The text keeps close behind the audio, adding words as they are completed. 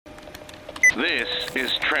This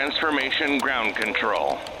is Transformation Ground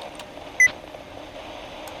Control,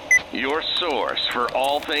 your source for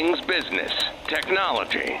all things business,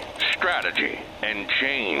 technology, strategy, and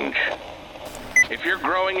change. If you're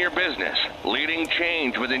growing your business, leading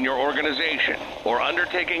change within your organization, or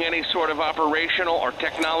undertaking any sort of operational or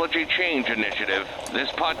technology change initiative, this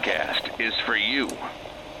podcast is for you.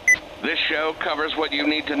 This show covers what you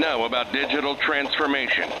need to know about digital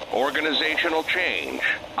transformation, organizational change,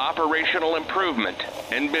 operational improvement,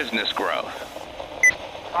 and business growth.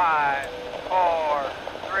 5, 4,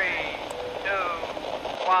 3, 2,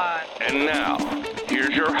 1. And now,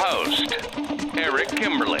 here's your host, Eric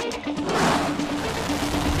Kimberling.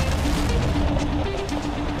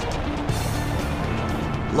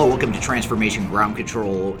 Hello, welcome to Transformation Ground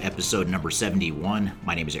Control, episode number 71.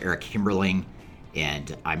 My name is Eric Kimberling,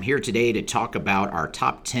 and I'm here today to talk about our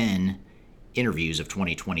top 10 interviews of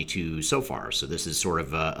 2022 so far. So this is sort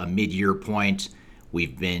of a mid-year point.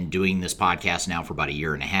 We've been doing this podcast now for about a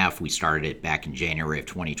year and a half. We started it back in January of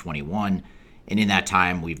 2021, and in that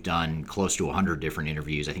time, we've done close to 100 different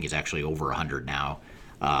interviews. I think it's actually over 100 now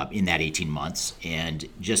in that 18 months. And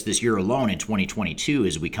just this year alone, in 2022,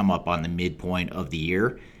 as we come up on the midpoint of the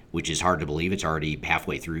year, which is hard to believe, it's already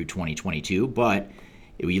halfway through 2022, but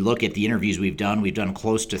if we look at the interviews we've done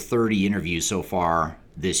close to 30 interviews so far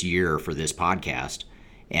this year for this podcast,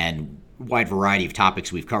 and wide variety of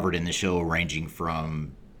topics we've covered in the show, ranging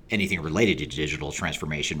from anything related to digital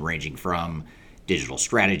transformation, ranging from digital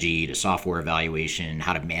strategy to software evaluation,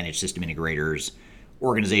 how to manage system integrators,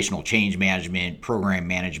 organizational change management, program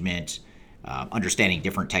management, understanding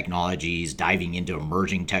different technologies, diving into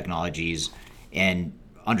emerging technologies, and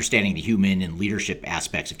understanding the human and leadership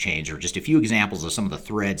aspects of change are just a few examples of some of the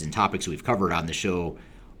threads and topics we've covered on the show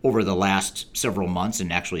over the last several months,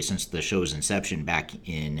 and actually since the show's inception back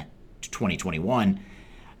in 2021.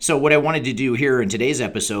 So what I wanted to do here in today's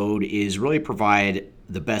episode is really provide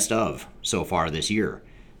the best of so far this year.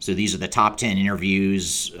 So these are the top 10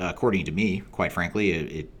 interviews, according to me, quite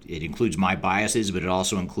frankly. It includes my biases, but it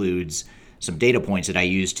also includes some data points that I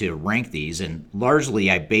use to rank these. And largely,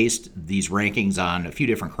 I based these rankings on a few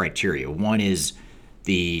different criteria. One is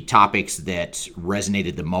the topics that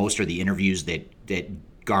resonated the most, or the interviews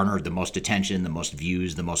that garnered the most attention, the most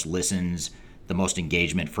views, the most listens, the most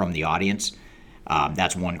engagement from the audience.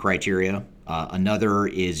 That's one criteria. Another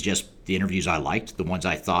is just the interviews I liked, the ones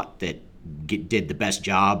I thought that did the best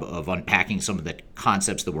job of unpacking some of the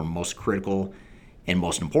concepts that were most critical and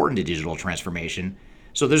most important to digital transformation.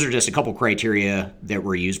 So those are just a couple criteria that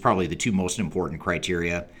were used, probably the two most important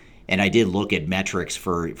criteria. And I did look at metrics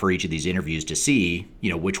for each of these interviews to see,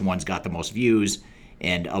 which ones got the most views,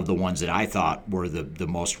 and of the ones that I thought were the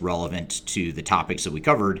most relevant to the topics that we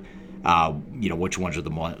covered, which ones are the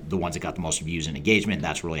ones that got the most views and engagement. And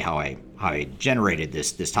that's really how I generated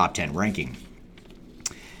this top 10 ranking.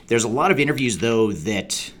 There's a lot of interviews, though,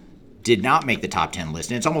 that did not make the top 10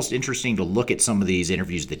 list. And it's almost interesting to look at some of these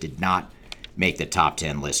interviews that did not make the top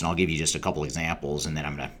 10 list. And I'll give you just a couple examples, and then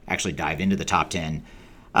I'm going to actually dive into the top 10.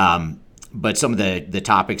 But some of the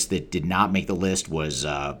topics that did not make the list was,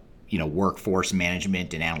 workforce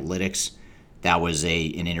management and analytics. That was an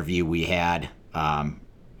interview we had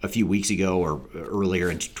a few weeks ago, or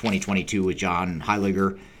earlier in 2022, with John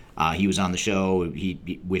Heiliger. He was on the show.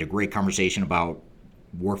 We had a great conversation about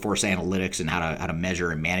workforce analytics and how to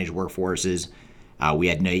measure and manage workforces. We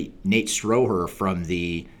had Nate Stroher from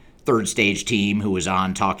the Third Stage team, who was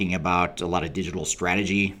on talking about a lot of digital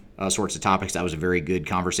strategy sorts of topics. That was a very good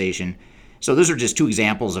conversation. So those are just two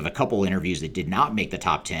examples of a couple interviews that did not make the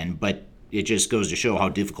top 10, but it just goes to show how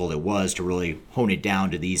difficult it was to really hone it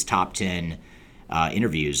down to these top 10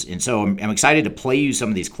 interviews. And so I'm excited to play you some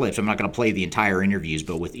of these clips. I'm not going to play the entire interviews,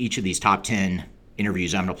 but with each of these top 10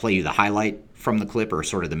 interviews, I'm going to play you the highlight from the clip, or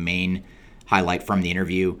sort of the main highlight from the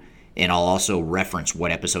interview. And I'll also reference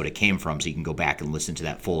what episode it came from, so you can go back and listen to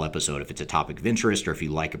that full episode if it's a topic of interest, or if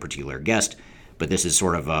you like a particular guest. But this is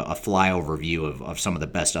sort of a flyover view of some of the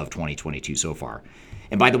best of 2022 so far.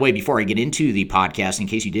 And by the way, before I get into the podcast, in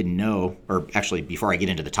case you didn't know, or actually before I get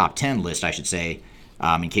into the top 10 list, I should say,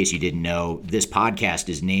 in case you didn't know, this podcast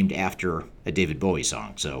is named after a David Bowie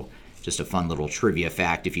song. So just a fun little trivia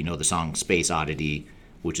fact, if you know the song Space Oddity,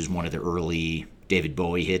 which is one of the early David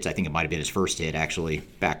Bowie hits. I think it might have been his first hit, actually,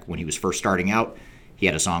 back when he was first starting out. He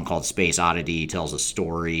had a song called Space Oddity. He tells a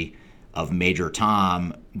story of Major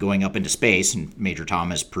Tom going up into space, and Major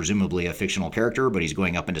Tom is presumably a fictional character, but he's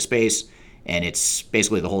going up into space, and it's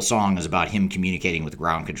basically the whole song is about him communicating with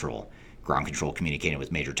ground control communicating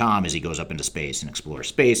with Major Tom as he goes up into space and explores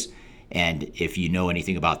space. And if you know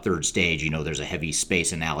anything about third stage, there's a heavy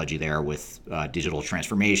space analogy there with digital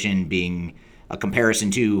transformation being a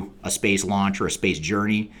comparison to a space launch or a space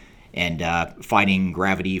journey, and fighting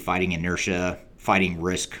gravity, fighting inertia, fighting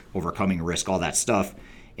risk, overcoming risk, all that stuff.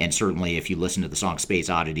 And certainly if you listen to the song Space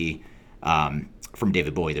Oddity from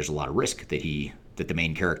David Bowie, there's a lot of risk that the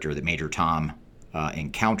main character, that Major Tom,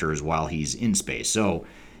 encounters while he's in space. So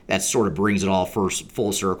that sort of brings it all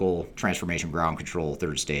full circle: transformation, ground control,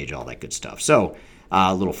 third stage, all that good stuff. So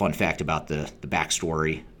a little fun fact about the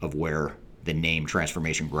backstory of where the name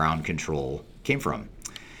transformation ground control came from.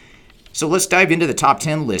 So let's dive into the top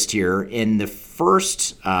 10 list here. And the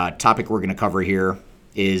first topic we're going to cover here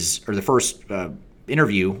the first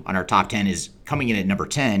interview on our top 10 is coming in at number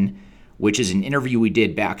 10, which is an interview we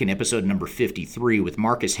did back in episode number 53 with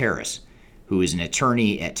Marcus Harris, who is an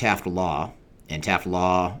attorney at Taft Law. And Taft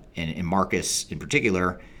Law, and Marcus in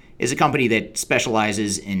particular, is a company that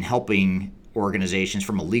specializes in helping organizations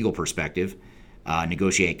from a legal perspective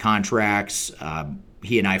negotiate contracts.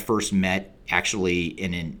 He and I first met actually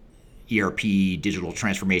in an ERP digital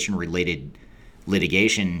transformation related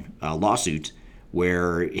litigation lawsuit,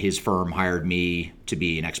 where his firm hired me to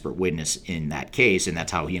be an expert witness in that case, and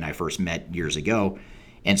that's how he and I first met years ago.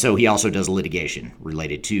 And so he also does litigation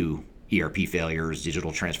related to ERP failures,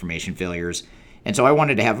 digital transformation failures. And so I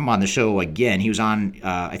wanted to have him on the show again. He was on,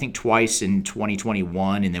 I think, twice in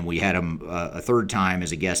 2021, and then we had him a third time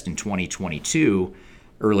as a guest in 2022,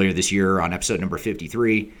 earlier this year on episode number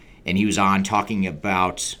 53. And he was on talking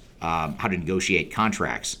about how to negotiate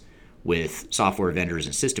contracts with software vendors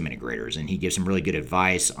and system integrators. And he gives some really good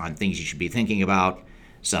advice on things you should be thinking about,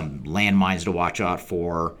 some landmines to watch out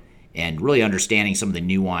for, and really understanding some of the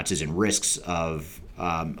nuances and risks of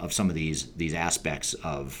some of these aspects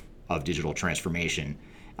of digital transformation,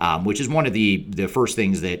 which is one of the first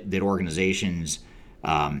things that organizations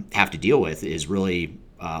have to deal with, is really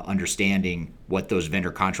understanding what those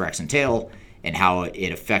vendor contracts entail and how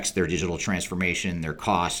it affects their digital transformation, their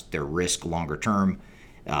cost, their risk longer term,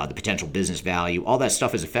 the potential business value. All that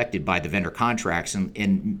stuff is affected by the vendor contracts. And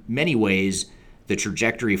in many ways, the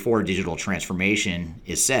trajectory for digital transformation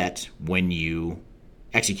is set when you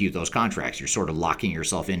execute those contracts. You're sort of locking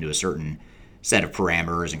yourself into a certain set of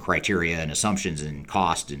parameters and criteria and assumptions and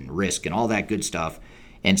cost and risk and all that good stuff.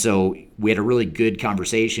 And so we had a really good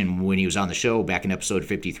conversation when he was on the show back in episode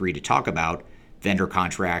 53 to talk about vendor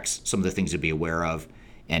contracts, some of the things to be aware of.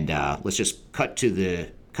 And let's just cut to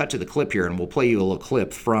the clip here, and we'll play you a little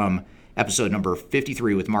clip from episode number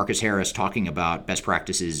 53 with Marcus Harris talking about best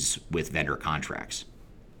practices with vendor contracts.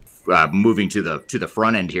 Moving to the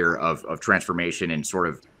front end here of transformation and sort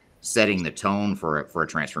of setting the tone for a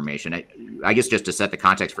transformation. I guess just to set the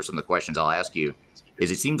context for some of the questions I'll ask you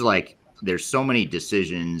is, it seems like there's so many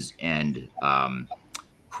decisions and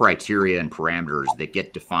criteria and parameters that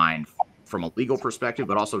get defined from a legal perspective,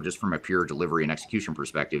 but also just from a pure delivery and execution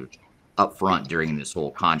perspective up front during this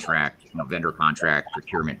whole contract, vendor contract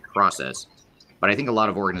procurement process. But I think a lot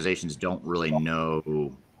of organizations don't really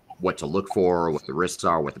know what to look for, what the risks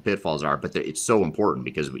are, what the pitfalls are. But it's so important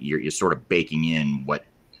because you're sort of baking in what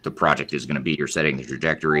the project is going to be. You're setting the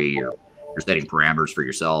trajectory, you're setting parameters for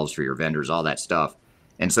yourselves, for your vendors, all that stuff.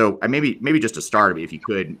 And so maybe just to start, if you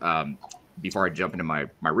could, before I jump into my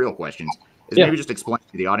real questions, is maybe just explain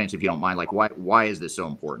to the audience, if you don't mind, like why is this so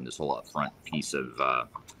important, this whole upfront piece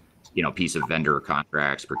of vendor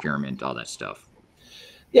contracts, procurement, all that stuff?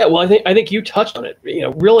 Yeah, well, I think you touched on it.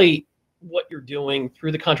 Really what you're doing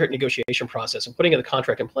through the contract negotiation process and putting the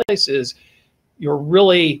contract in place is you're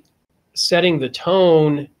really setting the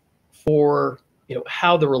tone for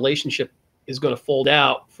how the relationship is going to fold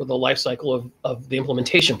out for the life cycle of the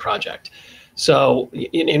implementation project. So,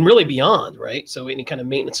 and really beyond, right? So any kind of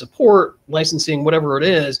maintenance support, licensing, whatever it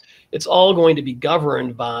is, it's all going to be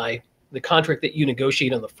governed by the contract that you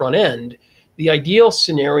negotiate on the front end. The ideal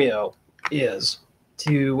scenario is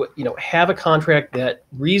to have a contract that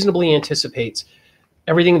reasonably anticipates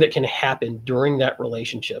everything that can happen during that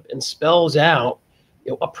relationship and spells out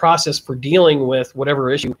a process for dealing with whatever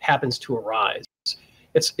issue happens to arise.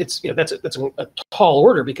 That's a tall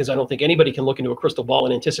order, because I don't think anybody can look into a crystal ball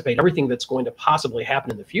and anticipate everything that's going to possibly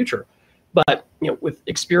happen in the future. But with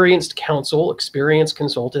experienced counsel, experienced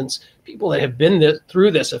consultants, people that have been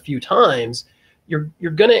through this a few times, you're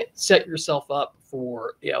going to set yourself up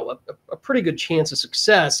for a pretty good chance of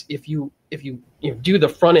success if you do the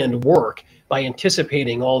front end work by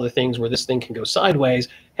anticipating all the things where this thing can go sideways,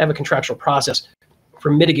 have a contractual process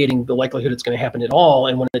for mitigating the likelihood it's going to happen at all,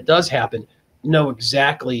 and when it does happen, know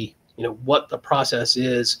exactly what the process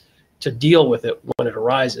is to deal with it when it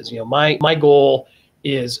arises. My goal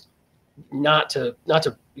is not to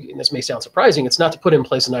and this may sound surprising, it's not to put in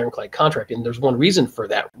place an ironclad contract. And there's one reason for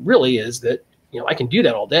that really is that, I can do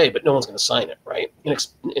that all day, but no one's going to sign it, right? And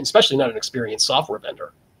especially not an experienced software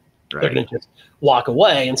vendor. Right. They're going to just walk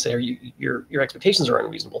away and say, your expectations are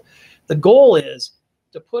unreasonable. The goal is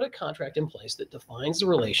to put a contract in place that defines the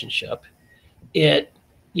relationship. It,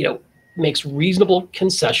 makes reasonable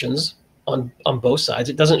concessions on both sides.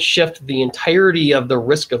 It doesn't shift the entirety of the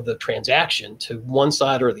risk of the transaction to one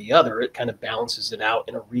side or the other. It kind of balances it out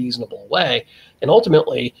in a reasonable way. And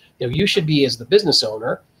ultimately, you should be, as the business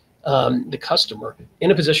owner, the customer,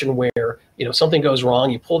 in a position where, something goes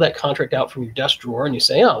wrong, you pull that contract out from your desk drawer and you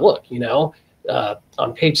say, oh, look,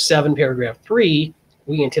 on page 7, paragraph 3,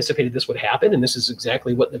 we anticipated this would happen, and this is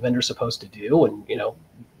exactly what the vendor's supposed to do. And,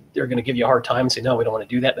 they're going to give you a hard time and say, no, we don't want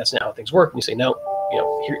to do that. That's not how things work. And you say, no,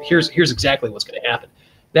 here's exactly what's going to happen.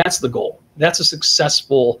 That's the goal. That's a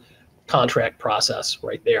successful contract process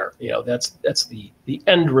right there. That's the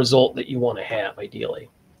end result that you want to have, ideally.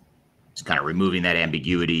 It's kind of removing that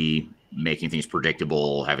ambiguity, making things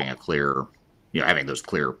predictable, having a clear, having those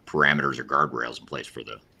clear parameters or guardrails in place for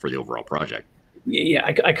the overall project. Yeah,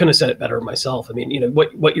 I couldn't have said it better myself. I mean,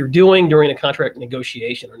 what you're doing during a contract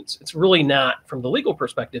negotiation, it's really not, from the legal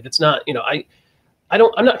perspective, it's not,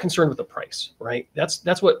 I'm not concerned with the price, right?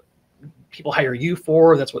 That's what people hire you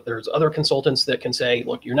for. That's what there's other consultants that can say,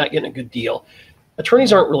 look, you're not getting a good deal.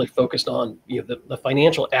 Attorneys aren't really focused on the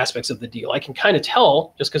financial aspects of the deal. I can kind of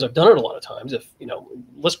tell, just because I've done it a lot of times, if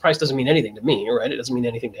list price doesn't mean anything to me, right? It doesn't mean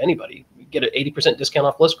anything to anybody. You get an 80% discount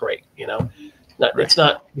off list rate, Right. It's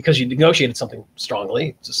not because you negotiated something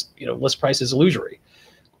strongly. It's just, list price is illusory.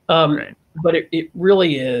 Right. But it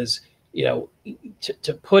really is,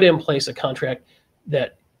 to put in place a contract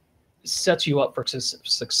that sets you up for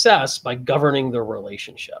success by governing the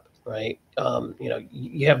relationship, right?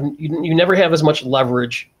 You never have as much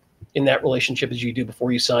leverage in that relationship as you do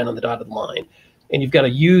before you sign on the dotted line. And you've got to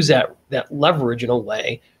use that leverage in a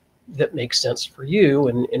way that makes sense for you.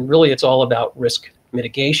 And really it's all about risk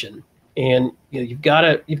mitigation. And you've got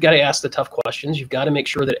to ask the tough questions. You've got to make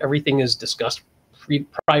sure that everything is discussed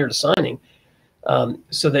prior to signing,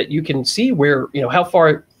 so that you can see where how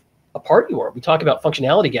far apart you are. We talk about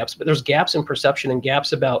functionality gaps, but there's gaps in perception and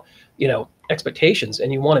gaps about expectations,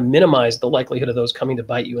 and you want to minimize the likelihood of those coming to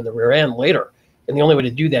bite you in the rear end later. And the only way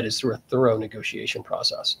to do that is through a thorough negotiation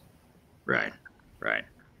process. Right.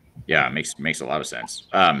 Yeah, it makes a lot of sense.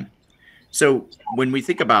 So when we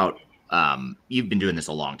think about you've been doing this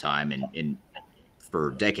a long time and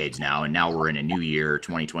for decades now, and now we're in a new year.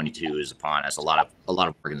 2022 is upon us. A lot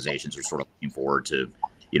of organizations are sort of looking forward to,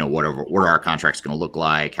 what are our contracts going to look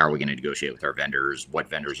like? How are we going to negotiate with our vendors? What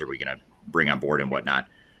vendors are we going to bring on board and whatnot?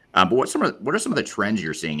 But what are some of the trends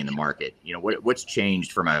you're seeing in the market? What's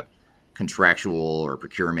changed from a contractual or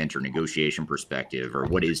procurement or negotiation perspective, or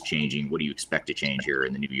what is changing? What do you expect to change here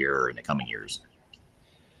in the new year or in the coming years?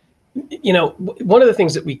 One of the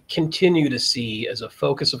things that we continue to see as a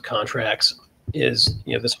focus of contracts is,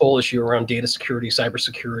 this whole issue around data security,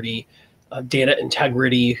 cybersecurity, data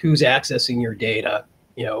integrity, who's accessing your data.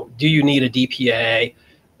 Do you need a DPA,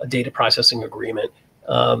 a data processing agreement?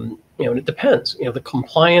 And it depends. The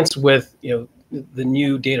compliance with, the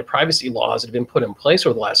new data privacy laws that have been put in place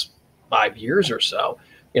over the last 5 years or so,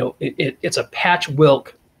 it's a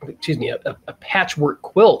patchwork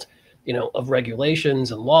quilt, of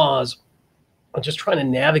regulations and laws. I'm just trying to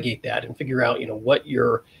navigate that and figure out,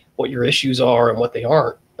 what your issues are and what they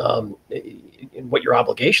aren't, and what your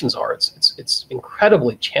obligations are. It's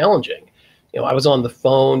incredibly challenging. I was on the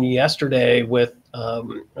phone yesterday with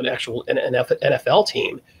an NFL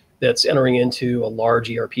team that's entering into a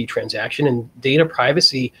large ERP transaction, and data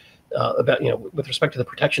privacy about with respect to the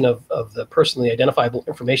protection of the personally identifiable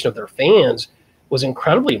information of their fans was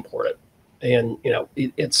incredibly important. And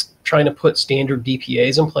it's trying to put standard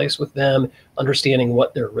DPAs in place with them, understanding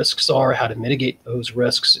what their risks are, how to mitigate those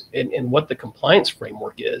risks, and what the compliance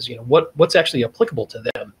framework is. What's actually applicable to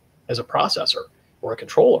them as a processor or a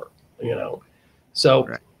controller. So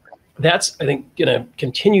right. That's, I think, going to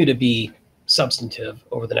continue to be substantive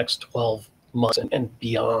over the next 12 months and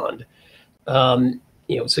beyond.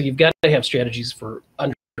 So you've got to have strategies for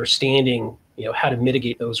understanding how to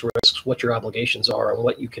mitigate those risks, what your obligations are, and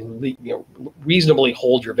what you can reasonably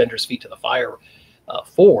hold your vendor's feet to the fire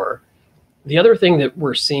for. The other thing that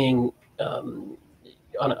we're seeing on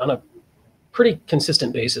a pretty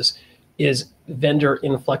consistent basis is vendor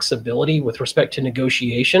inflexibility with respect to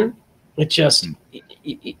negotiation. It just,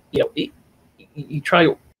 you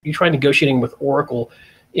try negotiating with Oracle,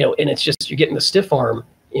 and it's just, you're getting the stiff arm,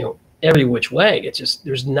 every which way. It's just,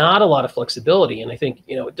 there's not a lot of flexibility. And I think,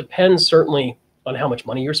 it depends certainly on how much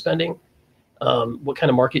money you're spending. what kind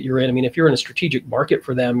of market you're in. I mean, if you're in a strategic market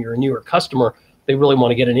for them, you're a newer customer, they really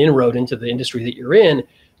want to get an inroad into the industry that you're in.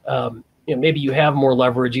 Maybe you have more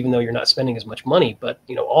leverage, even though you're not spending as much money. But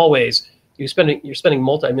always you're spending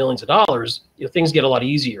multi-millions of dollars. Things get a lot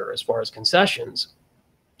easier as far as concessions.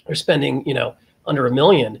 You're spending under $1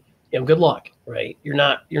 million. Good luck, right? You're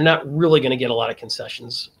not really going to get a lot of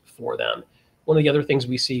concessions for them. One of the other things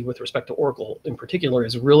we see with respect to Oracle in particular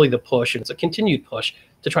is really the push, and it's a continued push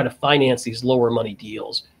to try to finance these lower money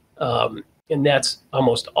deals. And that's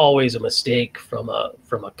almost always a mistake from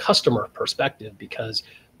a customer perspective, because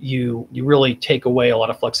you really take away a lot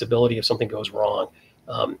of flexibility if something goes wrong.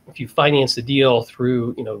 If you finance the deal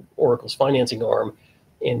through Oracle's financing arm,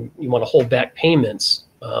 and you want to hold back payments,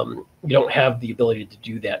 you don't have the ability to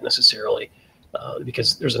do that necessarily,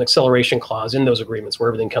 because there's an acceleration clause in those agreements where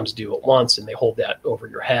everything comes due at once, and they hold that over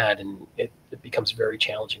your head, and it becomes very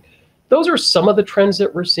challenging. Those are some of the trends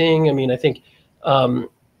that we're seeing. I mean, I think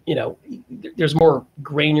there's more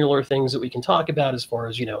granular things that we can talk about as far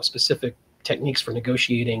as specific techniques for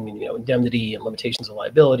negotiating, and indemnity and limitations of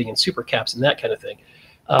liability and super caps and that kind of thing.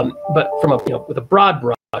 But from with a broad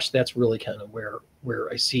brush, that's really kind of where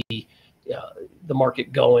I see the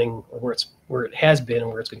market going, or where it has been and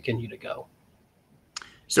where it's going to continue to go.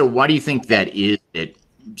 So why do you think that is that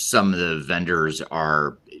some of the vendors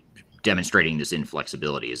are demonstrating this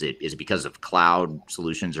inflexibility? Is it because of cloud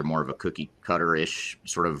solutions or more of a cookie cutter-ish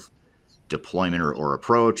sort of deployment or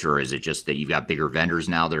approach, or is it just that you've got bigger vendors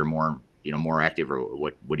now that are more active, or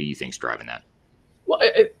what do you think's driving that? Well,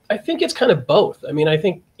 I think it's kind of both. I mean, I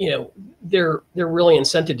think they're really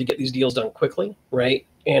incented to get these deals done quickly, right?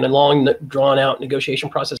 And a long, drawn out negotiation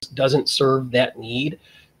process doesn't serve that need.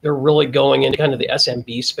 They're really going into kind of the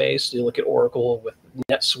SMB space. You look at Oracle with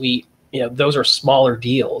NetSuite, those are smaller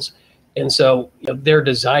deals. And so their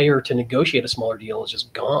desire to negotiate a smaller deal is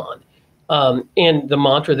just gone. And the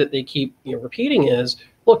mantra that they keep repeating is,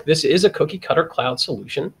 look, this is a cookie cutter cloud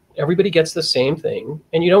solution. Everybody gets the same thing,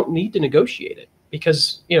 and you don't need to negotiate it,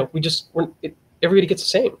 because everybody gets the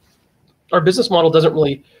same. Our business model doesn't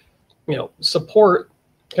really support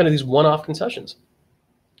kind of these one-off concessions,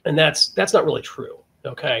 and that's not really true.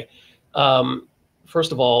 Okay,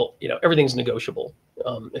 first of all, everything's negotiable.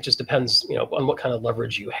 It just depends on what kind of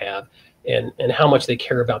leverage you have and how much they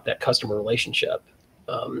care about that customer relationship.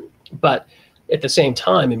 But at the same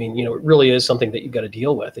time, I mean, it really is something that you've got to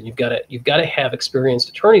deal with, and you've got to have experienced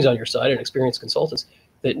attorneys on your side and experienced consultants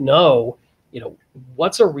that know,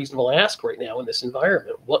 what's a reasonable ask right now in this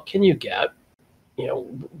environment. What can you get?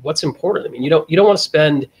 What's important. I mean, you don't want to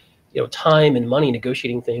spend time and money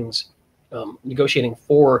negotiating things, negotiating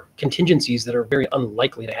for contingencies that are very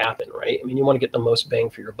unlikely to happen, right? I mean, you want to get the most bang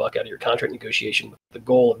for your buck out of your contract negotiation with the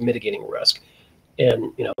goal of mitigating risk.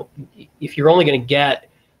 And if you're only going to get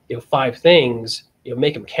 5 things,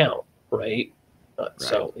 make them count, right? Right.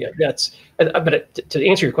 So yeah, that's. But to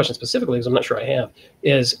answer your question specifically, because I'm not sure I have,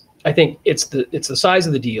 is I think it's the size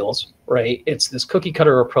of the deals, right? It's this cookie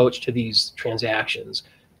cutter approach to these transactions,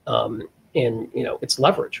 and it's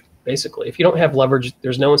leverage basically. If you don't have leverage,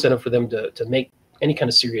 there's no incentive for them to make any kind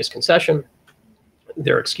of serious concession.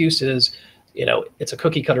 Their excuse is, it's a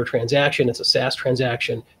cookie cutter transaction, it's a SaaS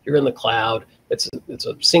transaction, you're in the cloud, it's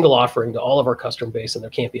a single offering to all of our customer base, and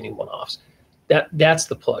there can't be any one-offs. That's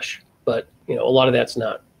the push, but a lot of that's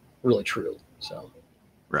not really true. So,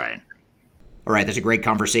 right. All right, that's a great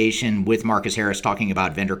conversation with Marcus Harris talking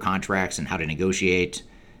about vendor contracts and how to negotiate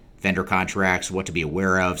vendor contracts, what to be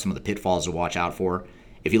aware of, some of the pitfalls to watch out for.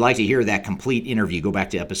 If you'd like to hear that complete interview, go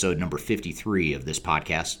back to episode number 53 of this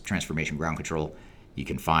podcast, Transformation Ground Control. You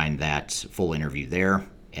can find that full interview there.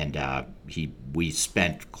 And we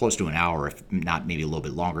spent close to an hour, if not maybe a little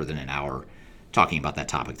bit longer than an hour, talking about that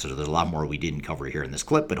topic. So there's a lot more we didn't cover here in this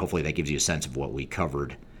clip, but hopefully that gives you a sense of what we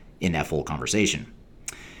covered in that full conversation.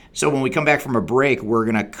 So when we come back from a break, we're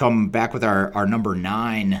going to come back with our number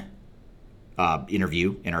 9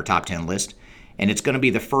 interview in our top 10 list. And it's going to be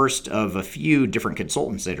the first of a few different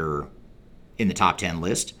consultants that are in the top 10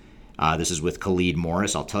 list. This is with Khalid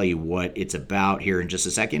Morris. I'll tell you what it's about here in just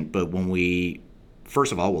a second. But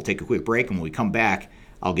first of all, we'll take a quick break. And when we come back,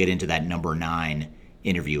 I'll get into that number 9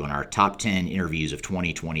 interview in our top 10 interviews of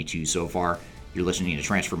 2022 so far. You're listening to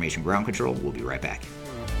Transformation Ground Control. We'll be right back.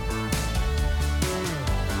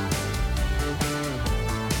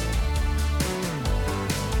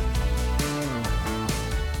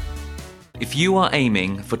 If you are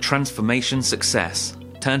aiming for transformation success,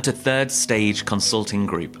 turn to Third Stage Consulting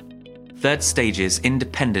Group. Third Stage's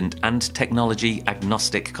independent and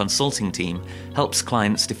technology-agnostic consulting team helps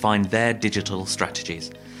clients define their digital strategies,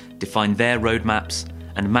 define their roadmaps,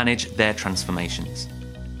 and manage their transformations.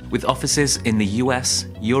 With offices in the US,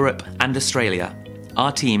 Europe, and Australia,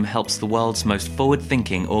 our team helps the world's most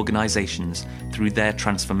forward-thinking organizations through their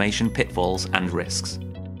transformation pitfalls and risks.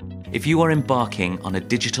 If you are embarking on a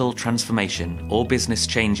digital transformation or business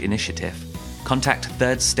change initiative, contact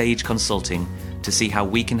Third Stage Consulting to see how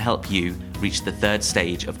we can help you reach the third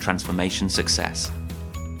stage of transformation success.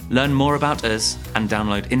 Learn more about us and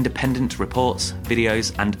download independent reports,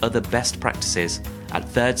 videos, and other best practices at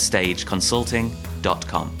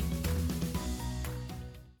thirdstageconsulting.com.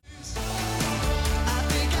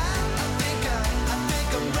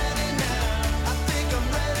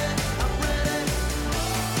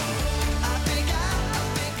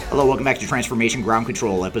 Hello, welcome back to Transformation Ground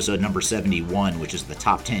Control, episode number 71, which is the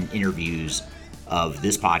top 10 interviews of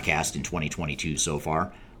this podcast in 2022 so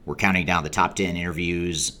far. We're counting down the top 10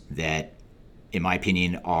 interviews that, in my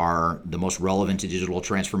opinion, are the most relevant to digital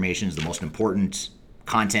transformations, the most important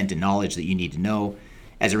content and knowledge that you need to know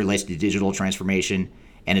as it relates to digital transformation.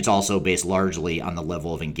 And it's also based largely on the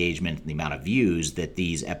level of engagement and the amount of views that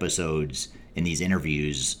these episodes and these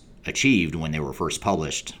interviews achieved when they were first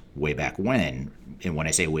published way back when. And when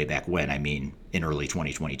I say way back when, I mean in early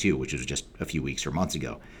 2022, which was just a few weeks or months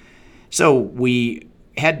ago. So we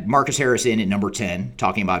had Marcus Harris in at number 10,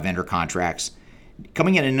 talking about vendor contracts.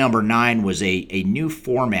 Coming in at number 9 was a new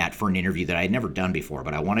format for an interview that I had never done before,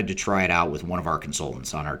 but I wanted to try it out with one of our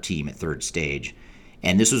consultants on our team at Third Stage.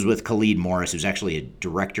 And this was with Khalid Morris, who's actually a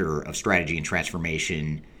director of strategy and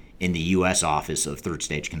transformation in the U.S. office of Third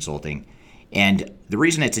Stage Consulting. And the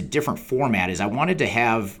reason it's a different format is I wanted to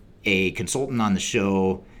have a consultant on the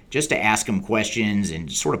show just to ask them questions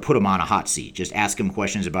and sort of put them on a hot seat. Just ask them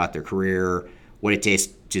questions about their career, what it takes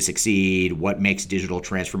to succeed, what makes digital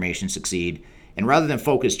transformation succeed. And rather than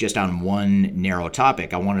focus just on one narrow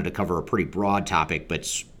topic, I wanted to cover a pretty broad topic, but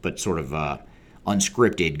sort of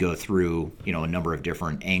unscripted, go through a number of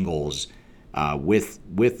different angles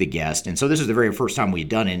with the guest. And so this is the very first time we'd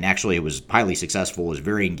done it, and actually it was highly successful. It was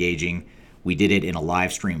very engaging. We did it in a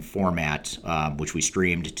live stream format, which we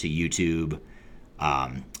streamed to YouTube,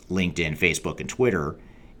 LinkedIn, Facebook, and Twitter.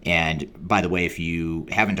 And by the way, if you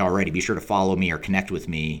haven't already, be sure to follow me or connect with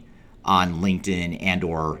me on LinkedIn and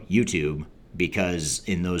or YouTube, because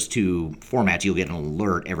in those two formats, you'll get an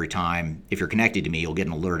alert every time. If you're connected to me, you'll get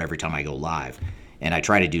an alert every time I go live. And I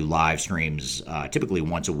try to do live streams typically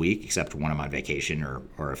once a week, except when I'm on vacation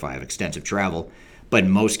or if I have extensive travel. But in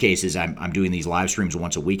most cases, I'm doing these live streams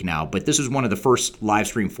once a week now. But this is one of the first live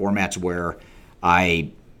stream formats where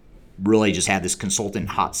I really just had this consultant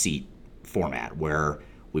hot seat format, where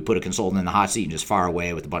we put a consultant in the hot seat and just fire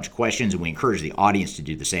away with a bunch of questions, and we encourage the audience to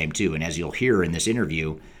do the same too. And as you'll hear in this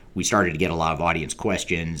interview, we started to get a lot of audience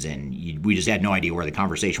questions, and we just had no idea where the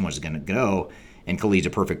conversation was going to go. And Khalid's a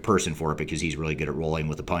perfect person for it because he's really good at rolling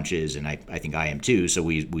with the punches, and I think I am too. So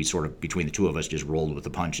we sort of, between the two of us, just rolled with the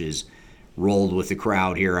punches, rolled with the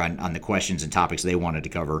crowd here on the questions and topics they wanted to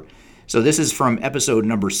cover. So this is from episode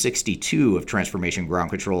number 62 of Transformation Ground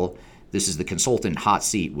Control. This is the Consultant Hot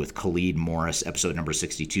Seat with Khalid Morris, episode number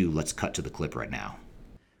 62. Let's cut to the clip right now.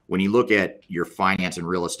 When you look at your finance and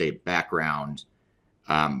real estate background,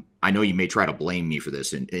 I know you may try to blame me for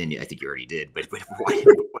this, and I think you already did, but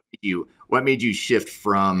what made you shift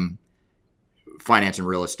from finance and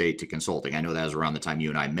real estate to consulting? I know that was around the time you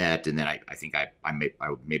and I met, and then I think I may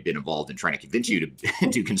have been involved in trying to convince you to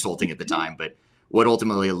do consulting at the time, but what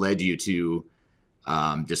ultimately led you to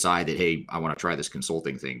decide that, hey, I want to try this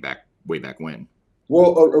consulting thing way back when?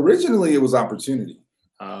 Well, originally it was opportunity.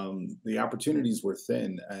 The opportunities were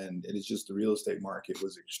thin, and it is just the real estate market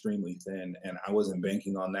was extremely thin, and I wasn't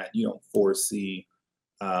banking on that. You don't foresee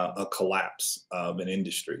a collapse of an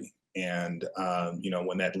industry. And,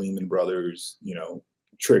 when that Lehman Brothers,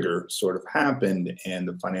 trigger sort of happened and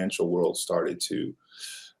the financial world started to,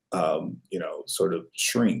 sort of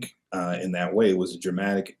shrink in that way, it was a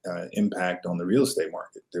dramatic impact on the real estate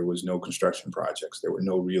market. There was no construction projects. There were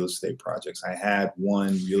no real estate projects. I had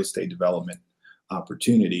one real estate development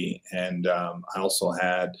opportunity, and I also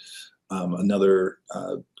had another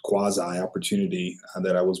quasi opportunity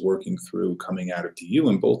that I was working through coming out of DU,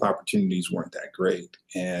 and both opportunities weren't that great,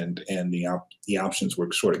 and the options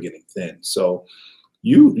were sort of getting thin. So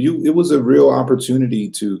it was a real opportunity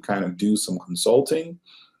to kind of do some consulting.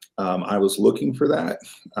 I was looking for that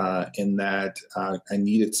in that I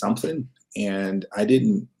needed something, and I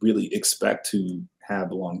didn't really expect to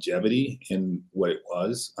have longevity in what it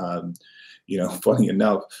was. Funny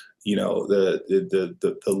enough,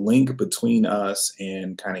 the link between us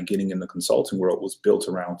and kind of getting in the consulting world was built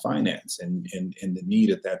around finance and the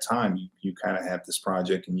need at that time. You kind of had this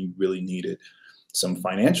project and you really needed some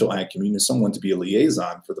financial acumen. You needed someone to be a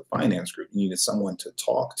liaison for the finance group. You needed someone to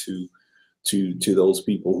talk to those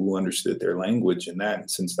people who understood their language. And that,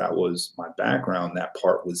 since that was my background, that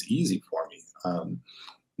part was easy for me.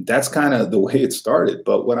 That's kind of the way it started.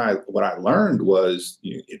 But what I learned was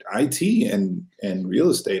IT and real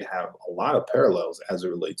estate have a lot of parallels as it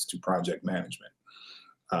relates to project management.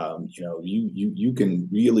 You can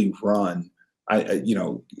really run. A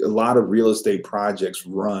lot of real estate projects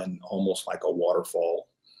run almost like a waterfall,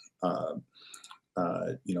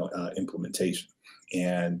 implementation.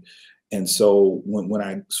 And so when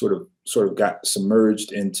I sort of got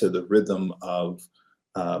submerged into the rhythm of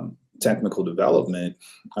technical development,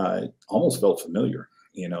 it almost felt familiar.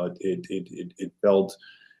 It felt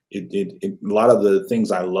a lot of the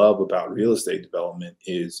things I love about real estate development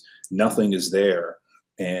is nothing is there,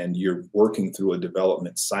 and you're working through a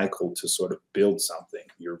development cycle to sort of build something.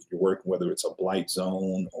 You're working, whether it's a blight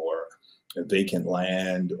zone or a vacant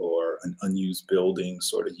land or an unused building,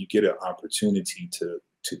 sort of you get an opportunity to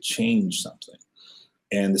change something.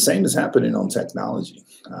 And the same is happening on technology.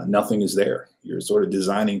 Nothing is there. You're sort of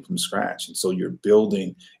designing from scratch. And so you're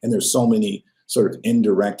building, and there's so many sort of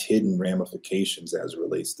indirect hidden ramifications as it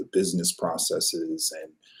relates to business processes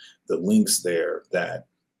and the links there that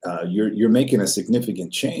you're making a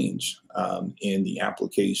significant change in the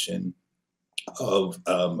application of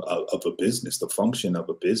a business, the function of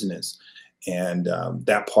a business. And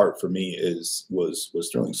that part for me was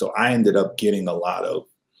thrilling. So I ended up getting a lot of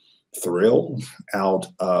thrill out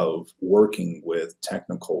of working with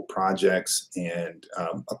technical projects and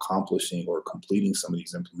accomplishing or completing some of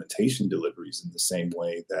these implementation deliveries in the same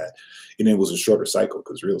way that, and it was a shorter cycle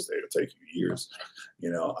because real estate will take you years.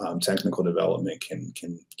 Technical development can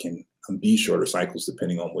be shorter cycles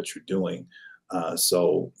depending on what you're doing.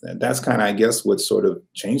 So that's kind of, I guess, what sort of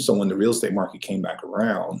changed. So when the real estate market came back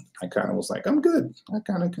around, I kind of was like, I'm good. I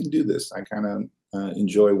kind of can do this. I kind of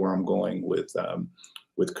enjoy where I'm going with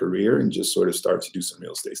career, and just sort of start to do some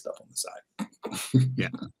real estate stuff on the side.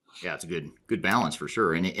 Yeah, it's a good balance for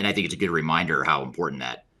sure. And I think it's a good reminder how important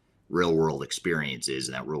that real world experience is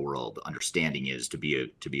and that real world understanding is to be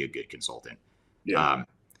a good consultant. Yeah.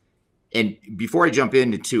 And before I jump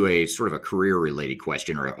into a sort of a career related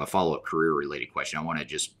question or a follow-up career related question, I want to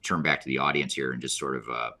just turn back to the audience here and just sort of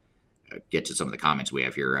get to some of the comments we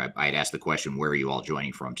have here. I had asked the question, where are you all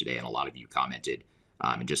joining from today? And a lot of you commented.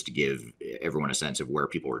 And just to give everyone a sense of where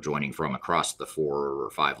people are joining from across the 4 or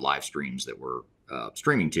 5 live streams that we're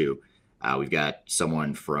streaming to, we've got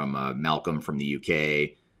someone from Malcolm from the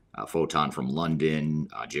UK, Photon from London,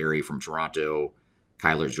 Jerry from Toronto,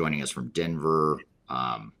 Kyler's joining us from Denver,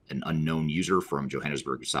 an unknown user from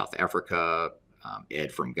Johannesburg, South Africa,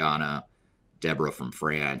 Ed from Ghana, Deborah from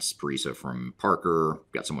France, Parisa from Parker,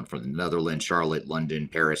 got someone from the Netherlands, Charlotte, London,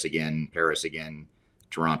 Paris again,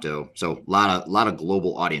 Toronto. So a lot of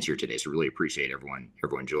global audience here today. So really appreciate everyone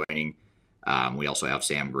joining. We also have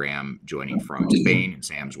Sam Graham joining from Spain, and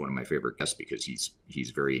Sam's one of my favorite guests because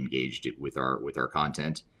he's very engaged with our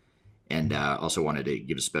content. And also wanted to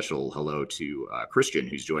give a special hello to Christian,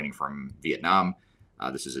 who's joining from Vietnam.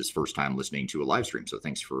 This is his first time listening to a live stream. So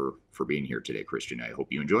thanks for being here today, Christian. I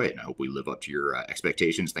hope you enjoy it, and I hope we live up to your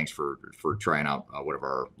expectations. Thanks for trying out one of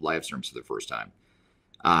our live streams for the first time.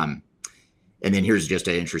 And then here's just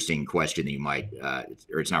an interesting question that you might,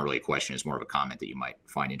 or it's not really a question, it's more of a comment that you might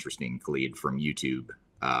find interesting, Khalid from YouTube.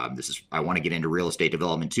 I want to get into real estate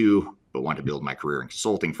development too, but want to build my career in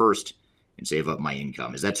consulting first and save up my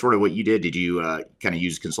income. Is that sort of what you did? Did you kind of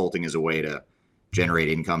use consulting as a way to generate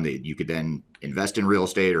income that you could then invest in real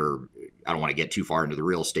estate? Or I don't want to get too far into the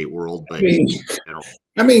real estate world, but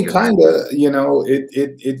I mean, kind of,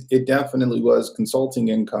 it definitely was. Consulting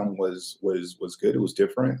income was good. It was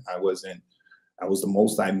different. I was the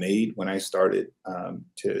most I made when I started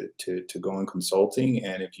to go in consulting.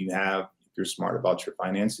 And if you're smart about your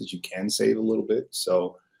finances, you can save a little bit.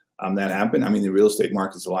 So that happened. I mean, the real estate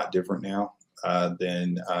market is a lot different now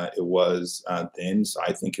than it was then. So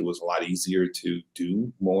I think it was a lot easier to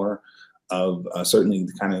do more of certainly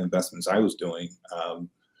the kind of investments I was doing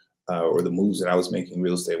or the moves that I was making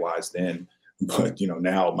real estate wise then. But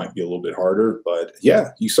now it might be a little bit harder. But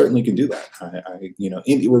yeah, you certainly can do that.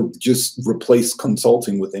 It will just replace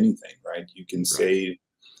consulting with anything, right? You can save,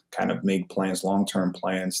 kind of make plans, long-term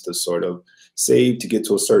plans to sort of save to get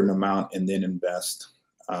to a certain amount, and then invest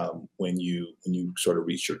when you sort of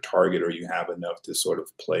reach your target, or you have enough to sort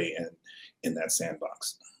of play in that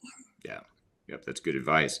sandbox. Yeah, yep, that's good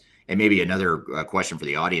advice. And maybe another question for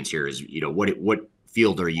the audience here is, what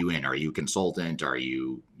field are you in? Are you a consultant? Are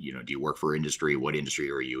you, do you work for industry? What industry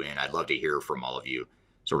are you in? I'd love to hear from all of you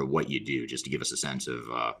sort of what you do, just to give us a sense of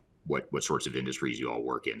what sorts of industries you all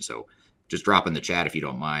work in. So just drop in the chat if you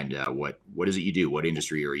don't mind. What is it you do? What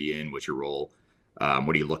industry are you in? What's your role?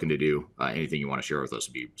 What are you looking to do? Anything you want to share with us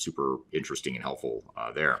would be super interesting and helpful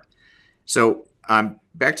there. So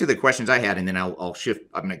back to the questions I had, and then I'll shift.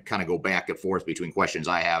 I'm going to kind of go back and forth between questions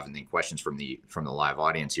I have and then questions from the live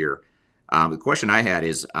audience here. The question I had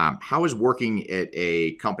is, how is working at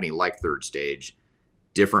a company like Third Stage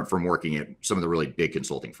different from working at some of the really big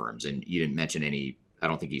consulting firms? And you didn't mention any. I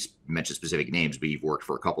don't think you mentioned specific names, but you've worked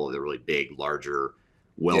for a couple of the really big, larger,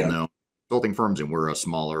 well-known consulting firms, and we're a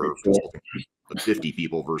smaller consulting firm of 50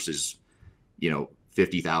 people versus,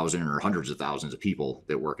 50,000 or hundreds of thousands of people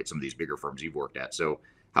that work at some of these bigger firms you've worked at. So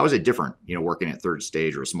how is it different, working at Third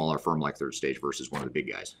Stage or a smaller firm like Third Stage versus one of the big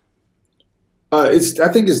guys? I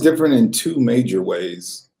think it's different in two major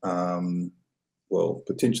ways. Well,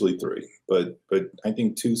 potentially three, but I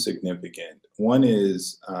think two significant. One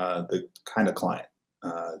is the kind of client.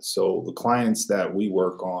 So the clients that we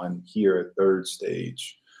work on here at Third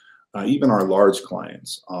Stage, even our large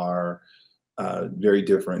clients, are very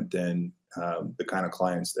different than the kind of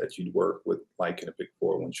clients that you'd work with, like in a Big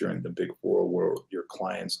Four. Once you're in the Big Four world, your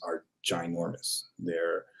clients are ginormous.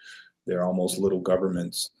 They're almost little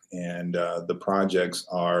governments, and the projects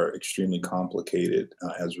are extremely complicated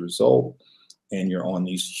as a result. And you're on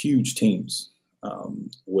these huge teams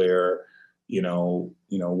where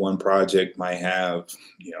one project might have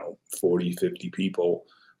 40, 50 people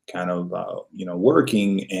kind of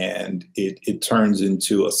working, and it turns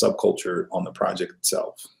into a subculture on the project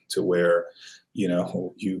itself, to where you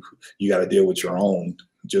got to deal with your own,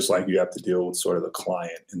 just like you have to deal with sort of the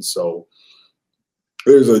client. And so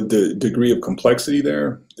there's a degree of complexity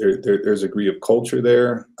there. There's a degree of culture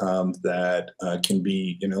there that can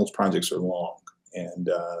be, those projects are long, and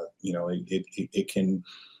it can, in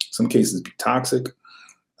some cases, be toxic.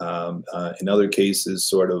 In other cases,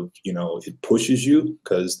 sort of, it pushes you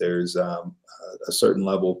because there's a certain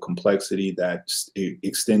level of complexity that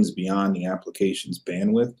extends beyond the application's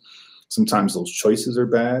bandwidth. Sometimes those choices are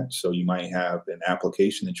bad. So you might have an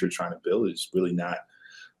application that you're trying to build is really not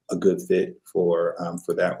a good fit for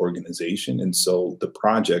that organization. And so the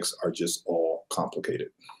projects are just all complicated.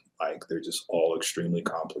 Like, they're just all extremely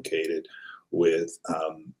complicated with,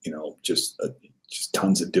 just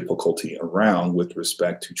tons of difficulty around with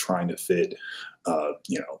respect to trying to fit,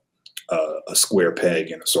 a square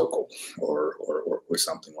peg in a circle or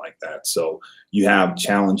something like that. So you have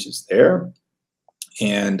challenges there.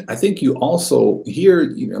 And I think you also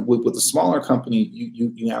here, with a smaller company,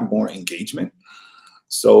 you have more engagement.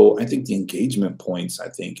 So I think the engagement points,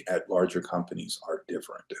 at larger companies are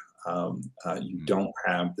different. You don't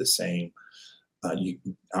have the same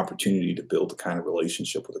opportunity to build the kind of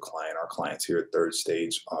relationship with a client. Our clients here at Third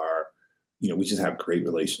Stage are, we just have great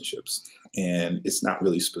relationships, and it's not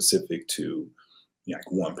really specific to like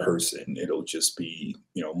one person. It'll just be,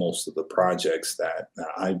 most of the projects that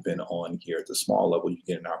I've been on here at the small level, you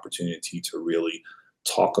get an opportunity to really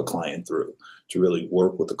talk a client through, to really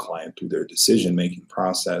work with the client through their decision-making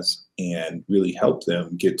process and really help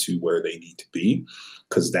them get to where they need to be,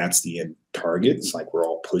 because that's the end target. It's like we're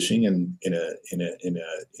all pushing in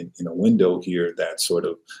a window here that sort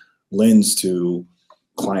of lends to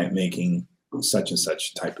client making such and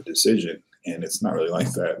such type of decision. And it's not really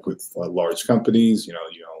like that with large companies. You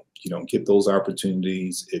don't get those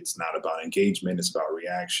opportunities. It's not about engagement. It's about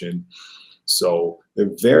reaction. So they're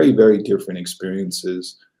very, very different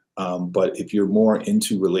experiences. But if you're more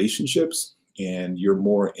into relationships and you're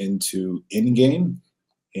more into end game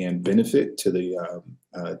and benefit to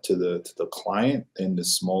the client, then the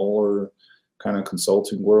smaller kind of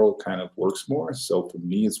consulting world kind of works more. So for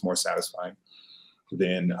me, it's more satisfying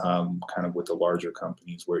than kind of with the larger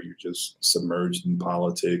companies where you're just submerged in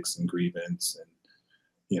politics and grievance and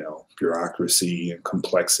bureaucracy and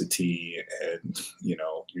complexity, and you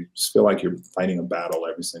just feel like you're fighting a battle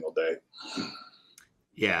every single day.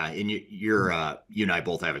 Yeah, and you and I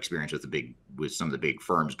both have experience with some of the big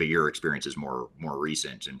firms, but your experience is more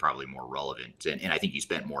recent and probably more relevant. And I think you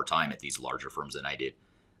spent more time at these larger firms than I did.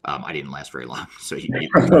 I didn't last very long, so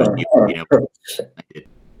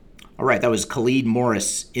All right, that was Khalid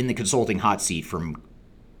Morris in the consulting hot seat from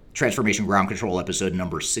Transformation Ground Control episode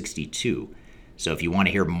number 62. So if you want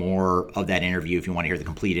to hear more of that interview, if you want to hear the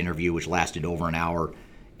complete interview, which lasted over an hour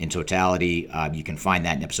in totality, you can find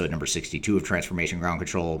that in episode number 62 of Transformation Ground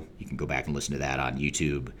Control. You can go back and listen to that on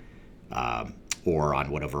YouTube or on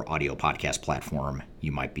whatever audio podcast platform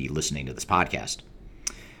you might be listening to this podcast.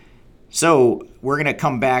 So we're going to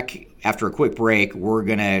come back after a quick break. We're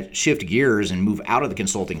going to shift gears and move out of the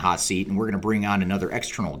consulting hot seat, and we're going to bring on another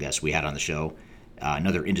external guest we had on the show,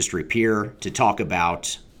 another industry peer, to talk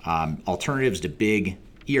about alternatives to big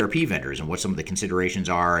ERP vendors and what some of the considerations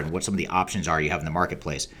are and what some of the options are you have in the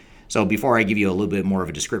marketplace. So before I give you a little bit more of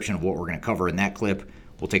a description of what we're going to cover in that clip,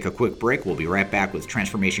 we'll take a quick break. We'll be right back with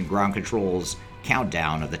Transformation Ground Control's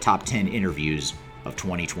countdown of the top 10 interviews of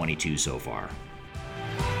 2022 so far.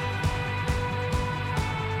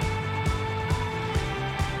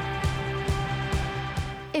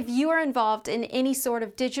 If you are involved in any sort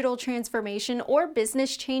of digital transformation or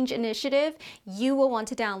business change initiative, you will want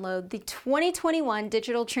to download the 2021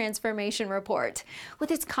 Digital Transformation Report. With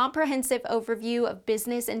its comprehensive overview of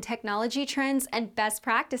business and technology trends and best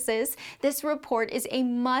practices, this report is a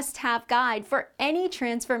must-have guide for any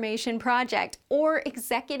transformation project or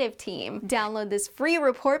executive team. Download this free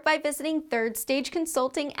report by visiting Third Stage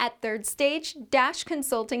Consulting at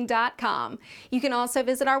thirdstage-consulting.com. You can also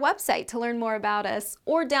visit our website to learn more about us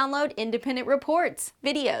or download independent reports,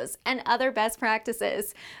 videos, and other best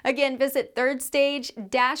practices. Again, visit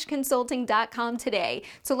thirdstage-consulting.com today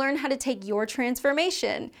to learn how to take your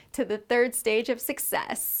transformation to the third stage of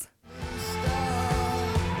success.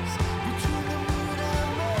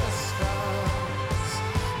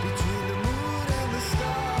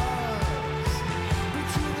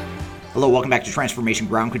 Hello, welcome back to Transformation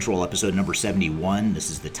Ground Control, episode number 71. This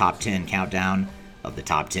is the top 10 countdown of the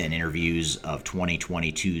top 10 interviews of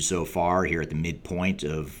 2022 so far here at the midpoint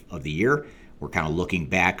of the year. We're kind of looking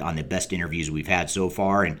back on the best interviews we've had so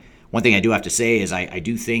far. And one thing I do have to say is I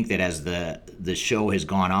do think that as the show has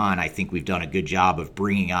gone on, I think we've done a good job of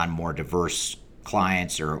bringing on more diverse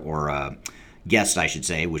clients or guests, I should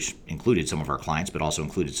say, which included some of our clients, but also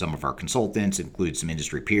included some of our consultants, included some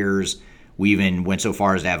industry peers. We even went so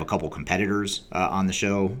far as to have a couple competitors on the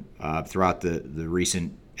show throughout the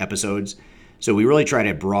recent episodes. So we really try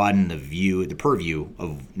to broaden the purview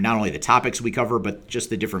of not only the topics we cover, but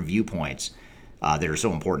just the different viewpoints that are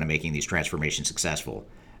so important to making these transformations successful.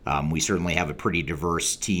 We certainly have a pretty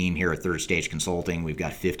diverse team here at Third Stage Consulting. We've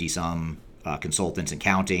got 50-some consultants and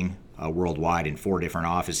counting worldwide in 4 different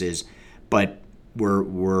offices. But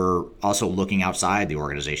we're also looking outside the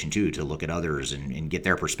organization, too, to look at others and get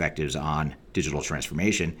their perspectives on digital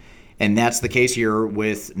transformation. And that's the case here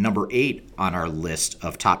with number 8 on our list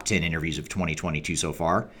of top 10 interviews of 2022 so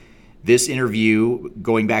far. This interview,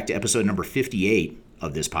 going back to episode number 58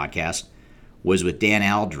 of this podcast, was with Dan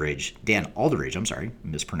Aldridge,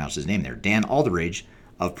 mispronounced his name there, Dan Aldridge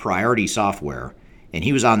of Priority Software. And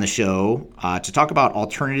he was on the show to talk about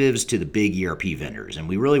alternatives to the big ERP vendors. And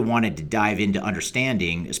we really wanted to dive into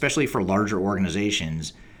understanding, especially for larger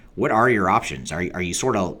organizations, what are your options? Are you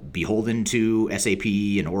sort of beholden to SAP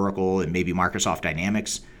and Oracle and maybe Microsoft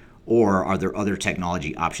Dynamics? Or are there other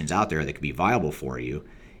technology options out there that could be viable for you?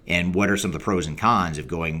 And what are some of the pros and cons of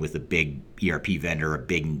going with a big ERP vendor, a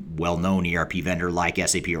big well-known ERP vendor like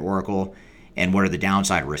SAP or Oracle? And what are the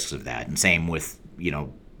downside risks of that? And same with,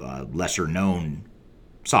 lesser-known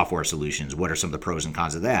software solutions. What are some of the pros and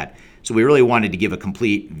cons of that? So we really wanted to give a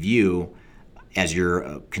complete view as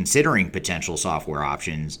you're considering potential software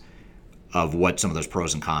options of what some of those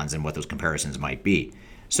pros and cons and what those comparisons might be.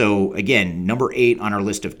 So again, number 8 on our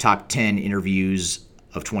list of top 10 interviews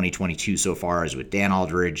of 2022 so far is with Dan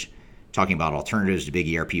Aldridge, talking about alternatives to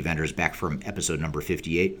big ERP vendors, back from episode number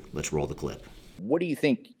 58. Let's roll the clip. What do you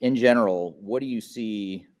think, in general, what do you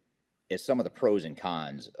see as some of the pros and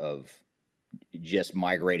cons of just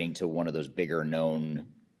migrating to one of those bigger known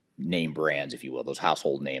name brands, if you will, those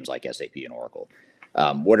household names like SAP and Oracle?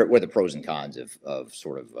 What are the pros and cons of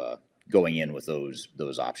sort of going in with those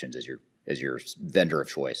options as your vendor of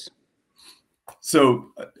choice?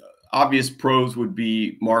 So obvious pros would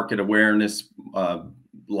be market awareness,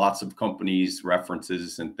 lots of companies,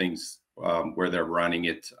 references, and things where they're running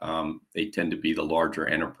it. They tend to be the larger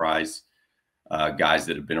enterprise guys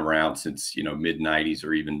that have been around since mid 90s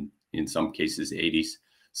or even in some cases 80s.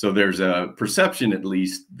 So there's a perception, at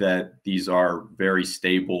least, that these are very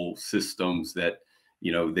stable systems that,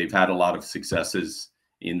 they've had a lot of successes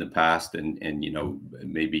in the past, and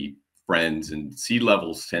maybe friends and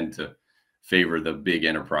C-levels tend to favor the big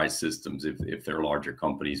enterprise systems if they're larger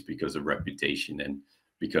companies because of reputation and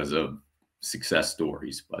because of success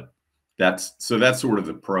stories. But that's sort of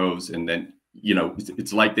the pros. And then,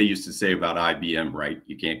 it's like they used to say about IBM, right?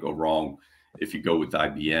 You can't go wrong if you go with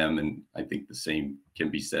IBM, and I think the same can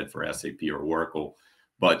be said for SAP or Oracle.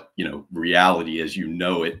 But reality, as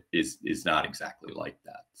it, is not exactly like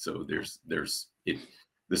that. So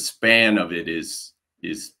the span of it is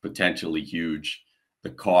potentially huge. The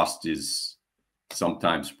cost is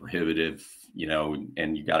sometimes prohibitive,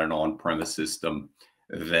 and you got an on-premise system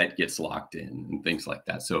that gets locked in and things like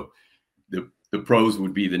that. So the pros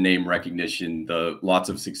would be the name recognition, the lots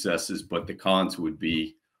of successes, but the cons would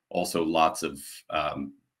be also lots of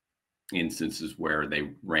instances where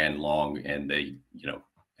they ran long and they,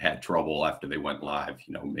 had trouble after they went live,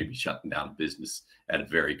 maybe shutting down business at a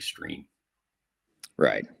very extreme.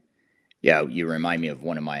 Right. Yeah. You remind me of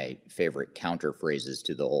one of my favorite counter phrases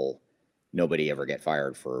to the whole nobody ever get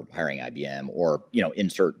fired for hiring IBM, or,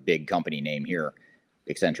 insert big company name here,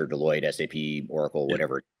 Accenture, Deloitte, SAP, Oracle,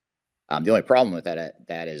 whatever. The only problem with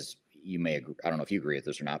that is, you may agree, I don't know if you agree with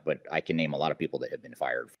this or not, but I can name a lot of people that have been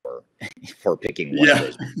fired for picking one of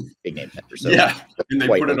those big name vendors. So and they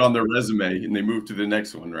put it on their resume and they move to the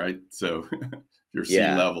next one, right? So you're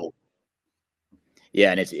C-level. Yeah,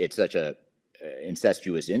 and it's such a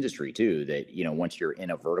incestuous industry too, that once you're in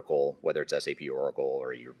a vertical, whether it's SAP or Oracle,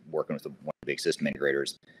 or you're working with one of the big system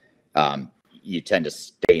integrators, you tend to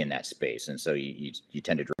stay in that space, and so you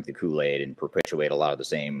tend to drink the Kool-Aid and perpetuate a lot of the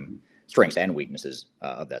same strengths and weaknesses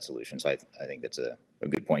of that solution. So I think that's a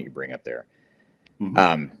good point you bring up there.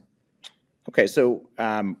 Mm-hmm. Okay, so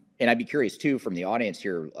and I'd be curious too, from the audience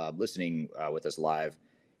here listening with us live,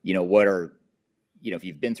 what are, if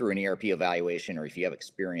you've been through an ERP evaluation, or if you have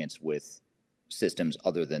experience with systems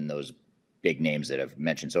other than those big names that I've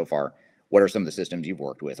mentioned so far, what are some of the systems you've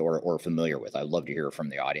worked with or familiar with? I'd love to hear from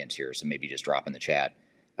the audience here. So maybe just drop in the chat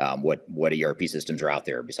what ERP systems are out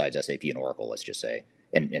there besides SAP and Oracle, let's just say,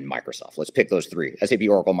 and Microsoft. Let's pick those three: SAP,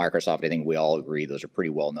 Oracle, Microsoft. I think we all agree those are pretty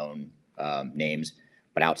well-known names.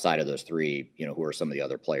 But outside of those three, who are some of the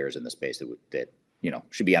other players in the space that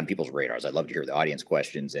should be on people's radars? I'd love to hear the audience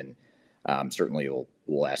questions, and certainly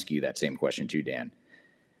we'll ask you that same question too, Dan.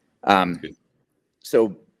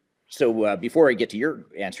 So before I get to your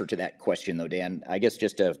answer to that question, though, Dan, I guess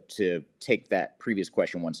just to take that previous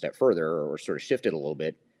question one step further, or sort of shift it a little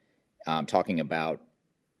bit,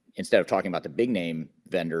 instead of talking about the big name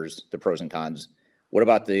vendors, the pros and cons, what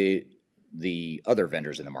about the other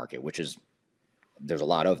vendors in the market, which is, there's a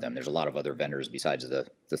lot of them. There's a lot of other vendors besides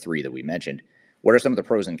the three that we mentioned. What are some of the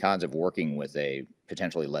pros and cons of working with a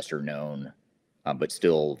potentially lesser known, but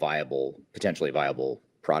still potentially viable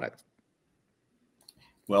product?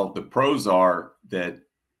 Well, the pros are that,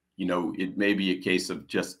 it may be a case of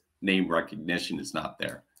just name recognition is not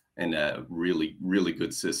there, and a really, really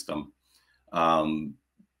good system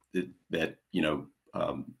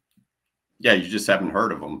you just haven't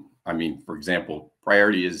heard of them. I mean, for example,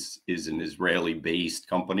 Priority is an Israeli-based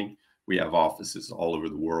company. We have offices all over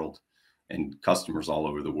the world and customers all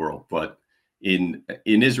over the world. But in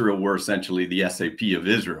Israel, we're essentially the SAP of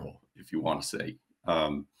Israel, if you want to say.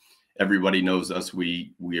 Everybody knows us.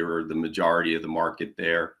 We are the majority of the market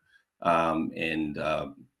there. It's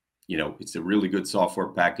a really good software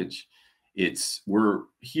package.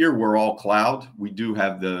 We're all cloud. We do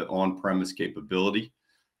have the on-premise capability.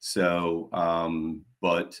 So,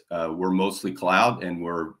 but we're mostly cloud, and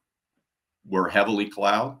we're heavily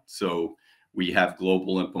cloud. So we have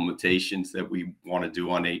global implementations that we want to do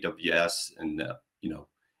on AWS and,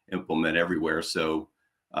 implement everywhere. So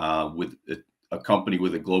with a company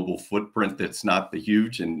with a global footprint that's not the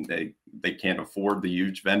huge, and they can't afford the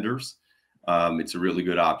huge vendors, it's a really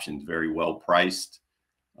good option. Very well priced.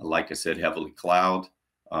 Like I said, heavily cloud.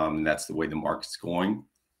 And that's the way the market's going.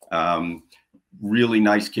 Really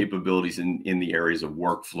nice capabilities in the areas of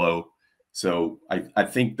workflow. So I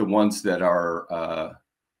think the ones that are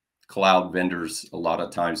cloud vendors, a lot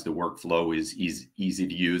of times the workflow is easy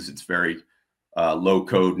to use. It's very low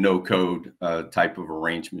code, no code type of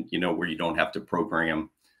arrangement, where you don't have to program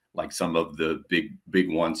like some of the big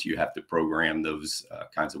ones. You have to program those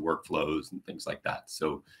kinds of workflows and things like that.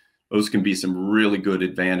 So those can be some really good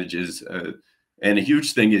advantages. And a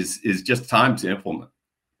huge thing is just time to implement.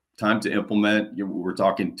 We're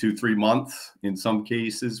talking 2-3 months in some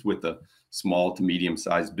cases with a small to medium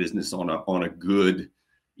sized business on a good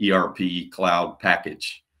ERP cloud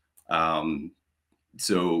package.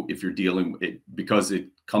 So if you're dealing with it, because it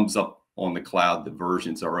comes up on the cloud, the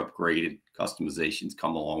versions are upgraded, customizations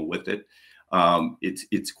come along with it.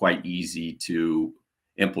 It's quite easy to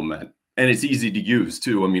implement, and it's easy to use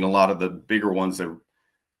too. I mean, a lot of the bigger ones are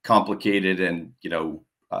complicated and,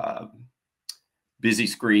 busy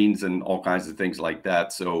screens and all kinds of things like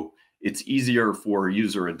that. So it's easier for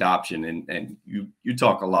user adoption. And you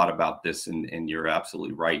talk a lot about this, and you're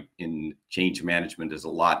absolutely right. In change management is a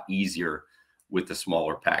lot easier with a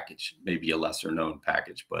smaller package, maybe a lesser known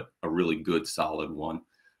package, but a really good solid one.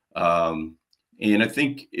 And I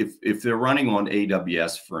think if they're running on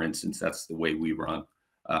AWS, for instance, that's the way we run,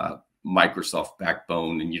 Microsoft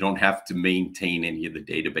backbone, and you don't have to maintain any of the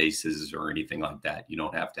databases or anything like that. You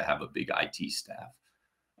don't have to have a big IT staff.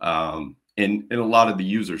 And a lot of the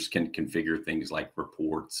users can configure things like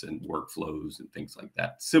reports and workflows and things like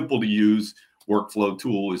that. Simple to use, workflow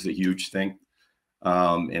tool is a huge thing.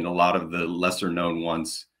 And a lot of the lesser known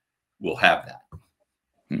ones will have that.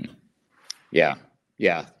 Yeah.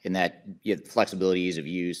 Yeah. And that flexibility, ease of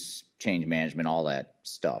use, change management, all that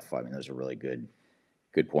stuff. I mean, those are really good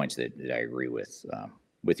points that I agree with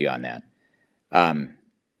you on that.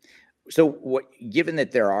 So given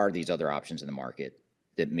that there are these other options in the market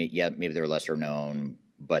that maybe they're lesser known,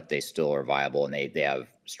 but they still are viable and they have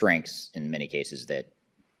strengths in many cases that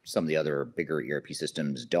some of the other bigger ERP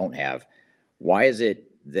systems don't have, why is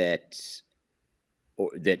it that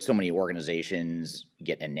so many organizations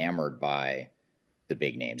get enamored by the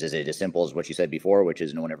big names? Is it as simple as what you said before, which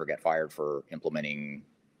is no one ever got fired for implementing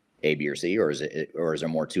A, B, or C, or is there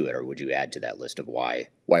more to it? Or would you add to that list of why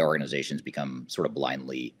organizations become sort of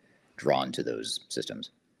blindly drawn to those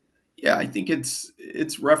systems? Yeah, I think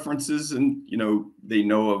it's references, and they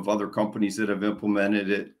know of other companies that have implemented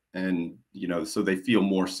it, and so they feel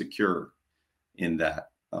more secure in that.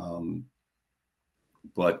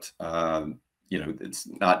 But it's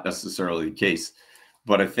not necessarily the case.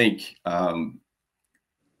 But I think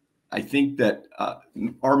that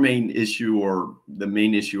our main issue, or the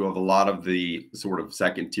main issue of a lot of the sort of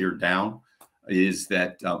second tier down, is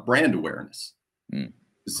that brand awareness.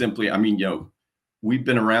 Simply, we've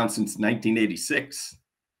been around since 1986,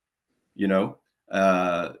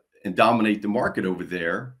 and dominate the market over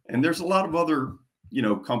there. And there's a lot of other,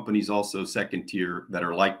 companies also second tier that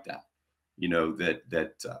are like that,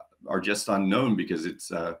 that are just unknown, because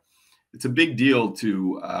it's a big deal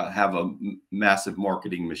to have a massive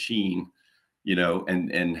marketing machine,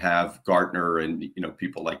 and have Gartner and,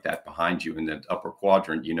 people like that behind you in that upper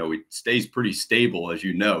quadrant. It stays pretty stable, as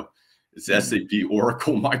It's SAP,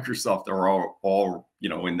 Oracle, Microsoft are all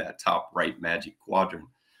in that top right magic quadrant.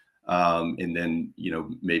 And then,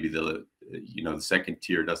 maybe the second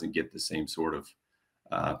tier doesn't get the same sort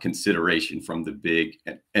of consideration from the big.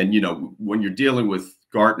 And when you're dealing with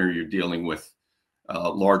Gartner, you're dealing with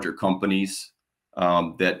larger companies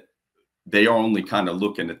that they are only kind of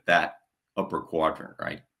looking at that upper quadrant,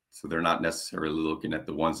 right? So they're not necessarily looking at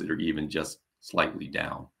the ones that are even just slightly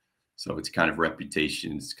down. So it's kind of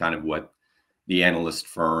reputation. It's kind of what the analyst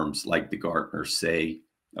firms like the Gartner say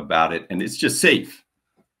about it. And it's just safe,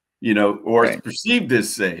 or Right. It's perceived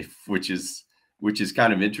as safe, which is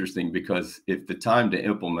kind of interesting, because if the time to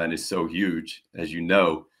implement is so huge, as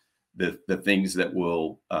the things that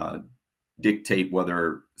will dictate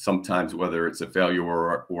whether it's a failure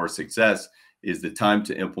or a success is the time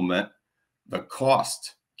to implement. The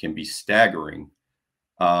cost can be staggering.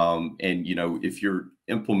 And, if you're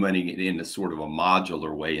implementing it in a sort of a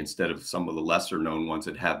modular way, instead of some of the lesser known ones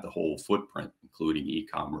that have the whole footprint, including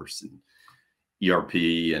e-commerce and ERP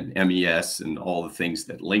and MES and all the things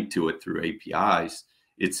that link to it through APIs,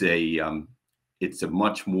 it's a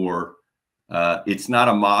much more, it's not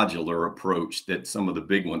a modular approach that some of the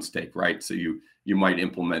big ones take, right? So you might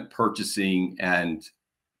implement purchasing and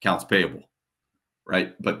accounts payable,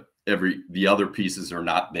 right? But the other pieces are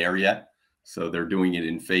not there yet. So they're doing it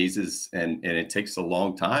in phases, and it takes a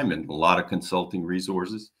long time and a lot of consulting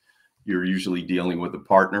resources. You're usually dealing with a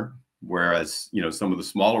partner, whereas, some of the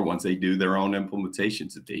smaller ones, they do their own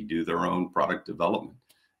implementations, that they do their own product development,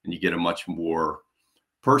 and you get a much more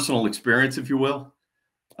personal experience, if you will.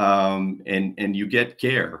 And you get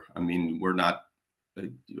care. We're not,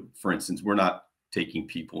 for instance, we're not taking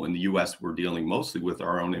people in the US. We're dealing mostly with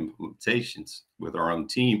our own implementations, with our own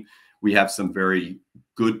team. We have some very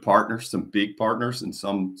good partners, some big partners, and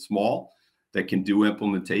some small that can do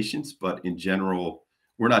implementations. But in general,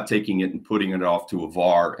 we're not taking it and putting it off to a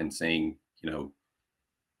VAR and saying,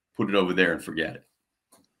 put it over there and forget it.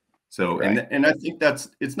 So, Right. and I think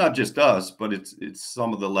it's not just us, but it's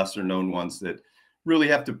some of the lesser known ones that really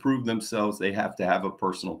have to prove themselves. They have to have a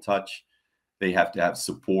personal touch. They have to have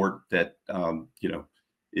support that,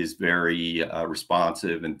 is very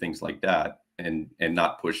responsive and things like that. And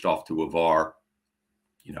not pushed off to a VAR,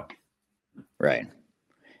 Right.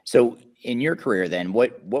 So in your career, then,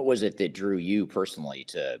 what was it that drew you personally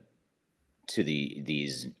to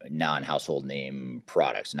these non-household name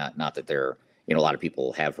products? Not that they're, a lot of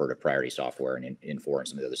people have heard of Priority Software and Infor and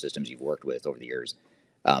some of the other systems you've worked with over the years.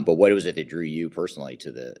 But what was it that drew you personally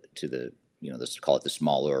to the let's call it the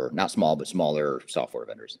smaller, not small, but smaller software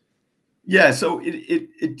vendors? Yeah, so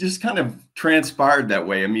it just kind of transpired that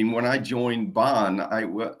way. When I joined Bond, I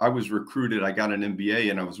was recruited. I got an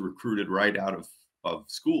MBA, and I was recruited right out of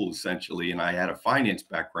school, essentially. And I had a finance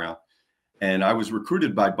background, and I was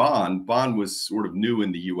recruited by Bond. Bond was sort of new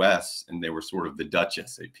in the US, and they were sort of the Dutch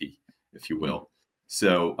SAP, if you will.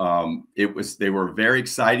 So they were very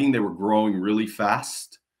exciting. They were growing really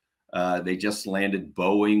fast. They just landed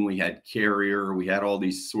Boeing. We had Carrier. We had all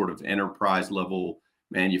these sort of enterprise level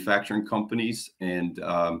manufacturing companies. And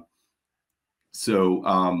so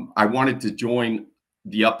I wanted to join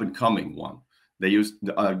the up and coming one. They used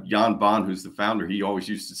Jan Bond, who's the founder. He always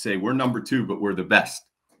used to say, "We're number 2, but we're the best."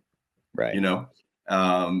 Right. You know,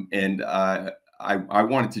 and I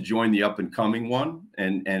wanted to join the up and coming one,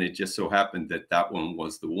 and it just so happened that that one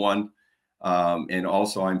was the one. And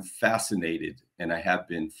also, I'm fascinated, and I have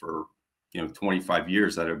been for 25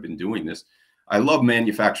 years that I've been doing this. I love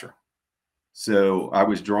manufacturing, so I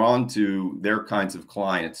was drawn to their kinds of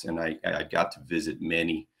clients, and I got to visit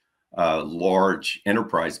many large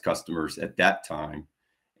enterprise customers at that time.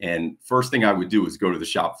 And first thing I would do is go to the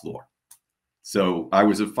shop floor. So I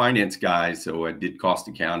was a finance guy, so I did cost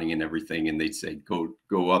accounting and everything. And they'd say,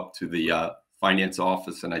 go up to the finance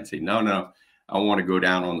office. And I'd say, no, I want to go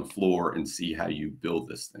down on the floor and see how you build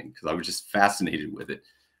this thing, because I was just fascinated with it.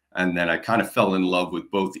 And then I kind of fell in love with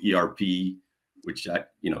both ERP, which I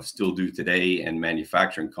still do today, and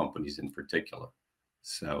manufacturing companies in particular.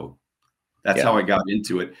 So that's how I got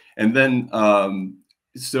into it. And then,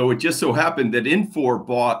 so it just so happened that Infor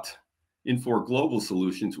bought Infor Global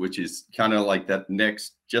Solutions, which is kind of like that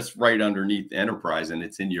next, just right underneath Enterprise. And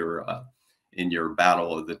it's in your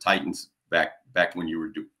Battle of the Titans back when you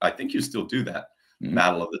were I think you still do that,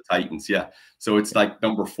 Battle of the Titans. Yeah. So it's like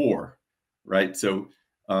number 4, right? So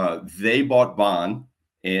they bought Bond,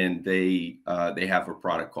 and they have a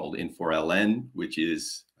product called Infor LN, which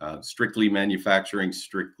is strictly manufacturing,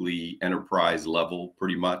 strictly enterprise level,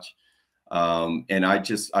 pretty much. And I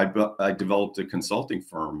developed a consulting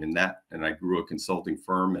firm in that, and I grew a consulting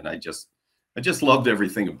firm, and I just loved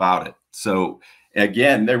everything about it. So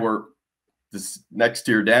again, they were this next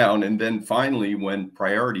tier down. And then finally, when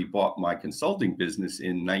Priority bought my consulting business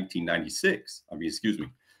in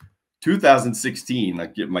 2016, I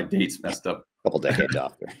get my dates messed up. Couple decades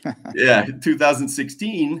off there. Yeah,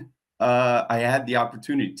 2016, I had the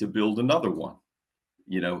opportunity to build another one,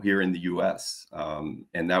 here in the U.S.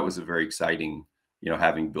 And that was a very exciting,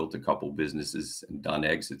 having built a couple businesses and done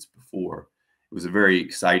exits before. It was a very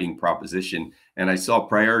exciting proposition. And I saw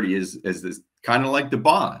Priority as this kind of like the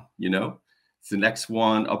Bond, it's the next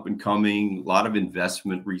one, up and coming, a lot of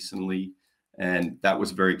investment recently. And that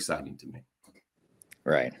was very exciting to me.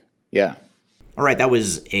 Right. Yeah. All right, that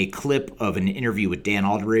was a clip of an interview with Dan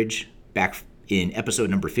Aldridge back in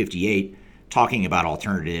episode number 58, talking about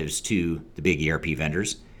alternatives to the big ERP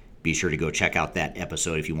vendors. Be sure to go check out that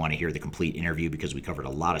episode if you want to hear the complete interview, because we covered a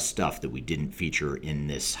lot of stuff that we didn't feature in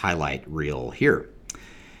this highlight reel here.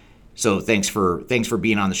 So thanks for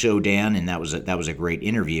being on the show, Dan, and that was a great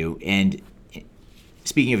interview. And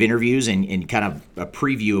speaking of interviews and kind of a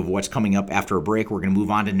preview of what's coming up after a break, we're going to move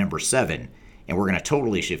on to number 7. And we're going to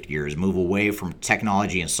totally shift gears, move away from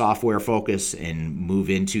technology and software focus, and move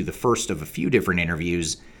into the first of a few different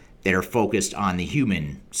interviews that are focused on the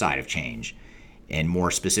human side of change, and more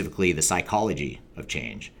specifically, the psychology of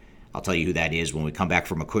change. I'll tell you who that is when we come back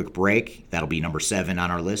from a quick break. That'll be number 7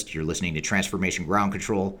 on our list. You're listening to Transformation Ground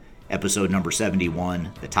Control, episode number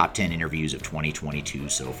 71, the top 10 interviews of 2022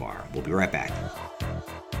 so far. We'll be right back.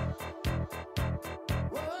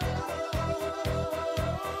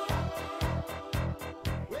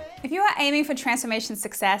 If you are aiming for transformation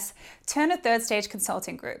success, turn to Third Stage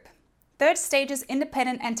Consulting Group. Third Stage's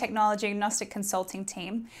independent and technology agnostic consulting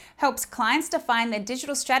team helps clients define their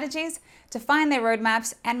digital strategies, define their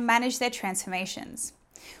roadmaps, and manage their transformations.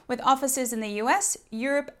 With offices in the US,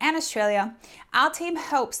 Europe, and Australia, our team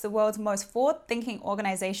helps the world's most forward-thinking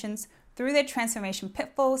organizations through their transformation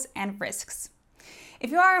pitfalls and risks. If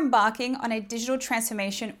you are embarking on a digital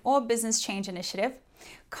transformation or business change initiative,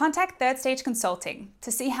 contact Third Stage Consulting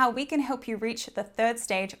to see how we can help you reach the third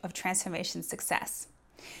stage of transformation success.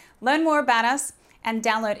 Learn more about us and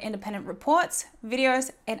download independent reports, videos,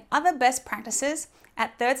 and other best practices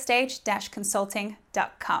at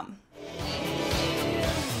thirdstage-consulting.com.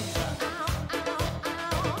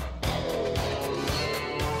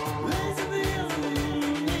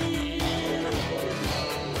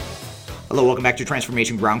 Hello, welcome back to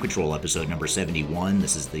Transformation Ground Control, episode number 71.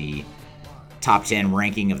 This is the top 10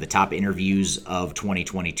 ranking of the top interviews of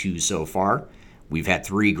 2022 so far. We've had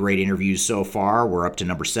 3 great interviews so far. We're up to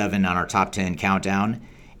number 7 on our top 10 countdown.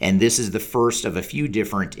 And this is the first of a few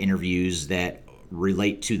different interviews that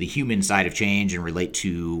relate to the human side of change and relate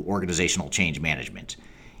to organizational change management.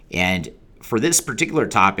 And for this particular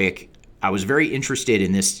topic, I was very interested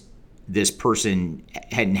in this person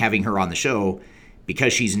and having her on the show,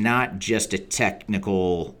 because she's not just a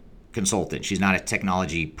technical consultant. She's not a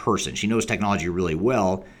technology person. She knows technology really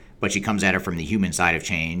well, but she comes at it from the human side of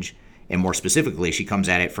change. And more specifically, she comes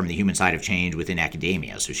at it from the human side of change within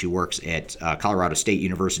academia. So she works at Colorado State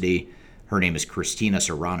University. Her name is Cristina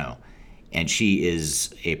Serrano, and she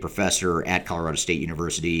is a professor at Colorado State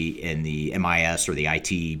University in the MIS, or the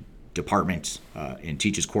IT department, and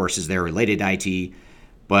teaches courses there related to IT.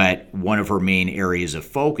 But one of her main areas of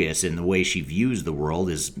focus and the way she views the world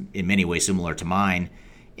is in many ways similar to mine,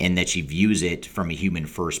 in that she views it from a human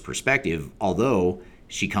first perspective, although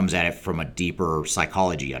she comes at it from a deeper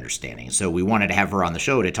psychology understanding. So we wanted to have her on the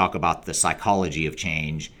show to talk about the psychology of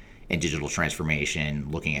change and digital transformation,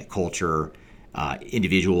 looking at culture,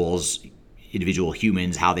 individual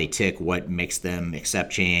humans, how they tick, what makes them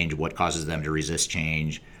accept change, what causes them to resist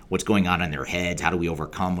change, what's going on in their heads, how do we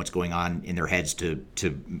overcome what's going on in their heads to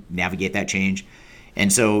navigate that change.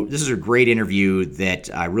 And so this is a great interview that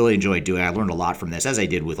I really enjoyed doing. I learned a lot from this, as I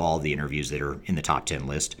did with all the interviews that are in the top 10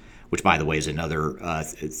 list, which, by the way, is another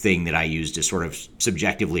thing that I use to sort of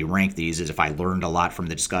subjectively rank these, is if I learned a lot from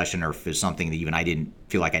the discussion, or if it's something that even I didn't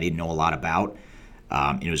feel like I didn't know a lot about,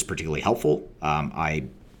 and it was particularly helpful, I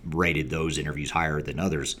rated those interviews higher than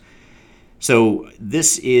others. So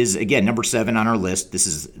this is, again, number 7 on our list. This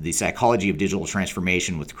is The Psychology of Digital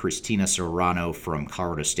Transformation with Cristina Serrano from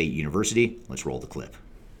Colorado State University. Let's roll the clip.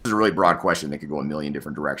 This is a really broad question that could go a million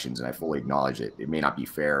different directions, and I fully acknowledge it. It may not be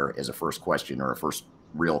fair as a first question or a first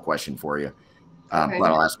real question for you, but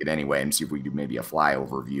I'll ask it anyway and see if we do maybe a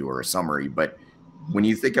flyover view or a summary. But when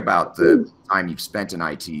you think about the time you've spent in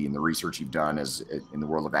IT and the research you've done as in the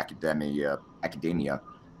world of academia,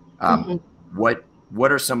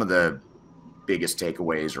 what are some of the biggest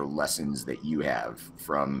takeaways or lessons that you have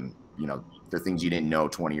from, the things you didn't know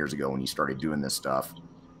 20 years ago when you started doing this stuff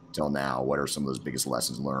till now? What are some of those biggest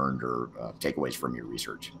lessons learned or takeaways from your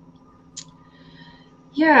research?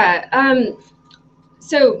 Yeah.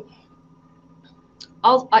 So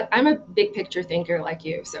I'm a big picture thinker like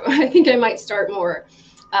you. So I think I might start more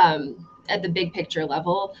at the big picture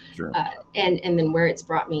level, Sure. and then where it's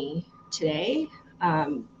brought me today.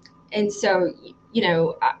 And so,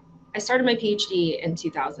 I started my PhD in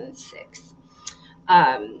 2006.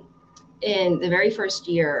 In the very first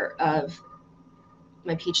year of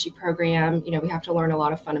my PhD program, we have to learn a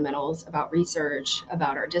lot of fundamentals about research,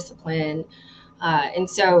 about our discipline. And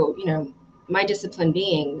so, my discipline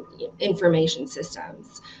being information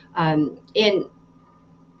systems. And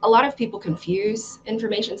a lot of people confuse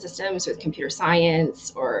information systems with computer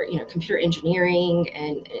science or, computer engineering,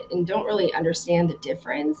 and don't really understand the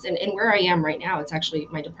difference. And where I am right now, it's actually,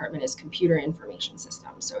 my department is computer information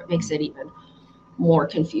systems. So it makes it even more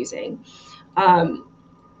confusing.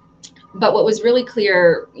 But what was really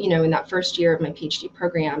clear, in that first year of my PhD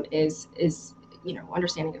program is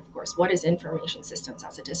understanding, of course, what is information systems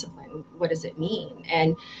as a discipline? What does it mean?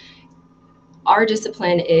 And our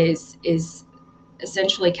discipline is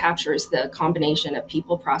essentially captures the combination of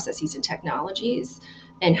people, processes, and technologies,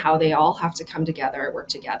 and how they all have to come together, work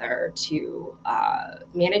together to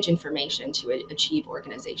manage information to achieve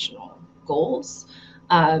organizational goals.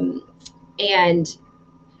 And,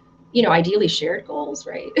 ideally shared goals,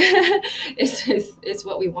 right? is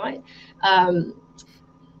what we want.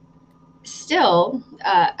 Still,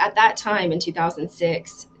 at that time in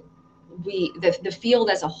 2006, the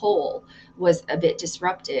field as a whole was a bit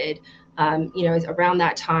disrupted. Around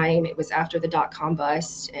that time, it was after the dot-com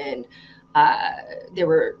bust, and there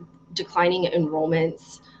were declining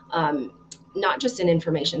enrollments, not just in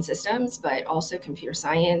information systems, but also computer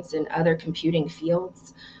science and other computing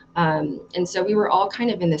fields. And so we were all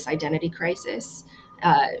kind of in this identity crisis,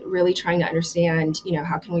 really trying to understand,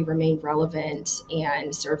 how can we remain relevant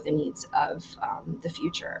and serve the needs of the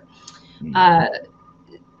future.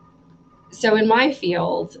 So in my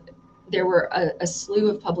field, there were a slew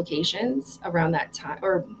of publications around that time,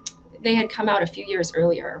 or they had come out a few years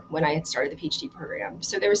earlier when I had started the PhD program.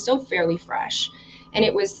 So they were still fairly fresh. And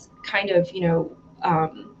it was kind of, who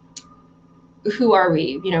are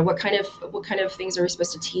we? What kind of things are we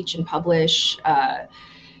supposed to teach and publish? The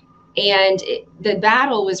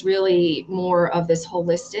battle was really more of this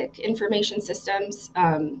holistic information systems.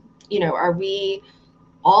 Are we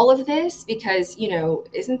all of this? Because,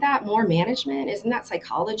 isn't that more management? Isn't that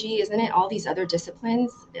psychology? Isn't it all these other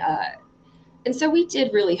disciplines? And so we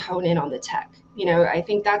did really hone in on the tech. I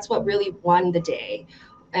think that's what really won the day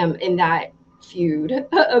in that feud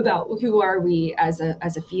about who are we as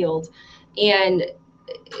a field. And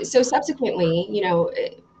so subsequently,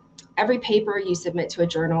 every paper you submit to a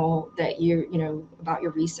journal that about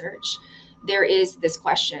your research, there is this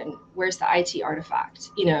question: where's the IT artifact?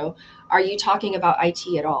 Are you talking about IT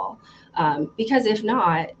at all? Because if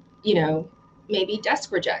not, maybe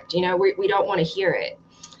desk reject. We don't want to hear it.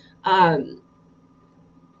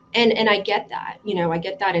 And I get that, I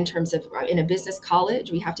get that in terms of in a business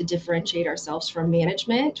college, we have to differentiate ourselves from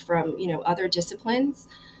management, from, other disciplines.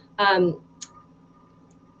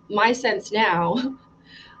 My sense now,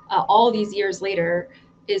 all these years later,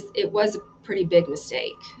 is it was a pretty big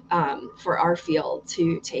mistake for our field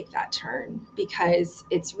to take that turn, because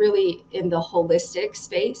it's really in the holistic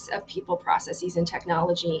space of people, processes, and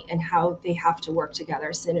technology, and how they have to work together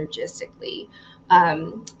synergistically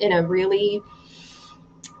in a really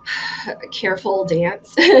careful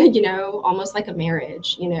dance, almost like a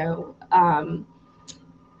marriage,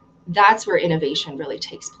 that's where innovation really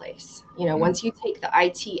takes place. Once you take the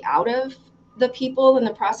IT out of the people and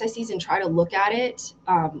the processes and try to look at it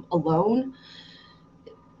alone,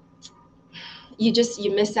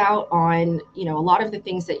 you miss out on, a lot of the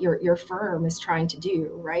things that your firm is trying to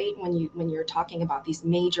do, right? When you're talking about these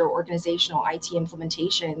major organizational IT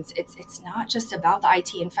implementations, it's not just about the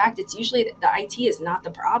IT. In fact, it's usually the IT is not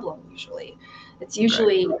the problem. Usually, it's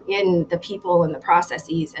usually right in the people and the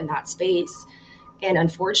processes in that space. And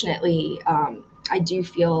unfortunately, I do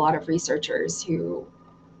feel a lot of researchers who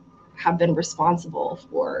have been responsible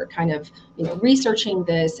for kind of, researching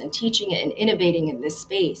this and teaching it and innovating in this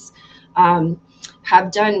space,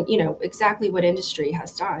 have done, exactly what industry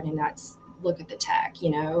has done. And that's look at the tech,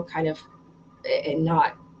 kind of, and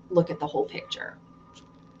not look at the whole picture.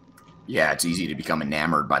 Yeah, it's easy to become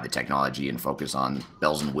enamored by the technology and focus on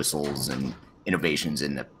bells and whistles and innovations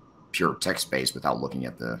in the pure tech space without looking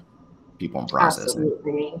at the people and process.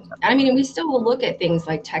 Absolutely. I mean, we still will look at things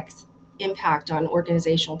like tech's impact on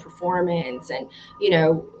organizational performance, and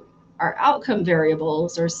our outcome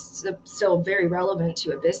variables are still very relevant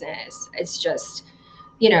to a business. It's just,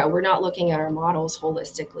 we're not looking at our models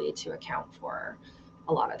holistically to account for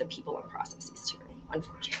a lot of the people and processes too,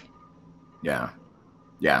 unfortunately. Yeah,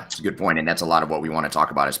 it's a good point, and that's a lot of what we want to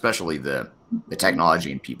talk about, especially the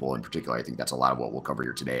technology and people in particular. I think that's a lot of what we'll cover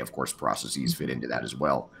here today. Of course, processes fit into that as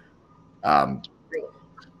well.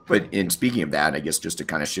 But in speaking of that, I guess just to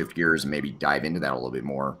kind of shift gears and maybe dive into that a little bit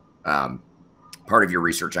more, part of your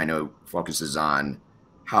research, I know, focuses on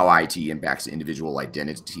how IT impacts individual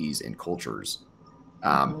identities and cultures.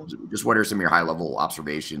 Just what are some of your high-level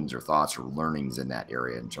observations or thoughts or learnings in that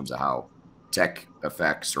area in terms of how tech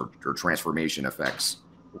affects or transformation affects,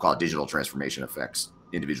 we'll call it digital transformation affects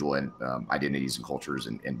individual and identities and cultures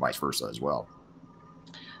and vice versa as well?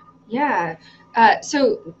 Yeah.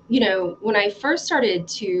 So, when I first started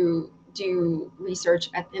to do research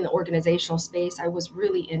in the organizational space, I was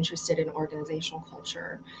really interested in organizational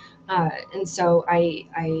culture. And so I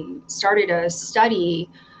started a study,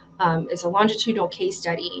 it's a longitudinal case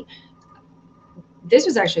study. This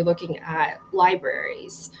was actually looking at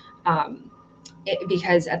libraries,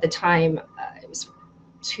 because at the time, it was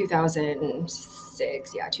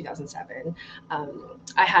 2007,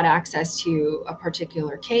 I had access to a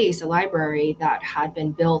particular case, a library that had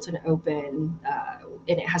been built and open,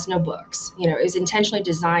 and it has no books. It was intentionally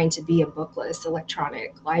designed to be a bookless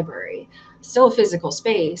electronic library, still a physical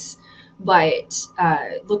space, but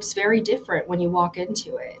looks very different when you walk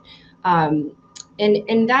into it.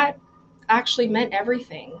 And that actually meant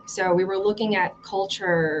everything. So we were looking at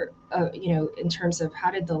culture, in terms of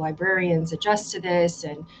how did the librarians adjust to this,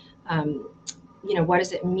 and what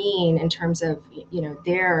does it mean in terms of,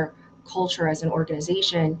 their culture as an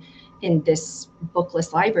organization in this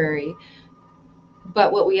bookless library.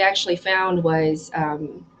 But what we actually found was,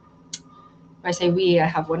 when I say we, I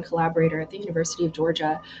have one collaborator at the University of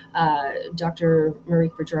Georgia, Dr.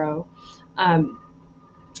 Marique Boudreau.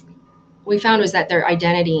 We found was that their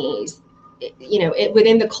identities,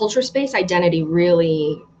 within the culture space, identity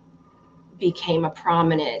really became a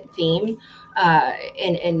prominent theme.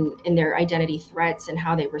 In their identity threats and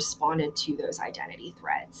how they responded to those identity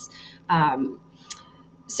threats.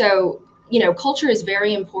 So, culture is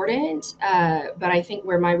very important, but I think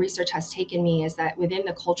where my research has taken me is that within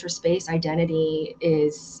the culture space, identity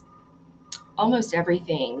is almost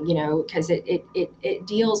everything, because it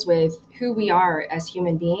deals with who we are as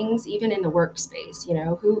human beings, even in the workspace.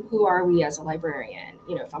 Who are we as a librarian,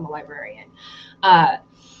 if I'm a librarian,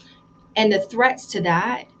 and the threats to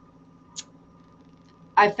that.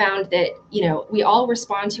 I found that, we all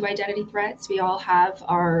respond to identity threats. We all have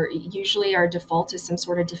usually our default is some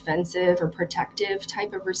sort of defensive or protective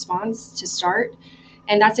type of response to start.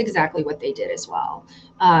 And that's exactly what they did as well.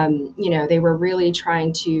 They were really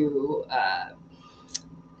trying to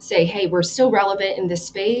say, hey, we're still relevant in this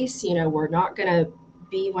space. We're not going to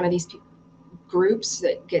be one of these groups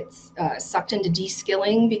that gets sucked into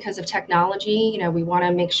de-skilling because of technology. We want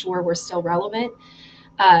to make sure we're still relevant.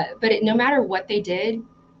 But no matter what they did,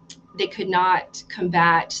 they could not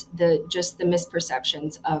combat just the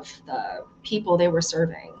misperceptions of the people they were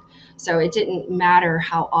serving. So it didn't matter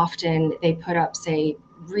how often they put up, say,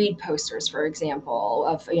 read posters, for example,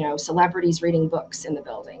 of celebrities reading books in the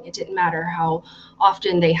building. It didn't matter how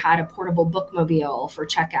often they had a portable bookmobile for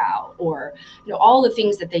checkout, or all the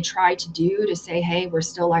things that they tried to do to say, hey, we're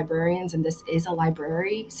still librarians and this is a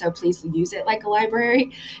library, so please use it like a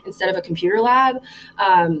library instead of a computer lab.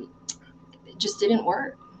 It just didn't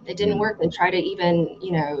work. It didn't work. They tried to even,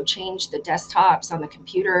 change the desktops on the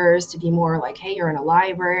computers to be more like, hey, you're in a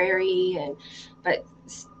library, but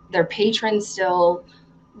their patrons still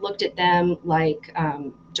looked at them like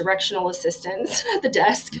directional assistants at the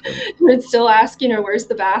desk. Would still ask, where's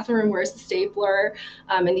the bathroom, where's the stapler,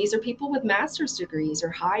 and these are people with master's degrees or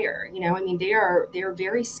higher. They are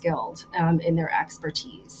very skilled in their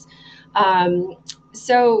expertise.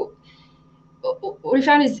 So what we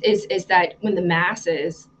found is that when the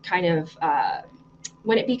masses kind of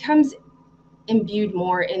when it becomes imbued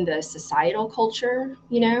more in the societal culture,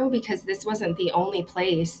 because this wasn't the only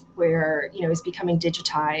place where, it's becoming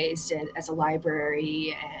digitized and as a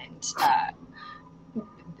library, and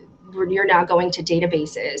you're now going to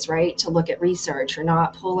databases, right, to look at research. You're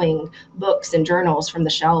not pulling books and journals from the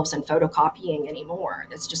shelves and photocopying anymore.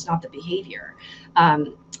 That's just not the behavior that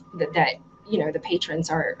the patrons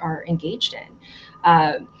are engaged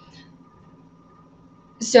in.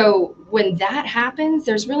 So when that happens,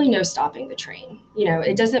 there's really no stopping the train.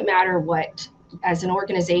 It doesn't matter what, as an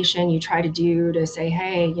organization, you try to do to say,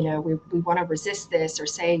 hey, we want to resist this, or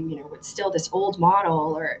say, it's still this old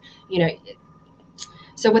model, or,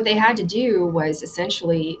 so what they had to do was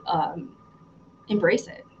essentially embrace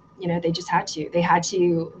it. They just had to. They had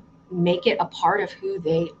to make it a part of who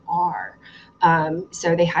they are.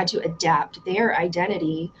 So they had to adapt their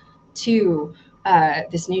identity to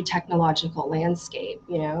this new technological landscape,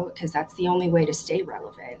 because that's the only way to stay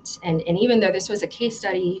relevant. And even though this was a case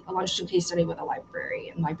study, a longitudinal case study with a library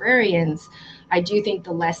and librarians, I do think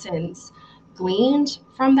the lessons gleaned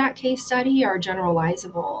from that case study are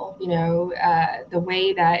generalizable. The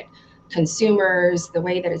way that consumers, the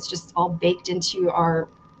way that it's just all baked into our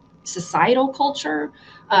societal culture,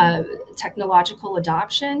 technological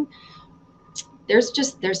adoption,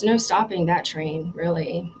 there's no stopping that train,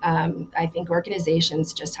 really. I think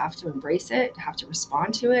organizations just have to embrace it, have to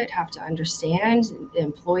respond to it, have to understand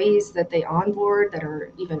employees that they onboard that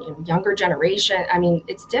are even younger generation.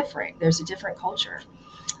 It's different. There's a different culture.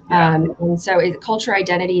 Yeah. And so culture,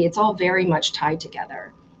 identity, it's all very much tied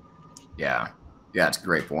together. Yeah, it's a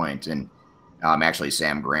great point. And actually,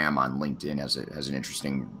 Sam Graham on LinkedIn has an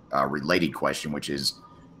interesting related question, which is,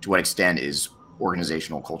 to what extent is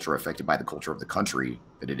organizational culture affected by the culture of the country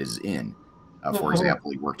that it is in? For example,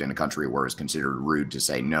 he worked in a country where it's considered rude to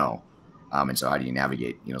say no. And so how do you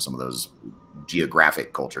navigate, some of those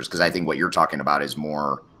geographic cultures? Because I think what you're talking about is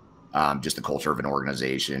more just the culture of an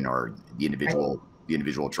organization, or the individual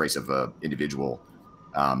trace of a individual.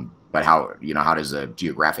 But how does a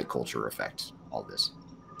geographic culture affect all this?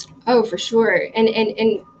 Oh, for sure. And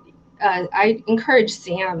I encourage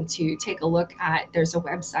Sam to take a look at, there's a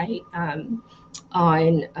website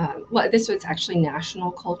on, this was actually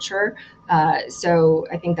national culture. So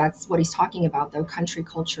I think that's what he's talking about, though, country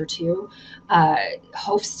culture too.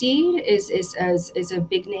 Hofstede is a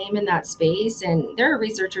big name in that space. And there are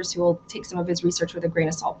researchers who will take some of his research with a grain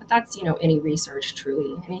of salt, but that's, any research,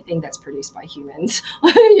 truly, anything that's produced by humans,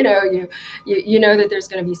 you know that there's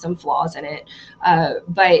going to be some flaws in it.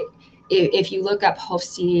 But if you look up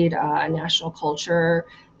Hofstede national culture,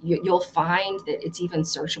 you'll find that it's even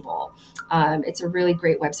searchable. It's a really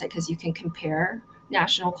great website because you can compare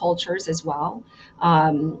national cultures as well.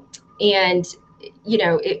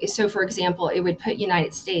 So for example, it would put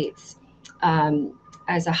United States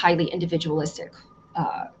as a highly individualistic,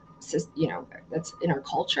 that's in our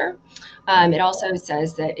culture. It also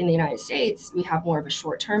says that in the United States, we have more of a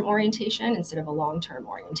short-term orientation instead of a long-term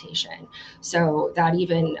orientation. So that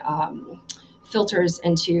even filters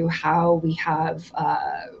into how we have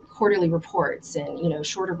quarterly reports and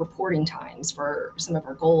shorter reporting times for some of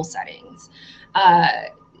our goal settings.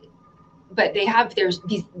 But there's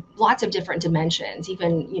these lots of different dimensions,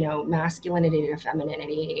 even masculinity to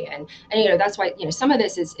femininity, and that's why some of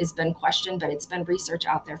this has been questioned, but it's been research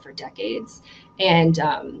out there for decades, and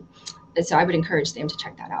so I would encourage them to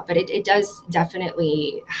check that out. But it does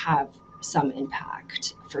definitely have some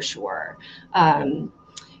impact, for sure.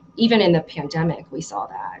 even in the pandemic, we saw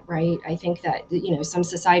that, right? I think that, some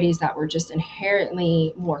societies that were just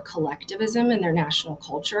inherently more collectivism in their national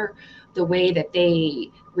culture, the way that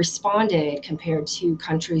they responded compared to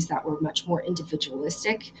countries that were much more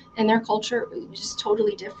individualistic in their culture, was just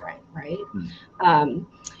totally different, right?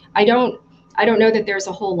 I don't know that there's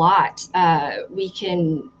a whole lot we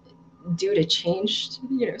can do to change,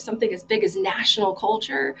 something as big as national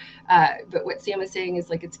culture. But what Sam is saying is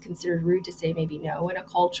like, it's considered rude to say maybe no in a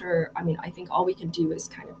culture. I mean, I think all we can do is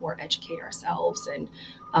kind of more educate ourselves and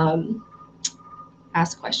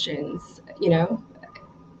ask questions,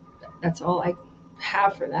 that's all I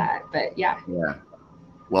have for that. But yeah.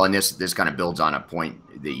 Well, and this kind of builds on a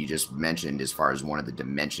point that you just mentioned as far as one of the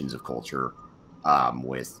dimensions of culture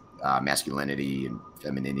with masculinity and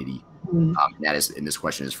femininity. And this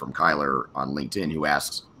question is from Kyler on LinkedIn, who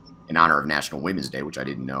asks, in honor of National Women's Day, which I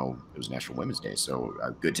didn't know it was National Women's Day. So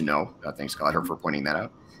good to know. Thanks, Kyler, for pointing that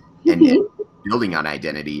out. And building on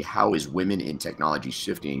identity, how is women in technology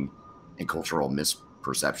shifting and cultural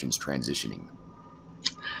misperceptions transitioning?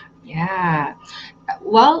 Yeah.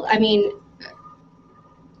 Well, I mean,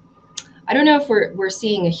 I don't know if we're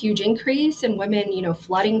seeing a huge increase in women,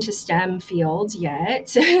 flooding to STEM fields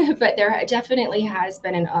yet, but there definitely has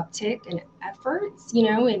been an uptick in efforts,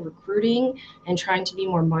 in recruiting and trying to be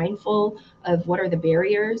more mindful of what are the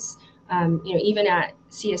barriers. Even at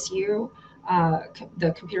CSU,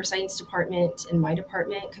 the computer science department and my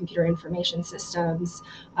department, computer information systems,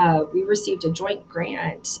 we received a joint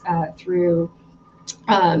grant through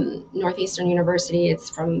Northeastern University. It's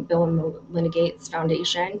from Bill and Melinda Gates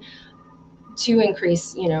Foundation, to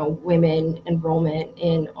increase, women enrollment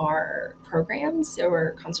in our programs, so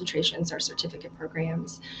our concentrations, our certificate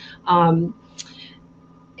programs. I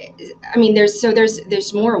mean,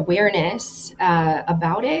 there's more awareness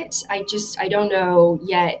about it. I don't know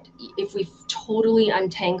yet if we've totally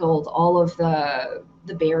untangled all of the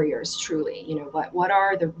barriers truly. What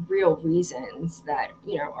are the real reasons that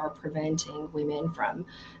are preventing women from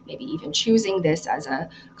maybe even choosing this as a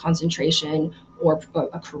concentration or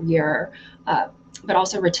a career, but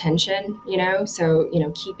also retention. So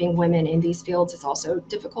keeping women in these fields is also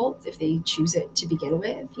difficult if they choose it to begin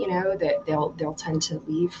with. That they'll tend to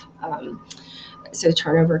leave, so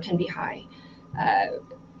turnover can be high.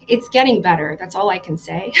 It's getting better. That's all I can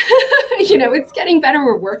say. It's getting better.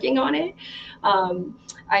 We're working on it.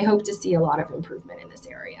 I hope to see a lot of improvement in this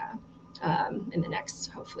area in the next,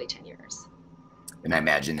 hopefully, 10 years. And I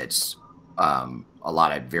imagine it's a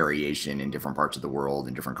lot of variation in different parts of the world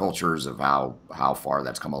and different cultures of how far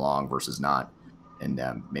that's come along versus not. And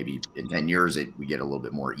maybe in 10 years, we get a little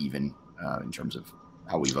bit more even in terms of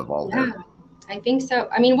how we've evolved. Yeah. I think so.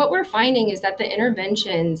 I mean, what we're finding is that the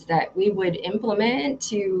interventions that we would implement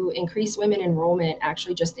to increase women enrollment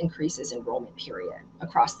actually just increases enrollment, period,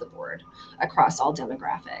 across the board, across all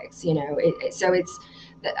demographics. So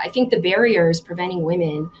I think the barriers preventing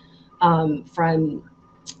women from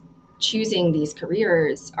choosing these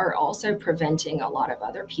careers are also preventing a lot of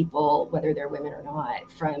other people, whether they're women or not,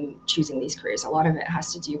 from choosing these careers. A lot of it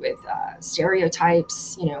has to do with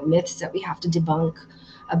stereotypes, myths that we have to debunk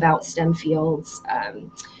about STEM fields.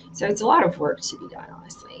 So it's a lot of work to be done,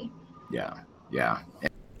 honestly. Yeah.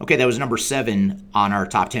 Okay, that was number 7 on our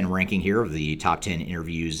top 10 ranking here of the top 10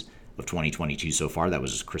 interviews of 2022 so far. That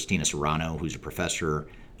was Christina Serrano, who's a professor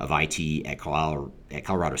of IT at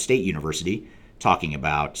Colorado State University, talking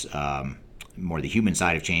about more the human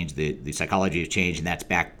side of change, the psychology of change, and that's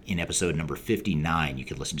back in episode number 59. You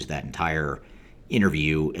could listen to that entire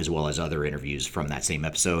interview as well as other interviews from that same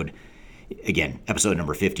episode. Again, episode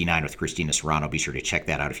number 59 with Christina Serrano. Be sure to check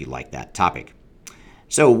that out if you like that topic.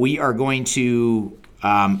 So we are going to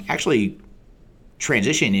actually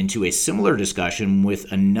transition into a similar discussion with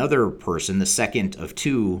another person, the second of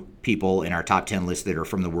 2 people in our top 10 list that are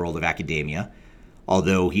from the world of academia.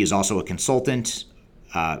 Although he is also a consultant,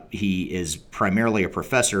 he is primarily a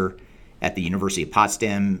professor at the University of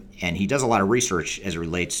Potsdam, and he does a lot of research as it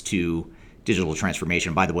relates to digital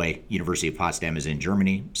transformation. By the way, University of Potsdam is in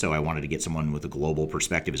Germany, so I wanted to get someone with a global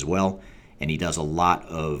perspective as well. And he does a lot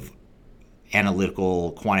of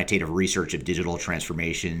analytical, quantitative research of digital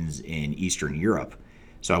transformations in Eastern Europe.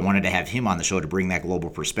 So I wanted to have him on the show to bring that global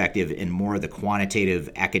perspective and more of the quantitative,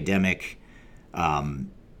 academic,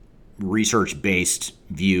 research-based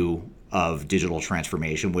view of digital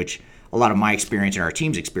transformation, which a lot of my experience and our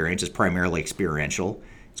team's experience is primarily experiential.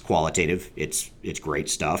 It's qualitative. It's great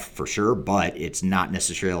stuff for sure, but it's not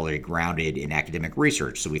necessarily grounded in academic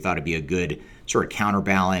research. So we thought it'd be a good sort of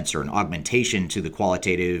counterbalance or an augmentation to the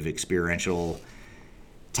qualitative, experiential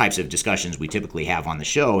types of discussions we typically have on the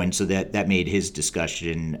show. And so that made his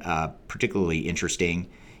discussion particularly interesting.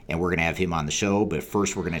 and we're going to have him on the show. But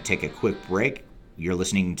first, we're going to take a quick break. You're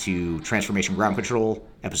listening to Transformation Ground Control,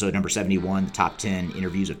 episode number 71, the top 10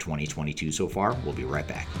 interviews of 2022 so far. We'll be right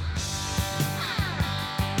back.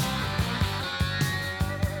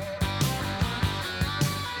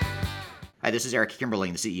 Hi, this is Eric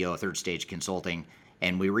Kimberling, the CEO of Third Stage Consulting,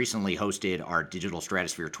 and we recently hosted our Digital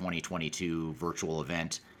Stratosphere 2022 virtual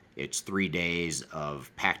event. It's 3 days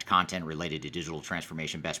of packed content related to digital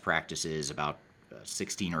transformation best practices, about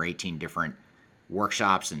 16 or 18 different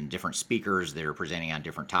workshops and different speakers that are presenting on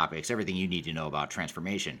different topics, everything you need to know about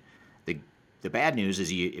transformation. The bad news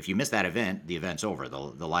is if you miss that event, the event's over.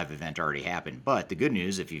 The live event already happened. But the good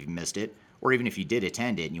news, if you've missed it, or even if you did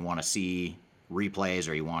attend it and you want to see replays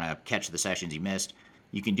or you want to catch the sessions you missed,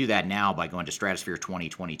 you can do that now by going to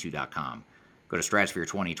stratosphere2022.com. Go to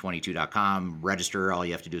stratosphere2022.com, register. All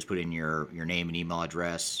you have to do is put in your name and email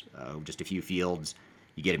address, just a few fields.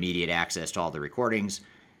 You get immediate access to all the recordings.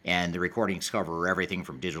 And the recordings cover everything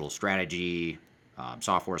from digital strategy,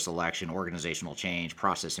 software selection, organizational change,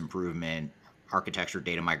 process improvement, architecture,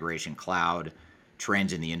 data migration, cloud,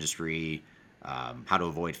 trends in the industry, how to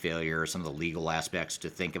avoid failure, some of the legal aspects to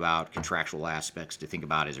think about, contractual aspects to think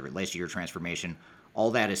about as it relates to your transformation.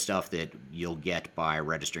 All that is stuff that you'll get by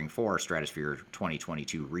registering for Stratosphere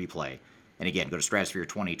 2022 replay. And again, go to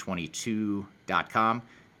stratosphere2022.com.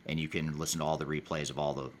 and you can listen to all the replays of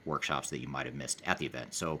all the workshops that you might have missed at the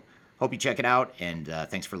event. So hope you check it out, and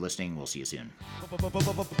thanks for listening. We'll see you soon.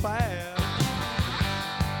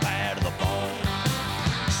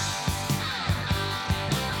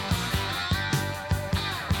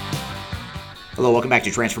 Hello, welcome back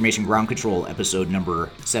to Transformation Ground Control, episode number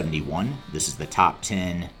 71. This is the top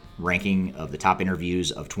 10 ranking of the top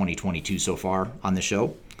interviews of 2022 so far on the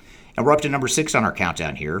show. And we're up to number 6 on our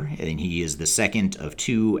countdown here, and he is the second of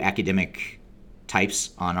 2 academic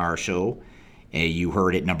types on our show. You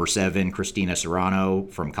heard at number 7, Christina Serrano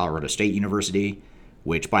from Colorado State University,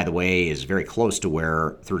 which, by the way, is very close to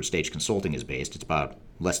where Third Stage Consulting is based. It's about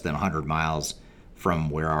less than 100 miles from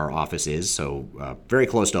where our office is, so very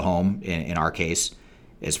close to home in our case,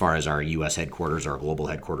 as far as our U.S. headquarters, our global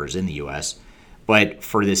headquarters in the U.S. But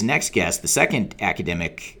for this next guest, the second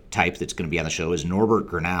academic type that's going to be on the show is Norbert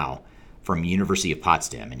Gernau from University of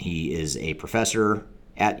Potsdam, and he is a professor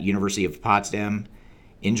at University of Potsdam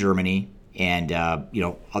in Germany, and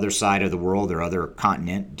other side of the world or other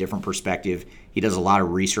continent, different perspective. He does a lot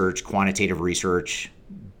of research, quantitative research,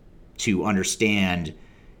 to understand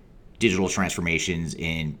digital transformations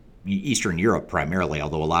in Eastern Europe primarily,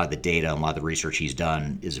 although a lot of the data and a lot of the research he's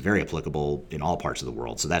done is very applicable in all parts of the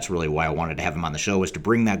world. So that's really why I wanted to have him on the show, is to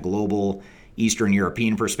bring that global Eastern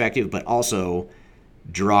European perspective, but also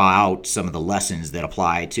draw out some of the lessons that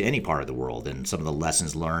apply to any part of the world and some of the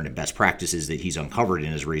lessons learned and best practices that he's uncovered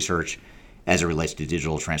in his research as it relates to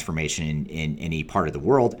digital transformation in any part of the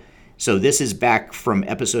world. So this is back from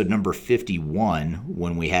episode number 51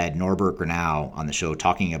 when we had Norbert Gernau on the show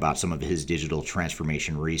talking about some of his digital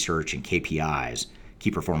transformation research and KPIs, key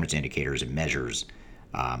performance indicators and measures.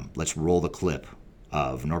 Let's roll the clip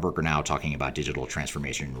of Norbert Gernau talking about digital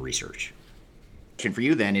transformation research. For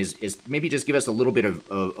you then is maybe just give us a little bit of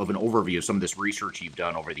an overview of some of this research you've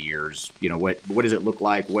done over the years. What does it look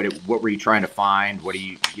like? What were you trying to find? What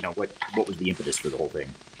was the impetus for the whole thing?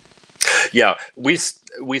 Yeah, we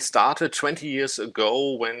started 20 years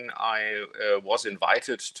ago when I was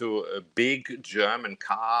invited to a big German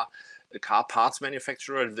car parts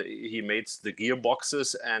manufacturer. He makes the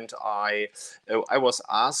gearboxes, and I was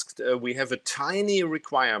asked, we have a tiny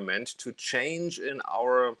requirement to change in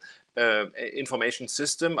our information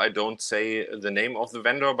system. I don't say the name of the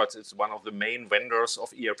vendor, but it's one of the main vendors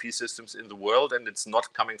of ERP systems in the world, and it's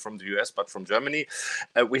not coming from the US but from Germany.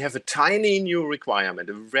 We have a tiny new requirement,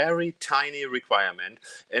 a very tiny requirement,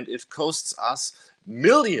 and it costs us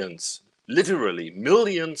millions, literally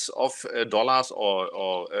millions of dollars or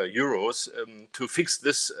euros to fix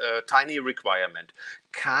this tiny requirement.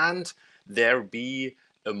 Can't there be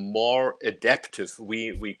a more adaptive,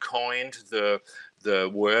 we coined the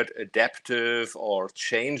word adaptive or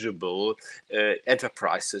changeable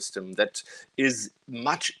enterprise system that is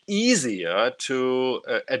much easier to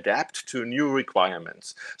adapt to new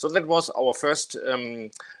requirements. So that was our first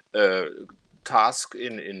task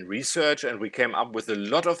in research, and we came up with a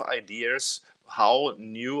lot of ideas how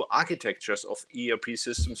new architectures of ERP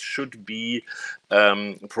systems should be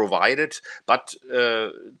provided. But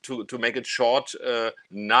to make it short,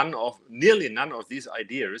 nearly none of these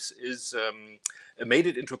ideas is made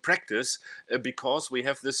it into practice because we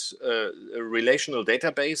have this relational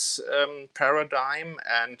database paradigm,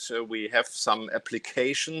 and we have some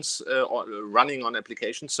applications running on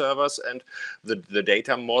application servers, and the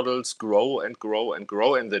data models grow and grow and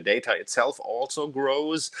grow, and the data itself also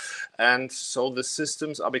grows. And so the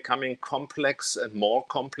systems are becoming complex and more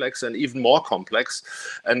complex and even more complex.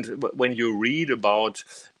 And when you read about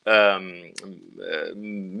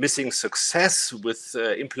missing success with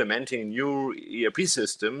implementing new ERP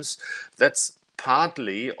systems, that's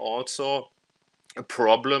partly also a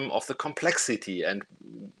problem of the complexity. And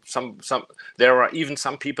there are even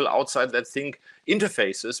some people outside that think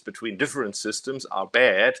interfaces between different systems are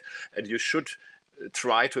bad, and you should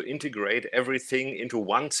try to integrate everything into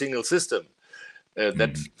one single system.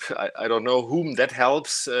 That I don't know whom that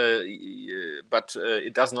helps, but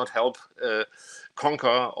it does not help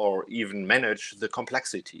conquer or even manage the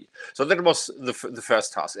complexity. So that was the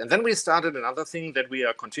first task. And then we started another thing that we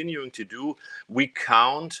are continuing to do. We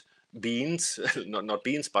count beans, not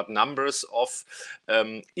beans, but numbers of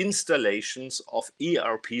installations of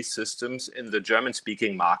ERP systems in the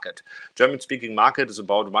German-speaking market. German-speaking market is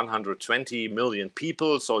about 120 million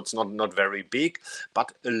people, so it's not very big,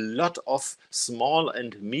 but a lot of small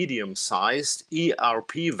and medium-sized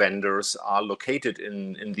ERP vendors are located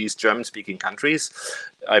in these German-speaking countries.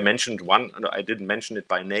 I mentioned one, I didn't mention it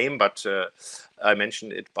by name, but I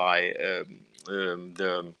mentioned it by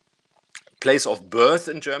the place of birth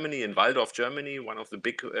in Germany, in Walldorf, Germany, one of the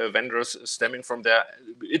big vendors stemming from there.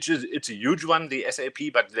 It's a huge one, the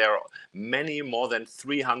SAP, but there are many, more than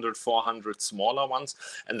 300, 400 smaller ones.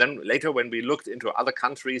 And then later when we looked into other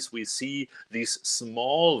countries, we see these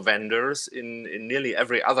small vendors in nearly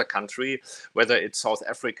every other country, whether it's South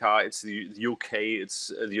Africa, it's the UK, it's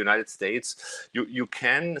the United States. You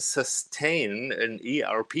can sustain an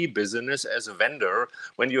ERP business as a vendor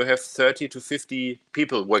when you have 30 to 50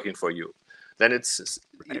 people working for you. Then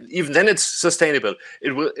it's sustainable.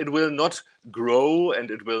 It will not grow,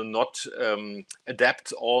 and it will not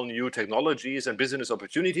adapt all new technologies and business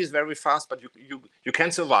opportunities very fast, but you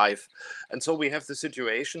can survive. And so we have the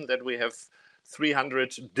situation that we have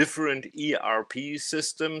 300 different ERP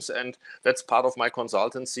systems, and that's part of my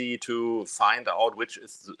consultancy to find out which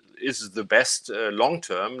is the best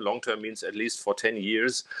long-term. Long-term means at least for 10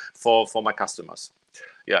 years for my customers.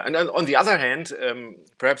 Yeah, and on the other hand,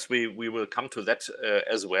 perhaps we will come to that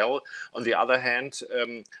as well. On the other hand,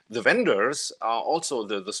 the vendors are also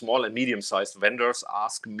the small and medium-sized vendors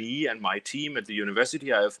ask me and my team at the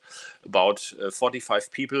university. I have about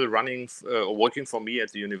 45 people running or working for me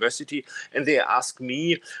at the university, and they ask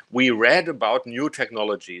me, we read about new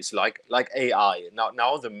technologies like AI.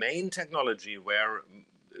 Now the main technology where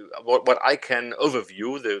what I can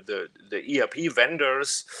overview, the ERP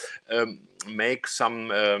vendors make some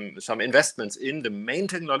investments in. The main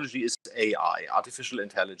technology is AI, artificial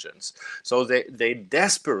intelligence. So they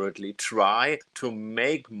desperately try to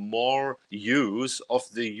make more use of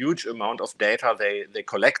the huge amount of data they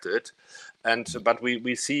collected. But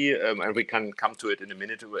we see, and we can come to it in a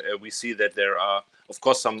minute, we see that there are, of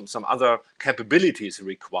course, some other capabilities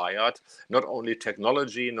required, not only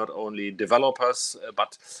technology, not only developers,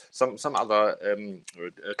 but some other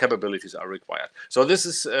capabilities are required. So this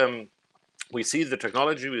is, we see the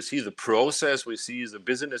technology, we see the process, we see the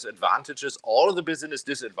business advantages, all of the business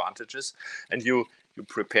disadvantages, and you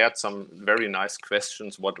prepared some very nice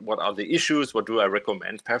questions. What are the issues? What do I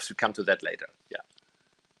recommend? Perhaps we come to that later. Yeah.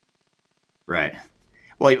 Right.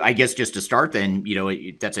 Well, I guess just to start then,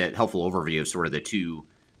 that's a helpful overview of sort of the two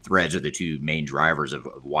threads or the two main drivers of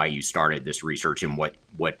why you started this research and what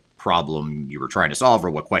problem you were trying to solve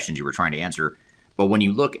or what questions you were trying to answer. But when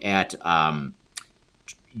you look at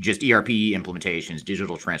just ERP implementations,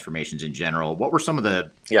 digital transformations in general, what were some of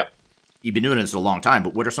the, you've been doing this a long time,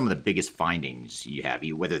 but what are some of the biggest findings you have,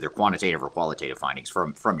 whether they're quantitative or qualitative findings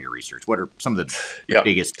from your research? What are some of the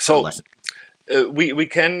biggest lessons? We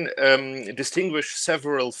can distinguish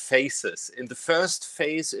several phases. In the first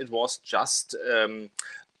phase, it was just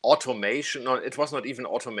automation. No, it was not even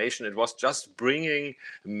automation. It was just bringing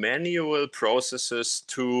manual processes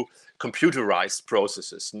to computerized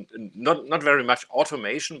processes. Not very much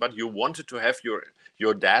automation, but you wanted to have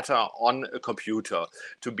your data on a computer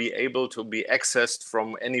to be able to be accessed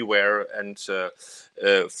from anywhere and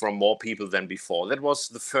from more people than before. That was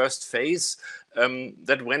the first phase.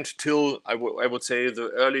 That went till I would say the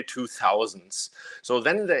early 2000s. So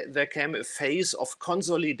then there came a phase of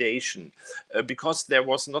consolidation because there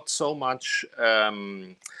was not so much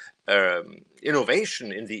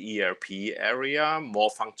innovation in the ERP area, more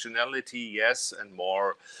functionality, yes, and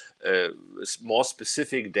more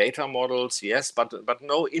specific data models, yes, but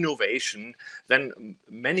no innovation. Then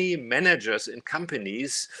many managers in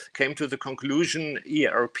companies came to the conclusion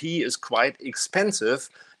ERP is quite expensive,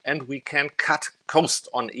 and we can cut cost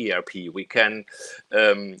on ERP. We can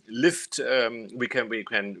lift. We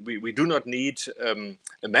do not need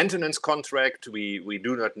a maintenance contract. We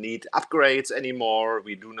do not need upgrades anymore.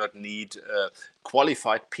 We do not need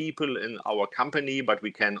qualified people in our company, but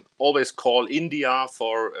we can always call India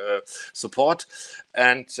for support.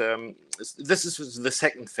 And this is the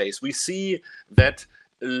second phase. We see that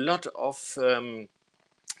a lot of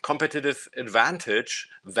competitive advantage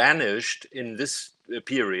vanished in this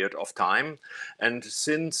period of time, and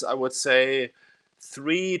since I would say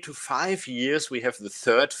 3 to 5 years we have the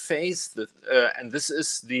third phase, and this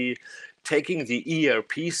is the taking the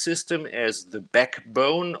ERP system as the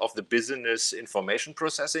backbone of the business information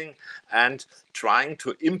processing and trying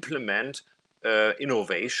to implement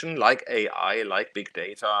innovation like AI, like big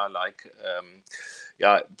data, like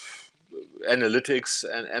analytics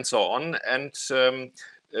and so on, and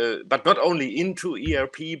but not only into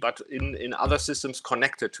ERP, but in other systems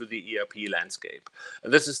connected to the ERP landscape.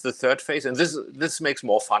 And this is the third phase, and this makes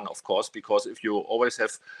more fun, of course, because if you always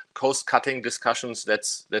have cost-cutting discussions,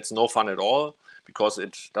 that's no fun at all, because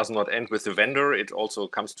it does not end with the vendor. It also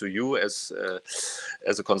comes to you as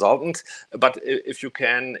a consultant. But if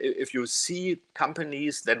you see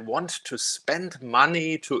companies that want to spend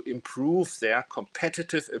money to improve their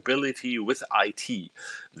competitive ability with IT,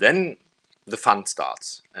 then the fun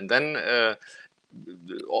starts. And then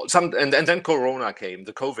then Corona came,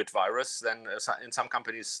 the COVID virus. Then in some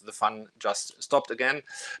companies the fun just stopped again.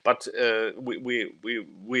 But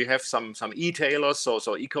we have some e-tailers,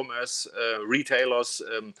 so e-commerce retailers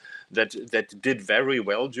that did very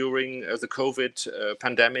well during the COVID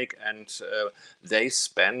pandemic, and they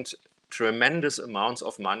spent tremendous amounts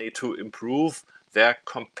of money to improve their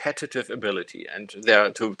competitive ability and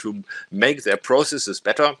to make their processes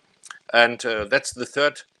better. And that's the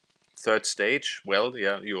third stage. Well,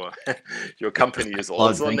 yeah, your company is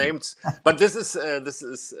also named, but this is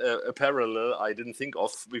a parallel I didn't think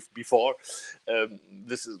of before.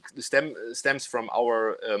 This stems from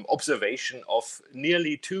our observation of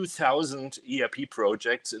nearly 2,000 ERP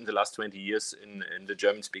projects in the last 20 years in the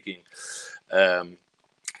German-speaking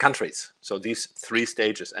countries. So these 3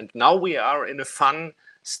 stages, and now we are in a fun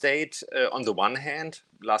state on the one hand,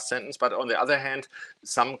 last sentence, but on the other hand,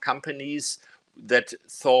 some companies that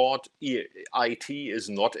thought IT is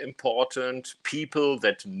not important, people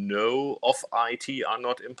that know of IT are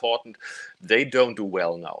not important, they don't do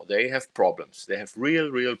well now. They have problems. They have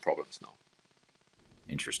real problems now.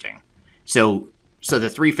 Interesting. So the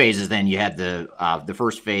 3 phases, then you had the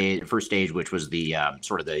first stage, which was the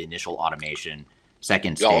sort of the initial automation.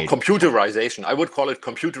 Second stage, computerization. I would call it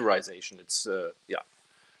computerization. It's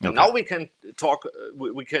Okay. Now we can talk.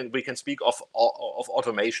 We can speak of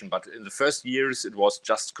automation, but in the first years it was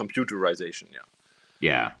just computerization.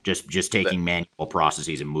 Yeah. Just taking manual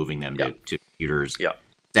processes and moving them to computers. Yeah.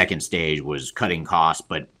 Second stage was cutting costs,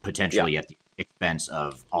 but potentially at the expense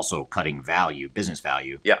of also cutting value, business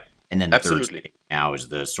value. Yeah. And then the third stage now is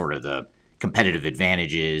the sort of the competitive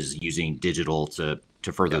advantages using digital to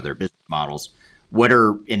further their business models. What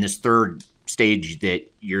are in this third stage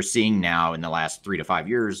that you're seeing now in the last 3 to 5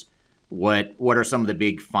 years? What are some of the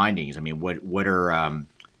big findings? I mean, what are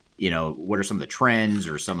what are some of the trends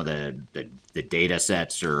or some of the data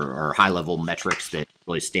sets or high level metrics that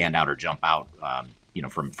really stand out or jump out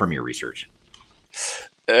from your research?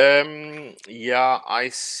 I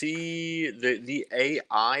see the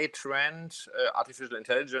AI trend, artificial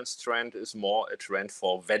intelligence trend, is more a trend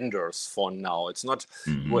for vendors for now. It's not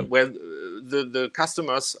where the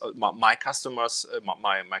customers, my customers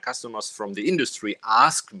from the industry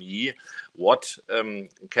ask me what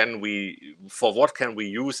can we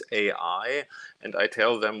use AI, and I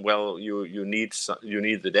tell them, well, you need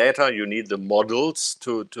the data, you need the models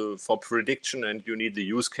for prediction, and you need the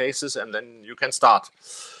use cases, and then you can start.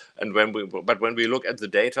 And when we look at the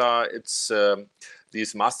data, it's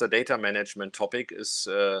this master data management topic is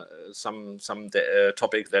some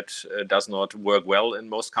topic that does not work well in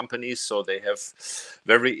most companies. So they have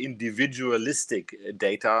very individualistic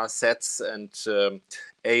data sets, and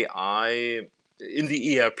AI in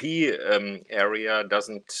the ERP area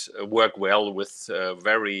doesn't work well with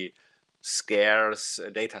very scarce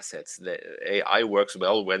data sets. The AI works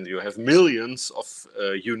well when you have millions of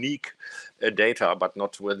unique data, but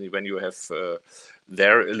not when you have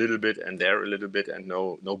there a little bit and there a little bit, and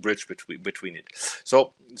no bridge between it.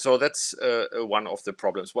 So that's one of the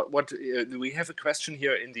problems. What we have a question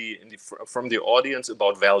here from the audience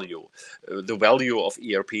about value, the value of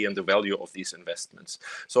ERP and the value of these investments.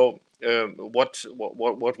 So what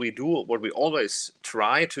we always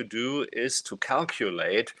try to do is to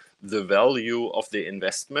calculate the value of the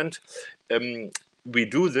investment. We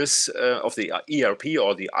do this of the ERP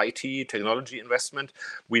or the IT technology investment.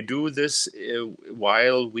 We do this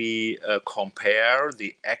while we compare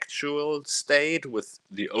the actual state with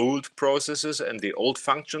the old processes and the old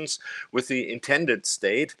functions with the intended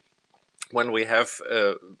state, when we have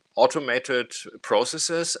automated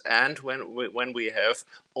processes and when we have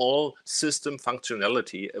all system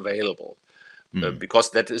functionality available.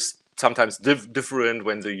 Because that is sometimes different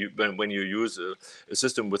when you use a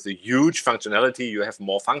system with a huge functionality. You have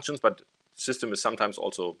more functions, but system is sometimes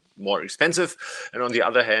also more expensive. And on the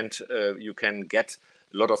other hand, you can get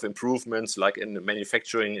a lot of improvements, like in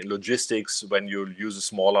manufacturing and logistics, when you use a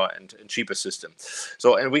smaller and cheaper system.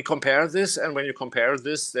 So, and we compare this, and when you compare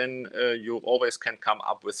this, then you always can come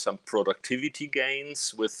up with some productivity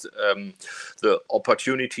gains, with the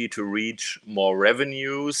opportunity to reach more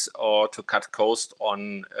revenues or to cut cost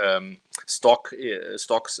on stocks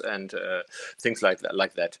and things like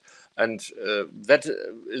that. And that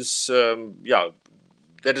is,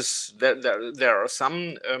 there are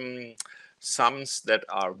some sums that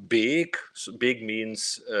are big. So big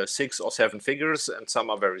means 6 or 7 figures, and some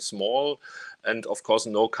are very small. And of course,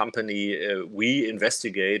 no company we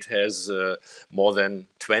investigate has more than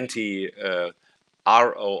 20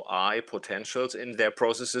 ROI potentials in their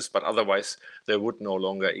processes, but otherwise they would no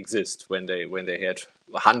longer exist when they had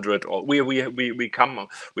 100. Or we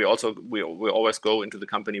always go into the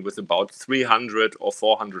company with about 300 or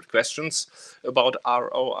 400 questions about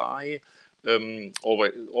ROI.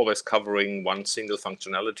 Always covering one single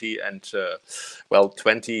functionality, and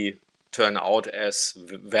 20 turn out as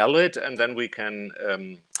valid, and then we can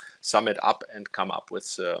sum it up and come up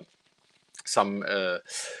with some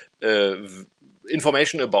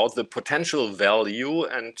information about the potential value.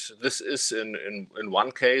 And this is in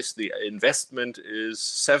one case, the investment is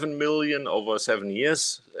 7 million over 7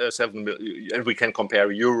 years, 7 million, and we can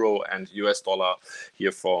compare euro and US dollar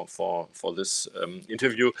here for this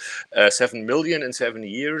interview. 7 million in 7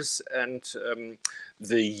 years, and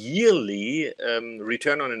the yearly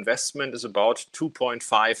return on investment is about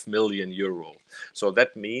 2.5 million euro. So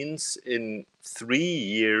that means in 3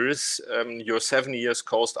 years, your 7 years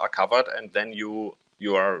costs are covered, and then you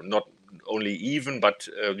are not only even, but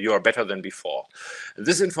you are better than before.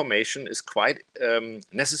 This information is quite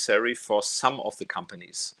necessary for some of the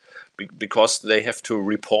companies, because they have to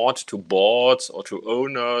report to boards or to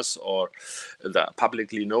owners, or they're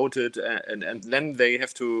publicly noted, and then they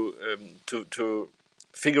have to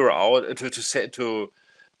figure out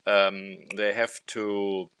they have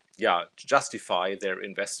to justify their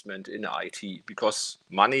investment in IT, because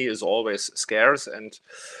money is always scarce, and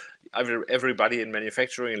everybody in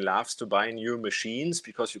manufacturing loves to buy new machines,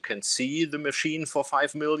 because you can see the machine for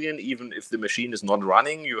 5 million. Even if the machine is not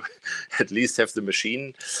running, you at least have the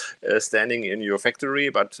machine standing in your factory.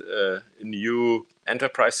 But a new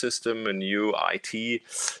enterprise system, a new IT,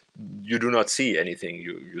 you do not see anything.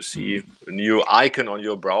 You see a new icon on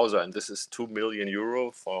your browser, and this is 2 million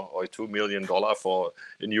euro or $2 million for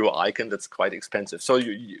a new icon. That's quite expensive. So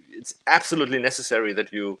it's absolutely necessary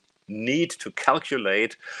that you need to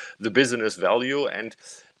calculate the business value, and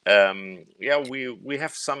we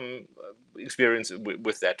have some experience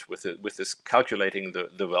with that, with this calculating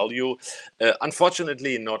the value.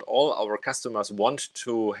 Unfortunately, not all our customers want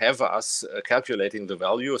to have us calculating the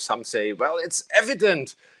value. Some say, well, it's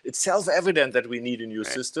self-evident that we need a new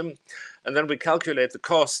system, and then we calculate the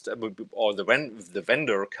cost, or the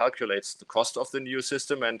vendor calculates the cost of the new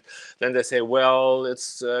system, and then they say, well,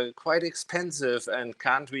 it's quite expensive, and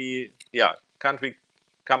can't we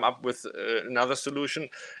come up with another solution?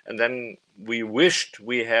 And then we wished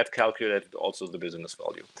we had calculated also the business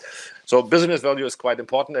value. So business value is quite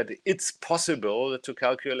important, and it's possible to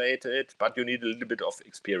calculate it, but you need a little bit of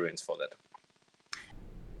experience for that.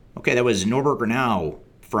 Okay, that was Norbert Granau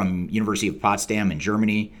from University of Potsdam in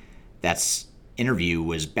Germany. That interview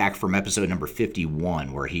was back from episode number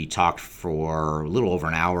 51, where he talked for a little over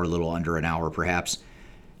an hour, a little under an hour perhaps,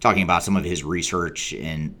 talking about some of his research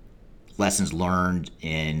and lessons learned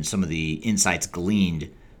and some of the insights gleaned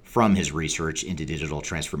from his research into digital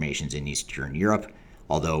transformations in Eastern Europe.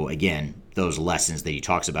 Although, again, those lessons that he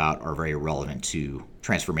talks about are very relevant to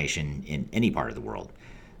transformation in any part of the world.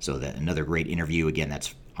 So that another great interview. Again,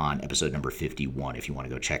 that's on episode number 51 if you want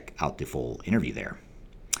to go check out the full interview there.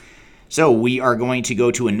 So we are going to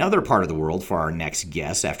go to another part of the world for our next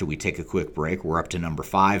guest after we take a quick break. We're up to number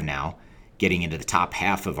 5 now, getting into the top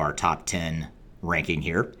half of our top 10 ranking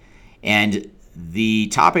here. And the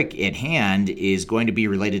topic at hand is going to be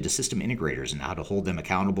related to system integrators and how to hold them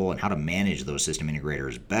accountable and how to manage those system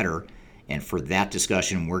integrators better. And for that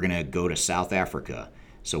discussion, we're going to go to South Africa.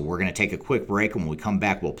 So we're going to take a quick break, and when we come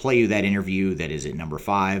back, we'll play you that interview that is at number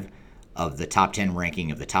 5 of the top 10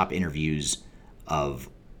 ranking of the top interviews of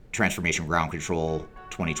Transformation Ground Control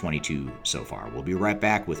 2022 so far. We'll be right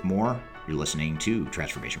back with more. You're listening to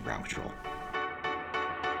Transformation Ground Control.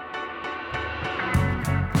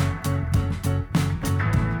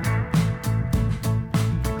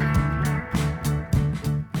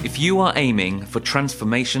 If you are aiming for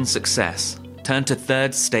transformation success, turn to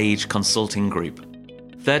Third Stage Consulting Group.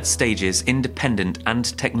 Third Stage's independent and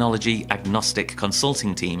technology agnostic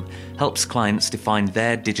consulting team helps clients define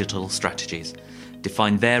their digital strategies,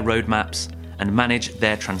 define their roadmaps, and manage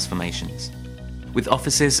their transformations. With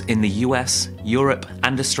offices in the US, Europe,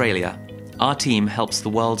 and Australia, our team helps the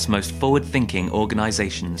world's most forward-thinking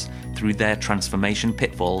organizations through their transformation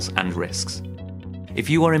pitfalls and risks. If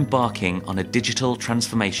you are embarking on a digital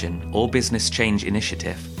transformation or business change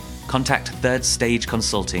initiative, contact Third Stage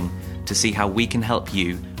Consulting to see how we can help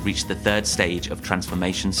you reach the third stage of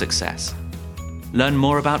transformation success. Learn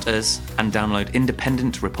more about us and download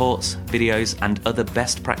independent reports, videos, and other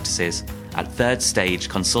best practices at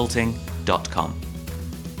thirdstageconsulting.com.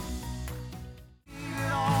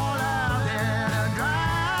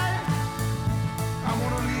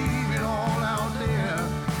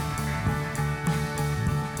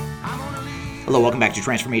 Hello, welcome back to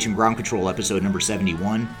Transformation Ground Control, episode number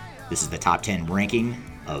 71. This is the top 10 ranking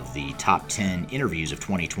of the top 10 interviews of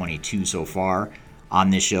 2022 so far on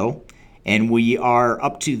this show. And we are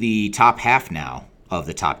up to the top half now of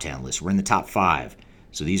the top 10 list. We're in the top 5.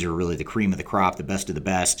 So these are really the cream of the crop, the best of the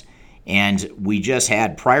best. And we just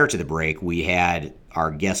had, prior to the break, we had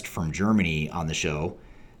our guest from Germany on the show,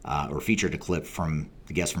 or featured a clip from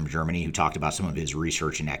the guest from Germany who talked about some of his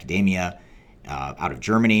research in academia out of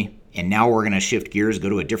Germany. And now we're going to shift gears, go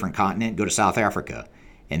to a different continent, go to South Africa.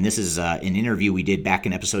 And this is an interview we did back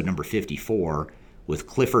in episode number 54 with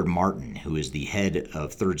Clifford Martin, who is the head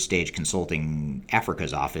of Third Stage Consulting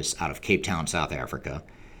Africa's office out of Cape Town, South Africa.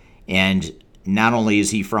 And not only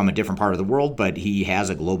is he from a different part of the world, but he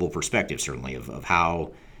has a global perspective, certainly, of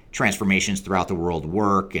how transformations throughout the world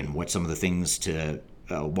work and what some of the things to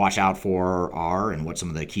watch out for are and what some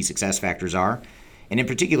of the key success factors are. And in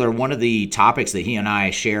particular, one of the topics that he and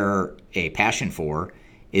I share a passion for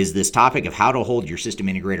is this topic of how to hold your system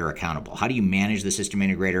integrator accountable. How do you manage the system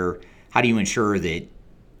integrator? How do you ensure that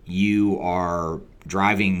you are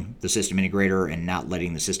driving the system integrator and not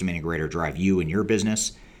letting the system integrator drive you and your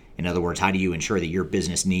business? In other words, how do you ensure that your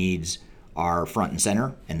business needs are front and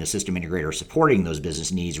center and the system integrator supporting those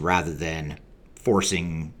business needs rather than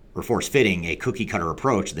forcing or force-fitting a cookie-cutter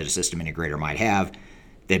approach that a system integrator might have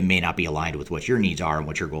that may not be aligned with what your needs are and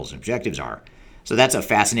what your goals and objectives are. So that's a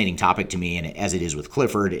fascinating topic to me, and as it is with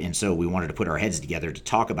Clifford, and so we wanted to put our heads together to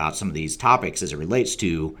talk about some of these topics as it relates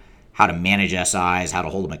to how to manage SIs, how to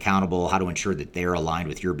hold them accountable, how to ensure that they're aligned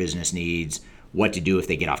with your business needs, what to do if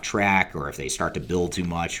they get off track or if they start to build too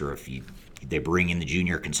much or if they bring in the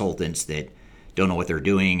junior consultants that don't know what they're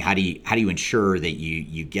doing. How do you ensure that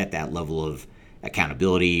you get that level of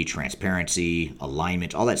accountability, transparency,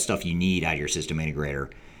 alignment, all that stuff you need out of your system integrator?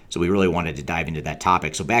 So we really wanted to dive into that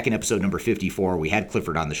topic. So back in episode number 54, we had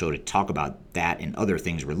Clifford on the show to talk about that and other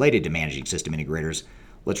things related to managing system integrators.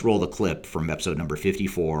 Let's roll the clip from episode number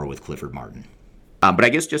 54 with Clifford Martin. But I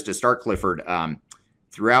guess just to start, Clifford,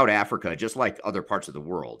 throughout Africa, just like other parts of the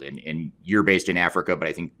world, and you're based in Africa, but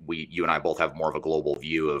I think you and I both have more of a global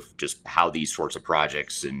view of just how these sorts of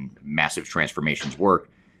projects and massive transformations work.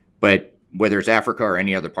 But whether it's Africa or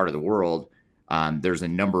any other part of the world, there's a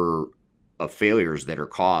number of failures that are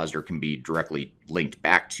caused or can be directly linked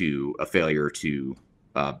back to a failure to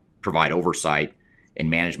provide oversight and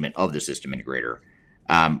management of the system integrator.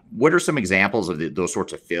 What are some examples of those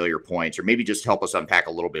sorts of failure points, or maybe just help us unpack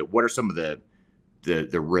a little bit? What are some of the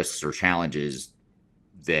risks or challenges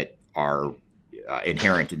that are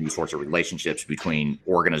inherent in these sorts of relationships between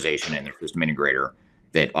organization and their system integrator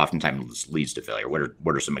that oftentimes leads to failure?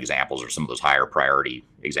 What are some examples or some of those higher priority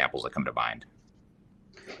examples that come to mind?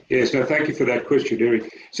 Yes, no, thank you for that question, Eric.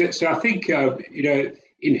 So I think,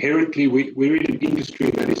 inherently we're in an industry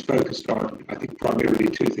that is focused on, I think, primarily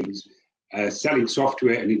two things, selling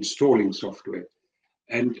software and installing software.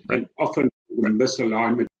 And often the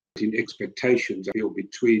misalignment in expectations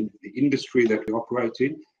between the industry that we operate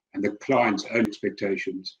in and the client's own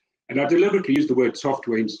expectations. And I deliberately use the word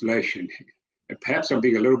software installation. And perhaps I'm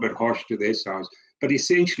being a little bit harsh to their size, but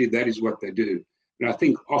essentially that is what they do. And I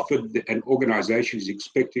think often an organization is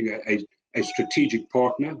expecting a strategic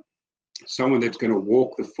partner, someone that's going to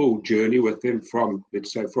walk the full journey with them from,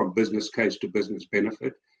 let's say, from business case to business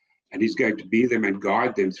benefit, and he's going to be them and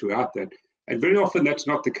guide them throughout that. And very often that's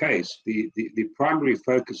not the case. The primary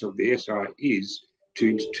focus of the SI is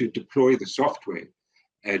to deploy the software.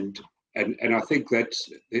 And I think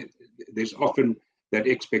there's often that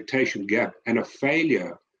expectation gap and a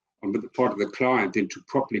failure on the part of the client then to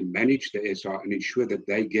properly manage the SI and ensure that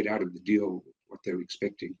they get out of the deal what they're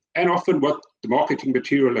expecting, and often what the marketing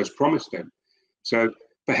material has promised them. So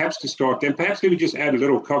perhaps to start, then perhaps let me just add a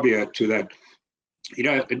little caveat to that. You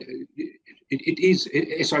know,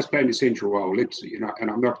 SI's playing an essential role. It's, you know, and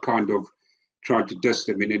I'm not kind of trying to diss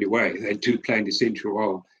them in any way. They do play an essential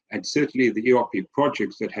role. And certainly the ERP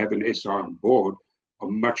projects that have an SI on board are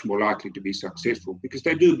much more likely to be successful because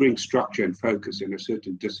they do bring structure and focus and a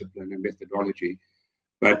certain discipline and methodology.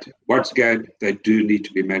 But once again, they do need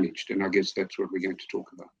to be managed. And I guess that's what we're going to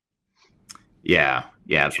talk about. Yeah,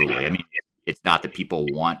 absolutely. I mean, it's not that people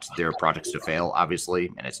want their projects to fail,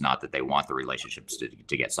 obviously, and it's not that they want the relationships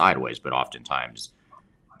to get sideways, but oftentimes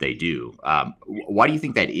they do. Why do you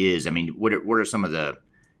think that is? I mean, what are some of the,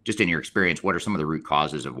 just in your experience, what are some of the root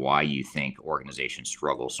causes of why you think organizations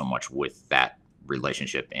struggle so much with that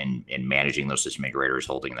relationship and managing those system integrators,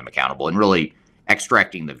 holding them accountable, and really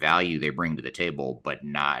extracting the value they bring to the table, but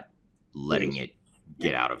not letting it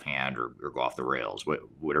get out of hand or go off the rails?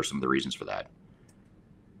 What are some of the reasons for that?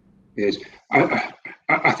 Yes,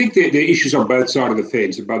 I think there are issues on both sides of the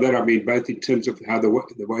fence. And by that, I mean both in terms of how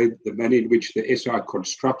the manner in which the SI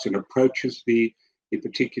constructs and approaches the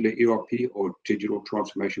particular ERP or digital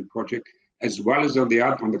transformation project, as well as on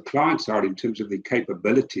the client side in terms of the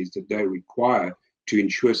capabilities that they require to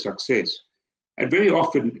ensure success. And very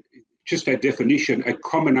often, just a definition, a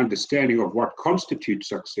common understanding of what constitutes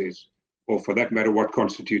success, or for that matter, what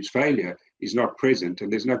constitutes failure, is not present,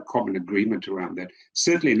 and there's no common agreement around that.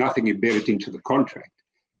 Certainly nothing embedded into the contract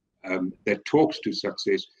that talks to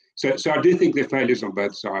success. So I do think there are failures on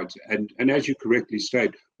both sides, and as you correctly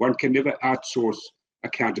state, one can never outsource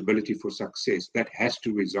accountability for success. That has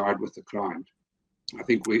to reside with the client. I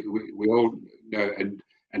think we all know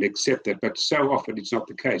and accept that, but so often it's not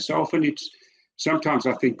the case. So often it's sometimes,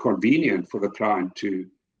 I think, convenient for the client to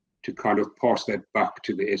kind of pass that buck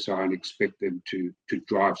to the SI and expect them to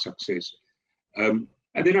drive success. And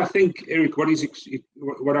then I think, Eric,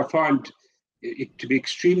 what I find it to be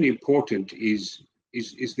extremely important is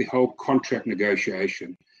the whole contract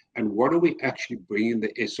negotiation, and what are we actually bringing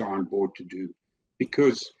the SI on board to do?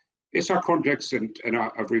 Because SI contracts, and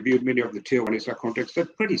I've reviewed many of the tier 1 SI contracts, they're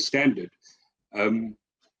pretty standard. And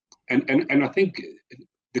I think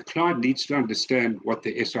the client needs to understand what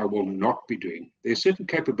the SI will not be doing. There are certain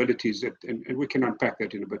capabilities that, and we can unpack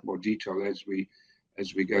that in a bit more detail as we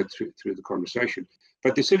go through the conversation.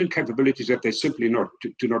 But there's certain capabilities that they simply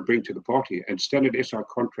do not bring to the party. And standard SI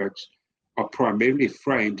contracts are primarily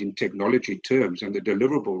framed in technology terms, and the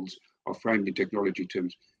deliverables are framed in technology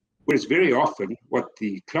terms. Whereas very often what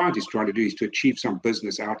the client is trying to do is to achieve some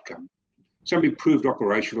business outcome, some improved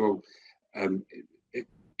operational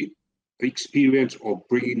experience, or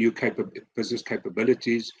bringing new business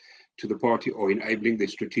capabilities to the party, or enabling their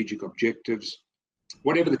strategic objectives,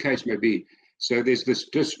 whatever the case may be. So there's this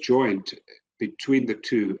disjoint between the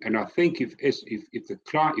two, and I think if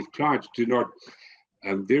clients do not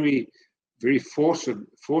very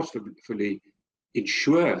forcefully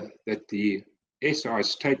ensure that the SI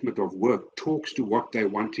statement of work talks to what they're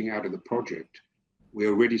wanting out of the project, we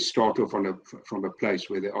already start off from a place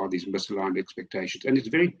where there are these misaligned expectations, and it's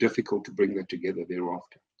very difficult to bring that together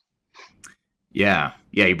thereafter. Yeah,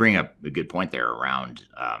 you bring up a good point there around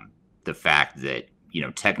the fact that, you know,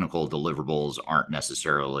 technical deliverables aren't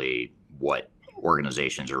necessarily what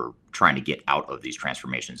organizations are trying to get out of these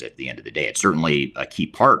transformations at the end of the day. It's certainly a key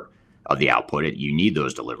part of the output. You need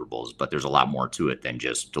those deliverables, but there's a lot more to it than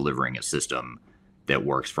just delivering a system that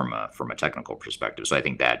works from a technical perspective. So I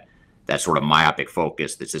think that sort of myopic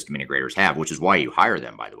focus that system integrators have, which is why you hire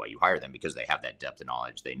them, by the way. You hire them because they have that depth of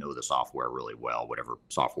knowledge. They know the software really well, whatever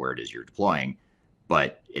software it is you're deploying.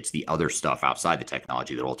 But it's the other stuff outside the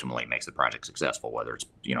technology that ultimately makes the project successful, whether it's,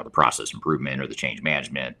 you know, the process improvement or the change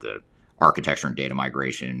management, the architecture and data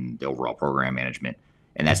migration, the overall program management.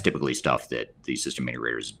 And that's typically stuff that these system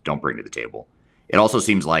integrators don't bring to the table. It also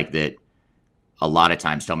seems like that a lot of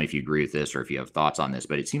times, tell me if you agree with this or if you have thoughts on this,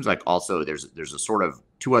 but it seems like also there's a sort of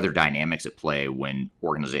two other dynamics at play when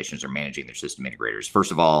organizations are managing their system integrators.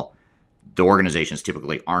 First of all, the organizations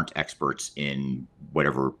typically aren't experts in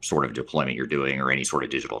whatever sort of deployment you're doing or any sort of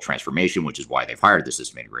digital transformation, which is why they've hired the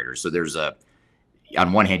system integrators. So there's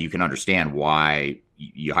on one hand, you can understand why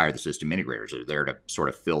you hire the system integrators. They're there to sort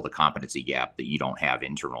of fill the competency gap that you don't have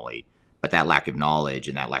internally. But that lack of knowledge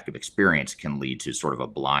and that lack of experience can lead to sort of a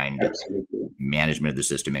blind management of the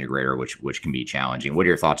system integrator, which can be challenging. What are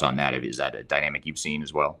your thoughts on that? Is that a dynamic you've seen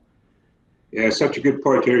as well? Yeah, such a good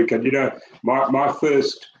point, Eric. And my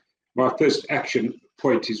first action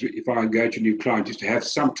point is, if I engage a new client, is to have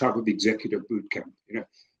some type of executive boot camp.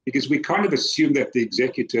 Because we kind of assume that the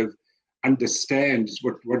executive understands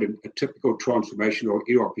what a typical transformation or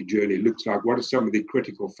ERP journey looks like. What are some of the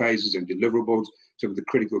critical phases and deliverables, some of the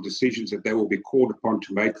critical decisions that they will be called upon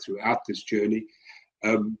to make throughout this journey.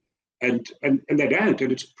 And they don't,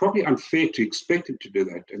 and it's probably unfair to expect them to do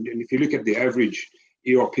that. And if you look at the average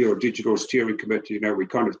ERP or digital steering committee, we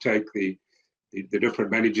kind of take the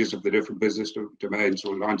different managers of the different business domains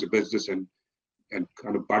or lines of business and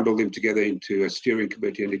kind of bundle them together into a steering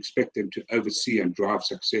committee and expect them to oversee and drive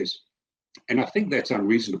success. And I think that's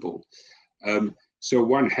unreasonable. So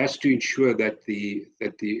one has to ensure that the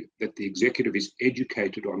executive is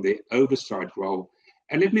educated on their oversight role.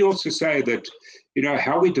 And let me also say that,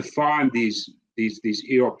 how we define these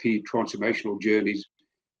ERP transformational journeys,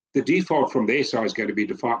 the default from their side is going to be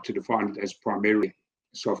defined as primarily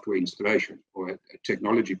software installation or a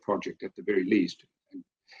technology project at the very least.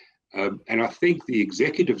 And I think the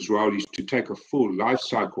executive's role is to take a full life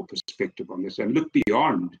cycle perspective on this and look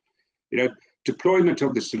beyond. Deployment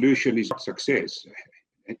of the solution is not success.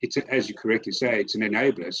 It's, as you correctly say, it's an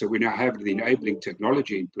enabler. So we now have the enabling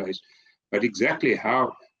technology in place, but exactly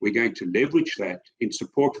how we're going to leverage that in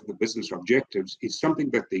support of the business objectives is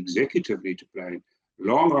something that the executive need to play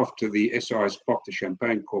long after the SIs popped the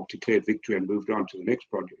champagne cork, declared victory, and moved on to the next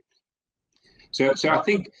project. So I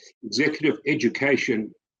think executive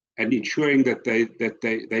education and ensuring that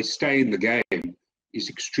they stay in the game is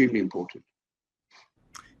extremely important.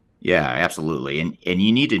 Yeah, absolutely. And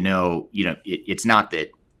you need to know, it's not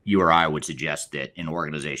that you or I would suggest that an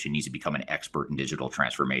organization needs to become an expert in digital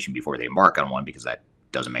transformation before they embark on one, because that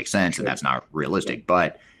doesn't make sense and that's not realistic.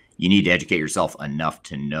 But you need to educate yourself enough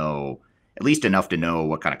to know, at least enough to know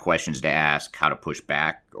what kind of questions to ask, how to push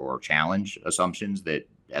back or challenge assumptions that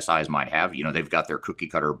SIs might have. They've got their cookie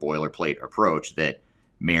cutter boilerplate approach that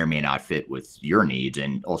may or may not fit with your needs.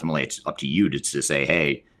 And ultimately, it's up to you to say,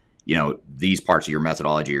 hey, these parts of your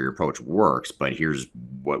methodology or your approach works, but here's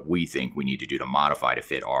what we think we need to do to modify to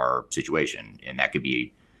fit our situation. And that could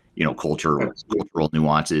be, cultural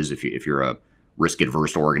nuances. If you're a risk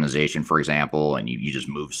adverse organization, for example, and you just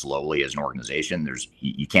move slowly as an organization,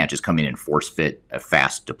 you can't just come in and force fit a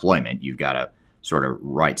fast deployment. You've got to sort of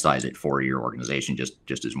right size it for your organization,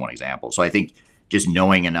 just as one example. So I think just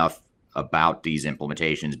knowing enough about these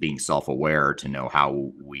implementations, being self-aware to know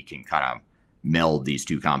how we can kind of meld these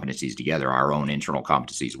two competencies together, our own internal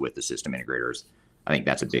competencies with the system integrators. I think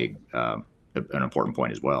that's a big, an important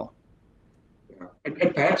point as well. Yeah.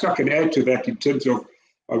 And perhaps I can add to that in terms of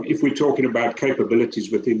if we're talking about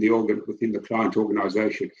capabilities within the client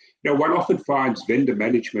organization. One often finds vendor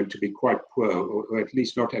management to be quite poor, or at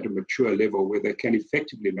least not at a mature level where they can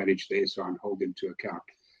effectively manage their SI and hold them to account.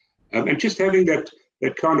 And just having that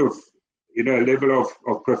kind of level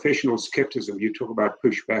of professional skepticism, you talk about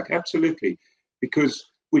pushback, absolutely.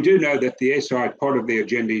 Because we do know that the SI, part of their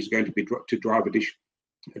agenda is going to be to drive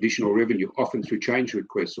additional revenue, often through change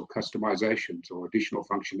requests or customizations or additional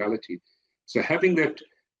functionality. So having that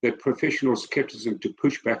professional skepticism to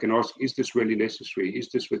push back and ask, is this really necessary? Is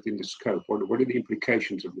this within the scope? What are the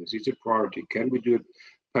implications of this? Is it priority? Can we do it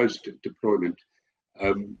post-deployment?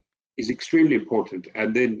 Is extremely important.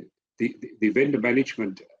 And then the vendor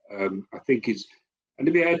management, I think is, and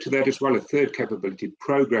let me add to that as well, a third capability,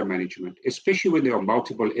 program management, especially when there are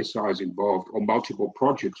multiple SIs involved or multiple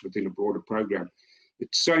projects within a broader program.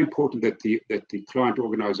 It's so important that the client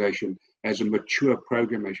organization has a mature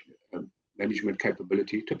program management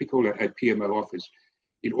capability, typical a PMO office,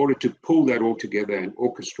 in order to pull that all together and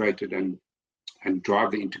orchestrate it and drive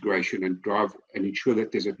the integration and ensure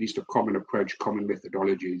that there's at least a common approach, common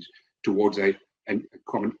methodologies towards a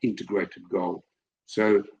common integrated goal.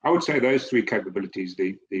 So I would say those three capabilities: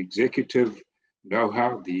 the executive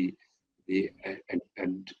know-how,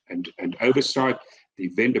 and oversight, the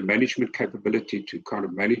vendor management capability to kind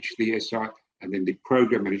of manage the SI, and then the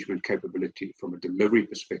program management capability from a delivery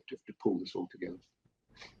perspective to pull this all together.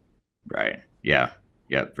 Right. Yeah.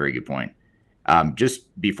 Very good point. Just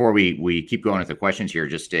before we keep going with the questions here,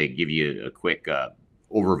 just to give you a quick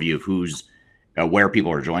overview of where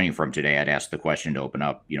people are joining from today. I'd ask the question to open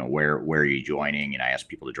up, where are you joining? And I ask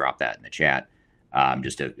people to drop that in the chat.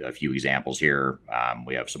 Just a few examples here.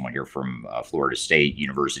 We have someone here from Florida State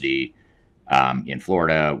University in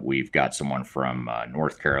Florida. We've got someone from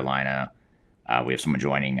North Carolina. We have someone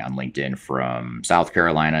joining on LinkedIn from South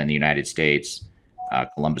Carolina in the United States,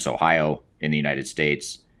 Columbus, Ohio in the United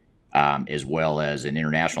States, as well as an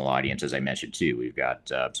international audience, as I mentioned, too. We've got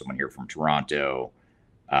someone here from Toronto,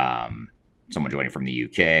 someone joining from the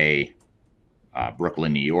UK,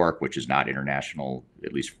 Brooklyn, New York, which is not international,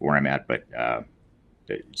 at least where I'm at, but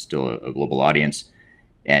still a global audience,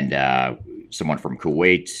 and someone from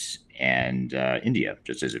Kuwait and India,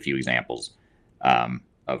 just as a few examples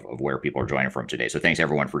of where people are joining from today. So thanks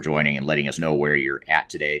everyone for joining and letting us know where you're at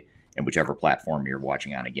today, and whichever platform you're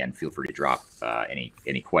watching on. Again, feel free to drop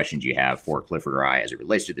any questions you have for Clifford or I as it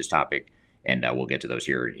relates to this topic, and we'll get to those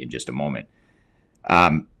here in just a moment.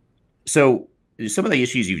 So some of the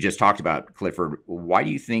issues you've just talked about, Clifford, why do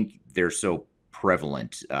you think they're so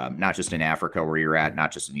prevalent, not just in Africa where you're at,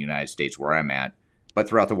 not just in the United States where I'm at, but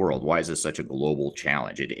throughout the world? Why is this such a global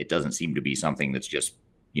challenge? It doesn't seem to be something that's just,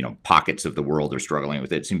 pockets of the world are struggling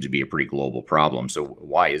with it. It seems to be a pretty global problem. So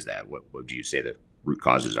why is that? What would you say the root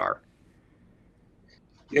causes are?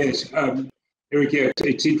 Yes, Eric, yeah,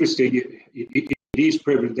 it's interesting. It is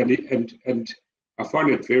prevalent, and I find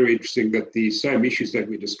it very interesting that the same issues that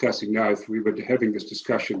we're discussing now, if we were having this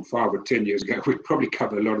discussion 5 or 10 years ago, we'd probably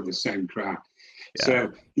cover a lot of the same ground. Yeah.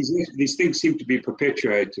 So these things seem to be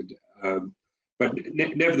perpetuated. But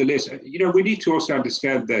nevertheless, we need to also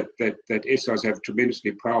understand that SIs have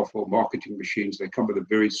tremendously powerful marketing machines. They come with a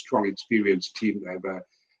very strong, experienced team. They have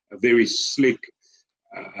a very slick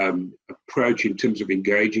approach in terms of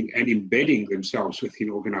engaging and embedding themselves within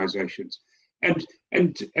organizations. And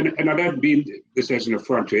I don't mean this as an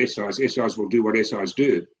affront to SIs. SIs will do what SIs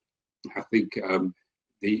do. I think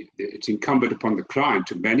it's incumbent upon the client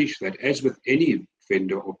to manage that, as with any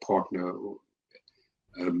vendor or partner, or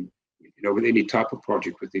with any type of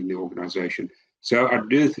project within the organization. So I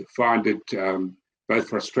do find it both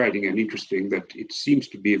frustrating and interesting that it seems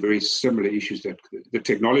to be very similar issues, that the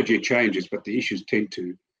technology changes, but the issues tend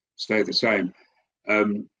to stay the same.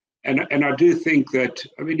 And I do think that,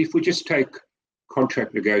 if we just take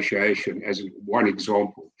contract negotiation as one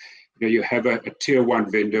example, you have a tier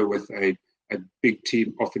one vendor with a big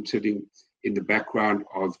team, often sitting in the background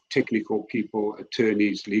of technical people,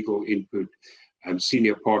 attorneys, legal input,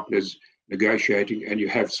 senior partners negotiating, and you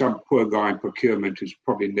have some poor guy in procurement who's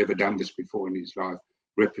probably never done this before in his life,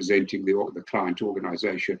 representing the client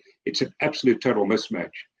organization. It's an absolute total mismatch,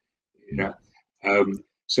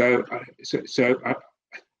 So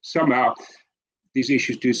somehow these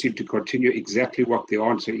issues do seem to continue. Exactly what the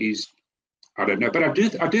answer is, I don't know. But I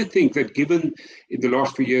do think that, given in the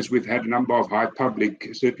last few years we've had a number of high public,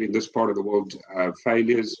 certainly in this part of the world,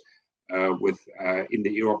 failures in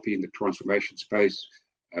the ERP, in the transformation space.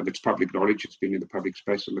 It's public knowledge. It's been in the public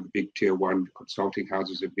space. Some of the big tier one consulting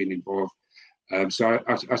houses have been involved. So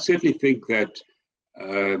I certainly think that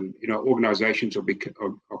organizations are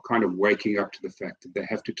kind of waking up to the fact that they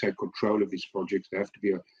have to take control of these projects. They have to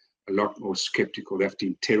be a lot more skeptical. They have to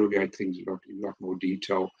interrogate things in a lot more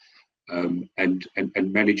detail, and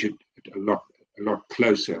manage it a lot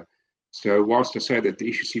closer. So whilst I say that the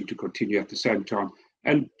issues seem to continue at the same time,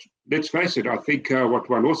 and let's face it, I think what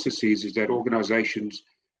one also sees is that organizations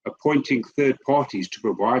appointing third parties to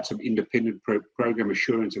provide some independent program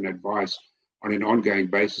assurance and advice on an ongoing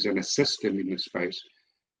basis and assist them in this space.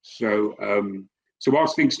 So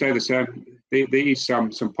whilst things stay the same, there is some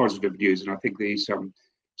positive news, and I think there is some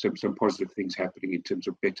positive things happening in terms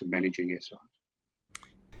of better managing SIs.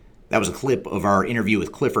 That was a clip of our interview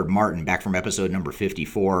with Clifford Martin back from episode number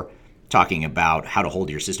 54, talking about how to hold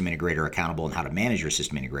your system integrator accountable and how to manage your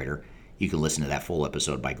system integrator. You can listen to that full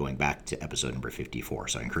episode by going back to episode number 54.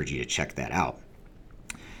 So I encourage you to check that out.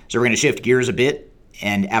 So we're going to shift gears a bit,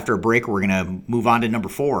 and after a break, we're going to move on to number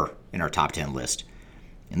 4 in our top 10 list.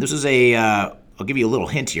 And this is I'll give you a little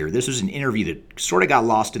hint here. This was an interview that sort of got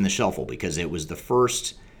lost in the shuffle because it was the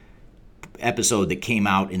first episode that came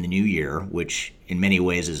out in the new year, which in many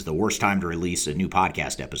ways is the worst time to release a new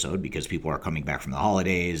podcast episode because people are coming back from the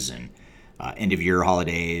holidays and end-of-year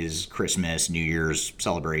holidays, Christmas, New Year's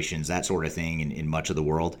celebrations, that sort of thing in much of the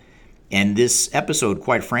world. And this episode,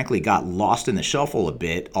 quite frankly, got lost in the shuffle a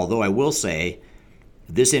bit, although I will say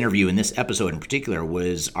this interview and this episode in particular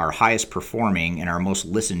was our highest performing and our most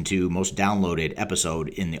listened to, most downloaded episode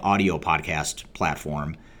in the audio podcast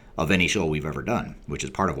platform of any show we've ever done, which is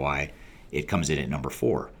part of why it comes in at number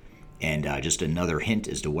 4. And just another hint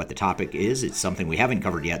as to what the topic is. It's something we haven't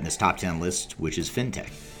covered yet in this top 10 list, which is fintech.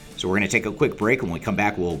 So we're going to take a quick break. When we come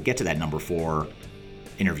back, we'll get to that number 4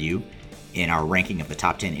 interview. in our ranking of the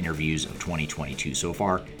top 10 interviews of 2022 so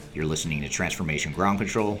far. You're listening to Transformation Ground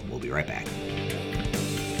Control. We'll be right back.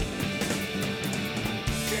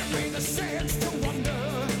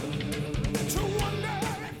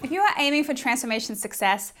 If you are aiming for transformation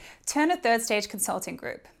success, turn to Third Stage Consulting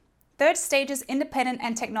Group. Third Stage's independent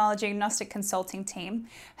and technology agnostic consulting team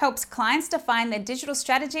helps clients define their digital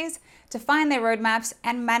strategies, define their roadmaps,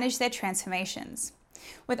 and manage their transformations.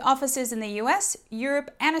 With offices in the US, Europe,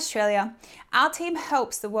 and Australia, our team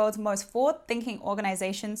helps the world's most forward-thinking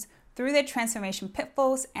organizations through their transformation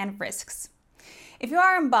pitfalls and risks. If you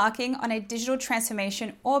are embarking on a digital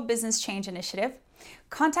transformation or business change initiative,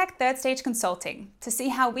 contact Third Stage Consulting to see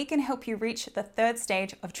how we can help you reach the third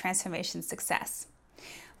stage of transformation success.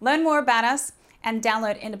 Learn more about us and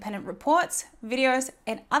download independent reports, videos,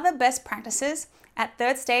 and other best practices at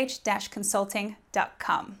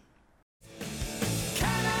thirdstage-consulting.com.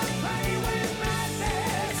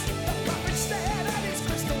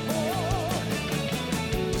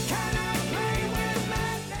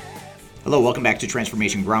 Hello, welcome back to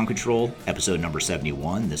Transformation Ground Control, episode number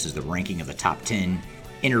 71. This is the ranking of the top 10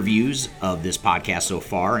 interviews of this podcast so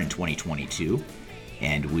far in 2022.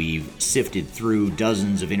 And we've sifted through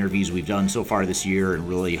dozens of interviews we've done so far this year and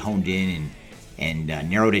really honed in and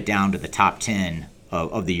narrowed it down to the top 10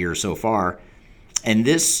 of the year so far. And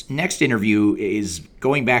this next interview is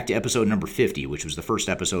going back to episode number 50, which was the first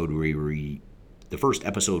episode we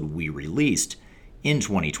released in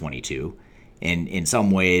 2022. And in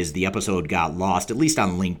some ways, the episode got lost, at least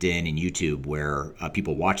on LinkedIn and YouTube, where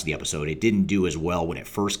people watched the episode. It didn't do as well when it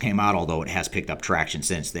first came out, although it has picked up traction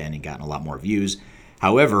since then and gotten a lot more views.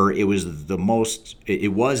 However, it was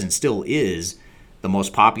and still is the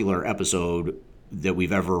most popular episode that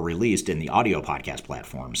we've ever released in the audio podcast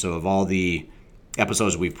platform. So of all the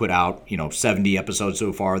episodes we've put out, 70 episodes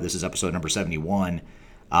so far, this is episode number 71.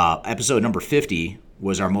 Episode number 50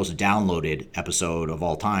 was our most downloaded episode of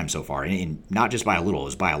all time so far, and not just by a little, it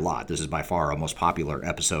was by a lot. This is by far our most popular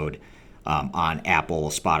episode on Apple,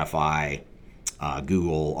 Spotify,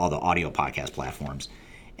 Google, all the audio podcast platforms.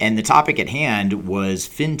 And the topic at hand was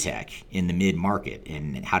fintech in the mid-market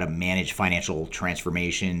and how to manage financial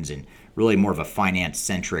transformations, and really more of a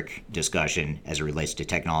finance-centric discussion as it relates to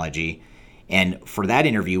technology. And for that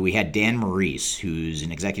interview, we had Dan Maurice, who's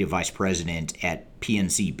an executive vice president at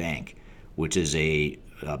PNC Bank, which is a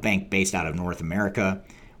bank based out of North America.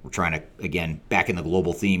 We're trying to, again, back in the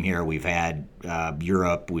global theme here. We've had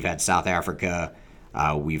Europe, we've had South Africa,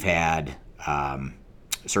 we've had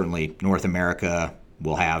certainly North America.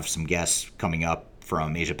 We'll have some guests coming up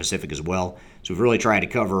from Asia Pacific as well. So we've really tried to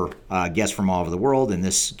cover guests from all over the world, and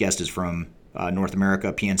this guest is from North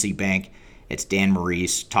America, PNC Bank. It's Dan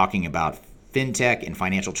Maurice talking about fintech and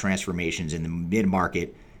financial transformations in the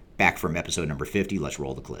mid-market, back from episode number 50. Let's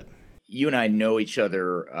roll the clip. You and I know each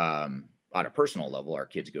other on a personal level. Our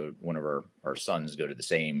kids one of our sons go to the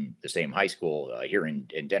same high school here in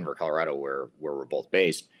Denver, Colorado, where we're both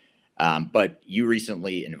based. But you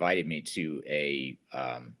recently invited me to a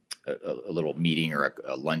little meeting or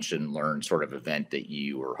a lunch and learn sort of event that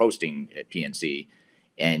you were hosting at PNC.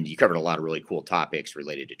 And you covered a lot of really cool topics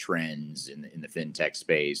related to trends in the fintech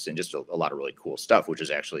space, and just a lot of really cool stuff, which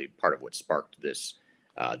is actually part of what sparked this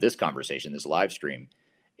conversation, this live stream.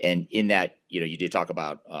 And in that, you did talk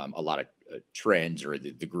about a lot of trends, or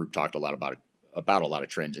the group talked a lot about a lot of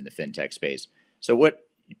trends in the fintech space. So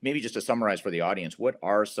maybe just to summarize for the audience, what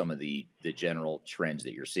are some of the general trends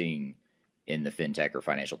that you're seeing in the fintech or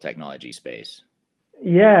financial technology space?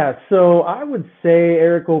 Yeah, so I would say,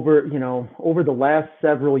 Eric, over the last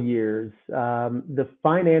several years, the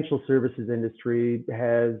financial services industry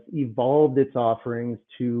has evolved its offerings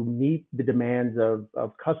to meet the demands of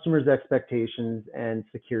customers' expectations and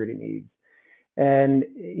security needs. And,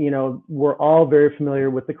 we're all very familiar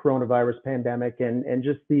with the coronavirus pandemic, and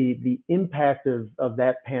just the impact of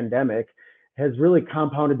that pandemic has really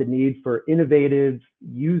compounded the need for innovative,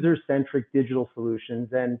 user-centric digital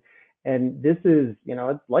solutions. And this is,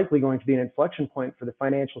 it's likely going to be an inflection point for the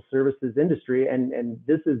financial services industry. And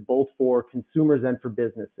this is both for consumers and for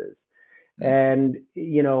businesses. And,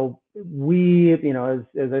 we,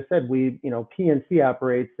 as I said, PNC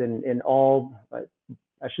operates in all, I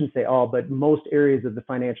shouldn't say all, but most areas of the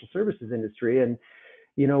financial services industry. And,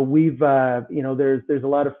 we've, there's a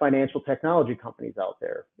lot of financial technology companies out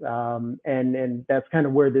there. And that's kind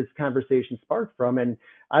of where this conversation sparked from. And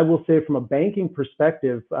I will say, from a banking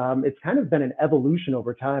perspective, it's kind of been an evolution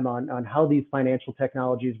over time on how these financial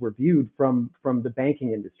technologies were viewed from the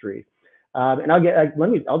banking industry. And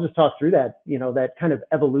I'll just talk through that, that kind of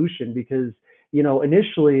evolution, because,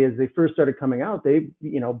 initially as they first started coming out,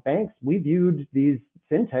 banks, we viewed these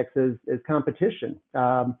fintechs as competition.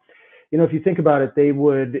 If you think about it, they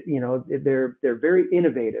would, they're very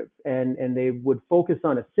innovative, and they would focus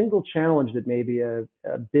on a single challenge that maybe a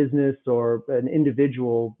business or an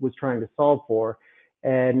individual was trying to solve for,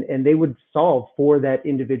 and they would solve for that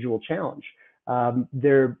individual challenge.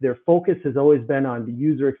 Their focus has always been on the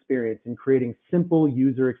user experience and creating simple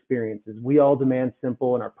user experiences. We all demand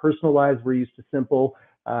simple. In our personal lives, we're used to simple.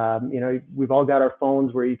 We've all got our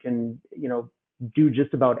phones where you can, do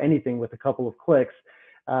just about anything with a couple of clicks.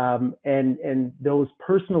 And those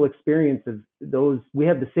personal experiences, we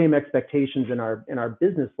have the same expectations in our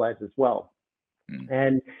business lives as well.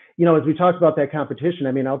 And, as we talked about that competition,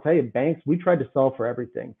 I'll tell you, banks, we tried to solve for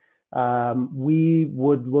everything. We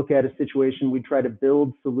would look at a situation, we'd try to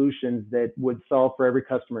build solutions that would solve for every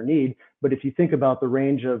customer need. But if you think about the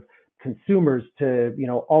range of consumers to,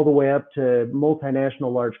 all the way up to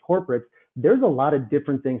multinational large corporates, there's a lot of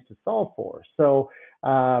different things to solve for. So,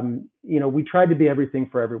 we tried to be everything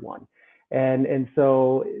for everyone. And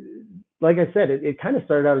so, like I said, it kind of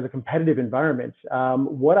started out as a competitive environment.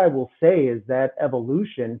 What I will say is that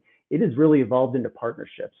evolution, it has really evolved into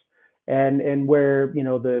partnerships. And where,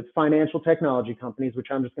 the financial technology companies, which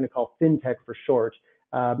I'm just going to call fintech for short,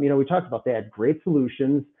 we talked about, they had great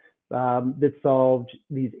solutions that solved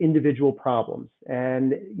these individual problems.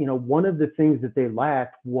 And, one of the things that they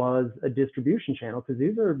lacked was a distribution channel, because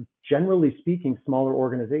these are, generally speaking, smaller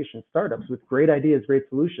organizations, startups with great ideas, great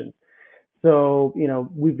solutions. So,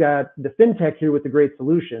 we've got the fintech here with the great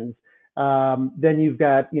solutions. Then you've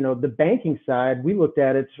got, the banking side. We looked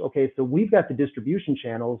at it. Okay, so we've got the distribution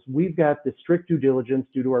channels. We've got the strict due diligence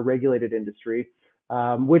due to our regulated industry,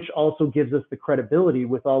 which also gives us the credibility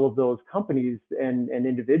with all of those companies and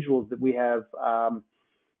individuals that we have,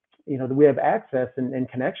 that we have access and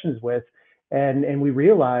connections with. And we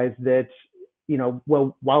realize that,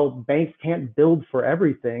 while banks can't build for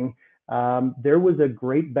everything, there was a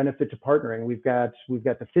great benefit to partnering. We've got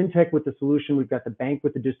the fintech with the solution, we've got the bank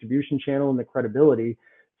with the distribution channel and the credibility.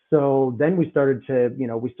 So then we started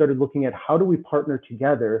looking at how do we partner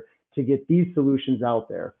together to get these solutions out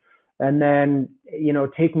there. And then,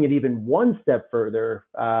 taking it even one step further,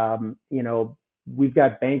 we've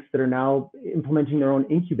got banks that are now implementing their own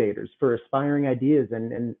incubators for aspiring ideas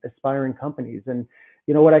and aspiring companies. And,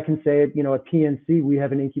 what I can say, at PNC, we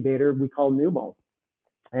have an incubator we call Numo.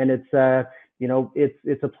 And it's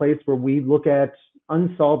a place where we look at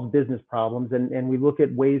unsolved business problems and we look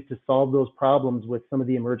at ways to solve those problems with some of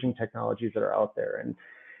the emerging technologies that are out there.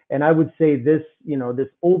 And I would say this, this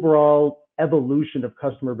overall evolution of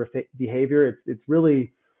customer behavior, it's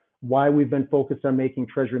really why we've been focused on making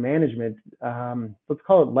treasury management, let's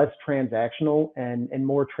call it less transactional and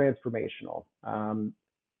more transformational.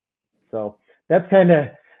 So that's kind of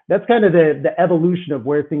the evolution of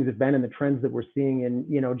where things have been and the trends that we're seeing in,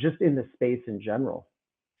 just in the space in general.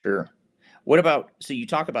 Sure. What about, so you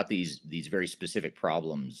talk about these very specific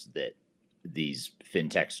problems that these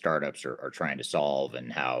fintech startups are trying to solve,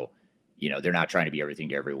 and how, they're not trying to be everything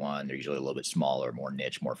to everyone. They're usually a little bit smaller, more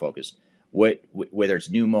niche, more focused. Whether it's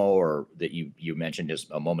Numo or that you mentioned just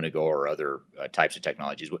a moment ago, or other types of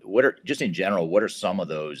technologies, what are, just in general, what are some of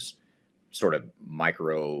those sort of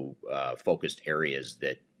micro focused areas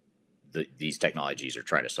that these technologies are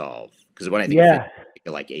trying to solve? Because when I think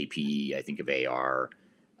of like AP, I think of AR,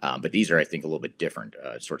 but these are, I think, a little bit different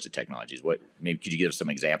sorts of technologies. Maybe could you give us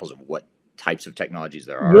some examples of what types of technologies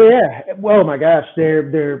there are? Yeah, well, my gosh,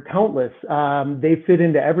 they're countless. They fit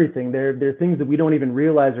into everything. They're things that we don't even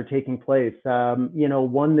realize are taking place.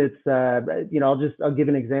 One that's, I'll give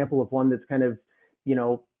an example of one that's kind of,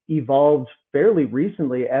 evolved fairly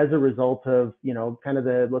recently as a result of, kind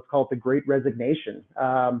of let's call it the Great Resignation.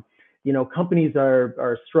 Companies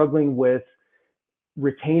are struggling with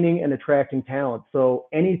retaining and attracting talent. So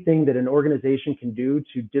anything that an organization can do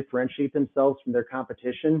to differentiate themselves from their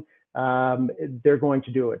competition, they're going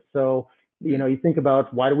to do it. So, you think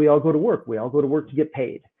about, why do we all go to work? We all go to work to get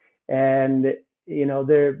paid. And,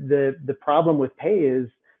 the problem with pay is,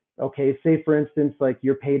 okay, say for instance, like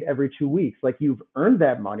you're paid every 2 weeks, like you've earned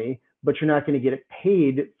that money, but you're not going to get it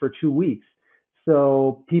paid for 2 weeks.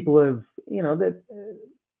 So people have,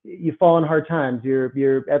 you fall on hard times.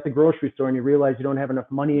 You're at the grocery store and you realize you don't have enough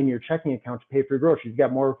money in your checking account to pay for your groceries. You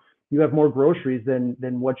have more groceries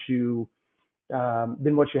than what you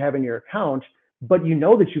have in your account, but you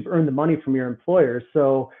know that you've earned the money from your employer.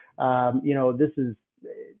 So, this is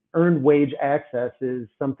earned wage access is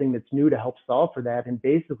something that's new to help solve for that. And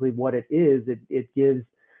basically what it is, it gives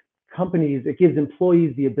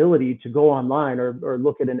employees the ability to go online or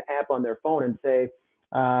look at an app on their phone and say,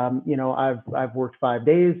 I've worked 5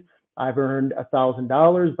 days, I've earned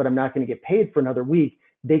 $1,000, but I'm not going to get paid for another week.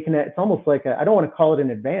 It's almost like I don't want to call it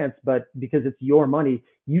an advance, but because it's your money,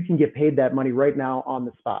 you can get paid that money right now on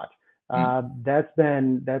the spot. That's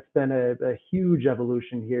been a huge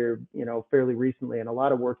evolution here, fairly recently, and a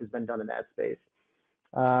lot of work has been done in that space.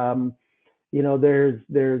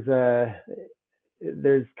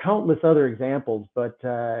 There's countless other examples, but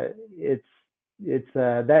it's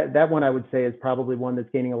that one I would say is probably one that's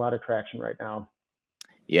gaining a lot of traction right now.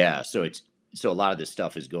 Yeah, so a lot of this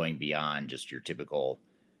stuff is going beyond just your typical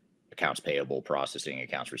accounts payable processing,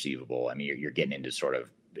 accounts receivable. I mean, you're getting into sort of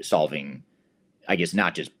solving, I guess,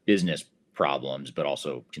 not just business problems, but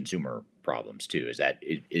also consumer problems too.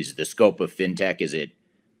 Is the scope of fintech? Is it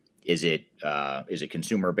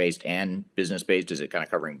consumer based and business based? Is it kind of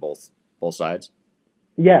covering both sides?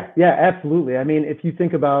 Yeah, absolutely. I mean, if you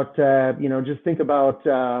think about, just think about,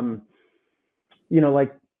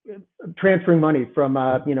 like transferring money from,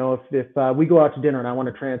 if we go out to dinner and I want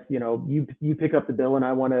to you pick up the bill and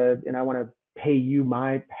I want to pay you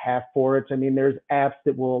my half for it. I mean, there's apps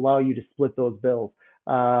that will allow you to split those bills.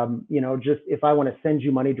 Just if I want to send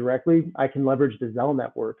you money directly, I can leverage the Zelle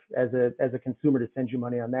network as a consumer to send you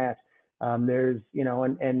money on that. There's,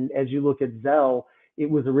 and as you look at Zelle, it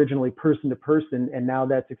was originally person to person, and now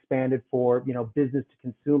that's expanded for, business to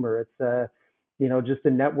consumer. It's, just a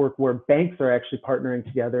network where banks are actually partnering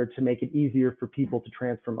together to make it easier for people to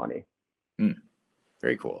transfer money.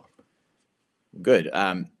 Very cool. Good.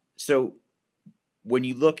 So when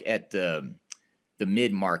you look at the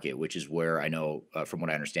mid-market, which is where I know, from what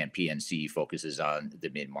I understand, PNC focuses on the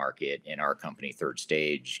mid-market, and our company, Third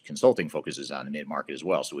Stage Consulting, focuses on the mid-market as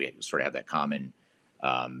well. So we sort of have that common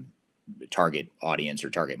target audience or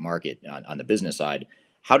target market on the business side.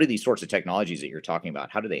 How do these sorts of technologies that you're talking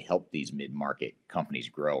about, how do they help these mid-market companies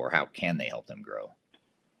grow, or how can they help them grow?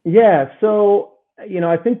 Yeah, so,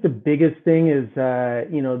 I think the biggest thing is,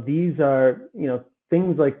 these are,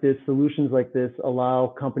 things like this, solutions like this allow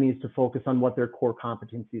companies to focus on what their core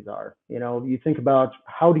competencies are. You think about,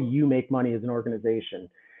 how do you make money as an organization?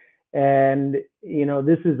 And,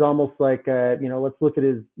 this is almost like, let's look at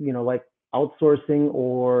it as, like outsourcing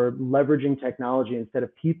or leveraging technology instead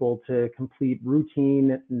of people to complete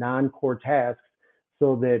routine, non-core tasks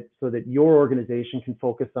so that your organization can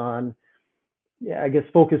focus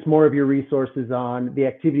more of your resources on the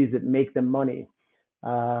activities that make them money.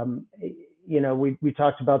 We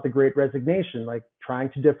talked about the Great Resignation, like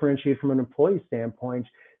trying to differentiate from an employee standpoint.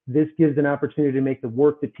 This gives an opportunity to make the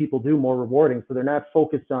work that people do more rewarding. So they're not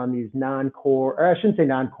focused on these non-core, or I shouldn't say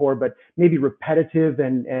non-core, but maybe repetitive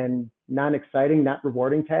and non-exciting, not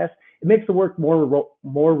rewarding tasks. It makes the work more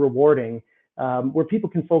rewarding, where people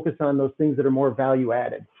can focus on those things that are more value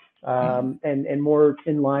added, and more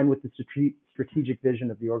in line with the strategic vision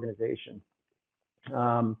of the organization.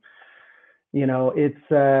 I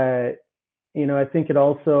think it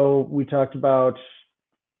also, we talked about,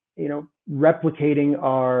 replicating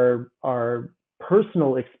our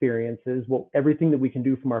personal experiences, everything that we can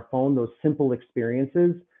do from our phone, those simple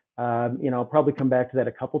experiences. I'll probably come back to that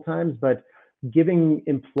a couple times, but giving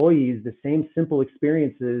employees the same simple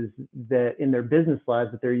experiences that in their business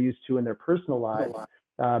lives that they're used to in their personal lives,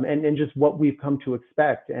 and just what we've come to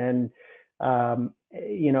expect. And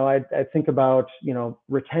I think about,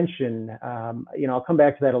 retention. I'll come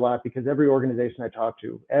back to that a lot, because every organization I talk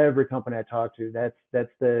to, every company I talk to,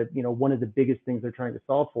 that's the, one of the biggest things they're trying to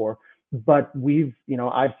solve for. But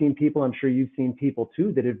I've seen people, I'm sure you've seen people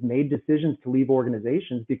too, that have made decisions to leave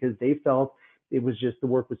organizations because they felt it was just, the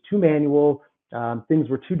work was too manual, things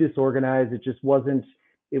were too disorganized. It just wasn't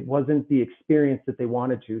the experience that they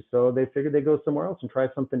wanted to. So they figured they'd go somewhere else and try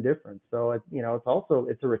something different. So, it's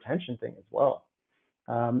a retention thing as well.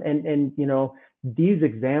 And these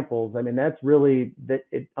examples, I mean, that's really, that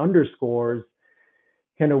it underscores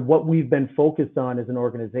kind of what we've been focused on as an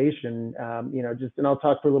organization. And I'll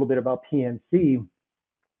talk for a little bit about PNC.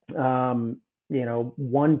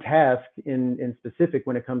 One task in specific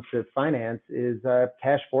when it comes to finance is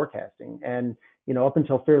cash forecasting. And, up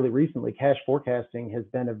until fairly recently, cash forecasting has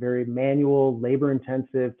been a very manual,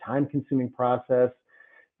 labor-intensive, time-consuming process.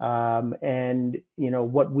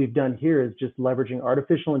 What we've done here is just leveraging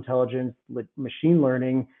artificial intelligence, machine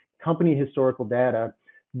learning, company historical data.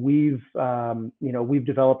 We've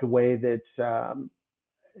developed a way that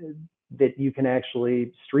you can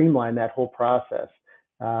actually streamline that whole process.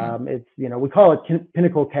 We call it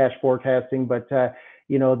Pinnacle Cash Forecasting, but the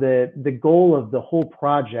goal of the whole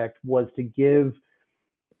project was to give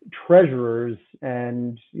treasurers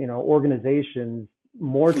and organizations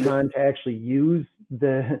more time to actually use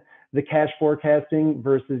the the cash forecasting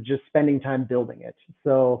versus just spending time building it.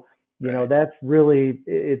 So, that's really,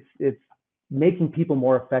 it's making people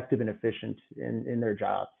more effective and efficient in their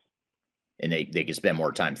jobs. And they can spend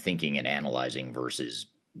more time thinking and analyzing versus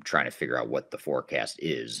trying to figure out what the forecast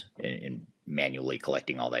is and manually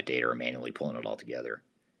collecting all that data or manually pulling it all together.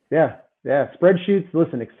 Yeah. Spreadsheets,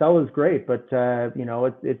 listen, Excel is great, but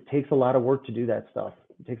it takes a lot of work to do that stuff.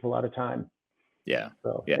 It takes a lot of time. Yeah.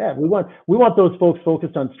 So we want those folks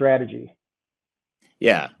focused on strategy.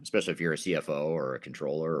 Yeah, especially if you're a CFO or a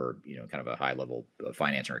controller or kind of a high level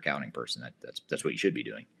finance or accounting person. That's what you should be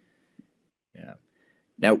doing. Yeah.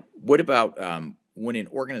 Now, what about when an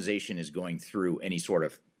organization is going through any sort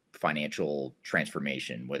of financial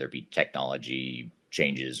transformation, whether it be technology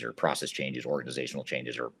changes or process changes, organizational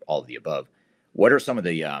changes, or all of the above? What are some of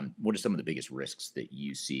the biggest risks that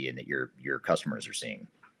you see and that your customers are seeing?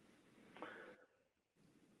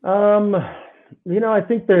 I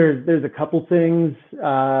think there's a couple things.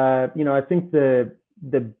 I think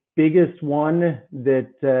the biggest one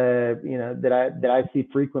that I see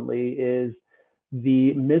frequently is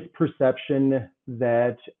the misperception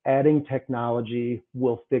that adding technology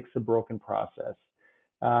will fix a broken process.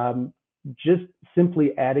 Just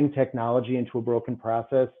simply adding technology into a broken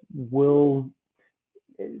process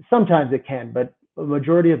sometimes it can, but a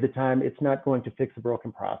majority of the time it's not going to fix a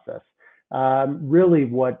broken process. Really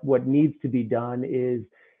what needs to be done is,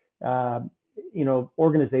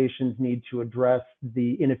 organizations need to address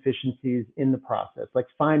the inefficiencies in the process, like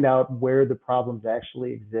find out where the problems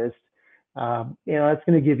actually exist. That's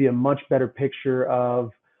going to give you a much better picture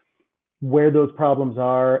of where those problems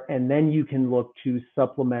are, and then you can look to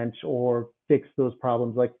supplement or fix those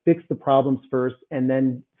problems, like fix the problems first and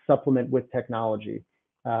then supplement with technology.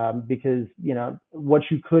 Because what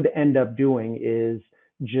you could end up doing is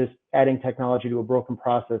just adding technology to a broken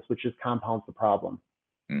process, which just compounds the problem.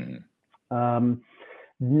 Mm-hmm.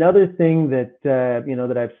 Another thing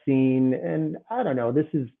that I've seen, and I don't know, this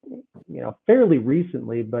is fairly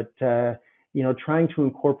recently, but trying to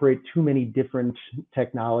incorporate too many different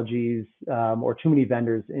technologies or too many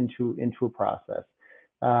vendors into a process.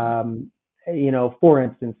 For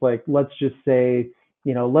instance, like let's just say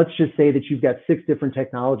that you've got 6 different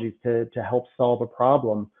technologies to help solve a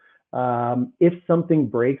problem. If something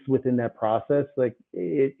breaks within that process, like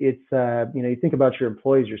you think about your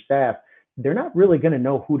employees, your staff, they're not really going to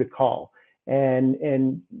know who to call.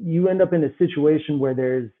 And you end up in a situation where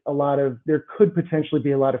there could potentially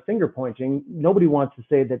be a lot of finger pointing. Nobody wants to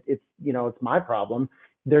say that it's my problem.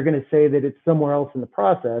 They're going to say that it's somewhere else in the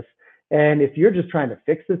process. And if you're just trying to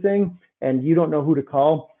fix the thing and you don't know who to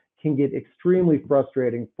call, can get extremely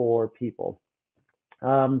frustrating for people.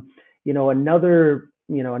 Another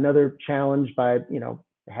challenge by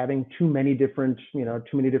having too many different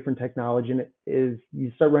technology is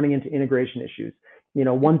you start running into integration issues.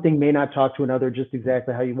 One thing may not talk to another just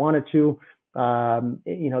exactly how you want it to.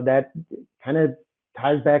 That kind of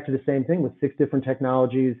ties back to the same thing with 6 different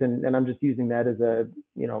technologies, and I'm just using that as a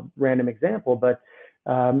random example, but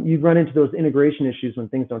you run into those integration issues when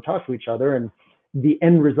things don't talk to each other, and the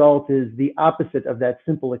end result is the opposite of that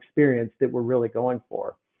simple experience that we're really going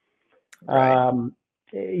for. Right.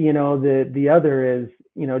 The other is,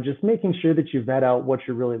 just making sure that you vet out what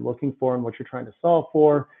you're really looking for and what you're trying to solve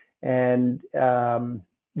for. And,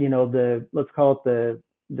 let's call it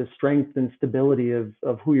the strength and stability of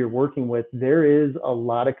who you're working with. There is a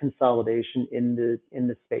lot of consolidation in the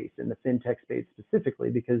space, in the fintech space specifically,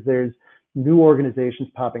 because there's new organizations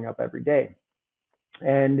popping up every day.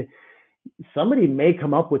 And somebody may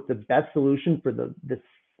come up with the best solution for the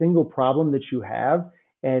single problem that you have,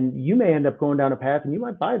 and you may end up going down a path and you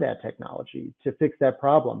might buy that technology to fix that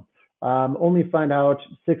problem. Only find out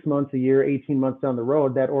 6 months, a year, 18 months down the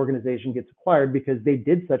road, that organization gets acquired because they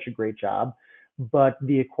did such a great job, but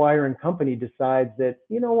the acquiring company decides that,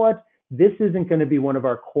 this isn't going to be one of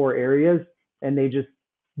our core areas, and they just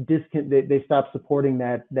they stop supporting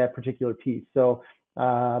that particular piece. So,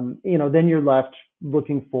 then you're left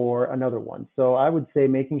looking for another one. So I would say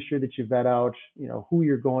making sure that you vet out, who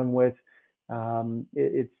you're going with.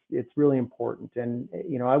 It's really important. And,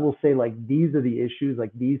 I will say, like, these are the issues,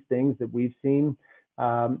 like these things that we've seen.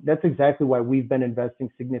 That's exactly why we've been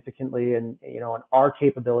investing significantly in our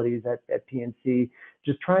capabilities at PNC,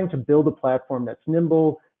 just trying to build a platform that's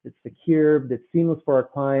nimble, that's secure, that's seamless for our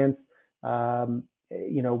clients.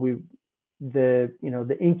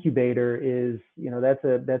 The incubator is, that's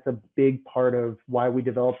a big part of why we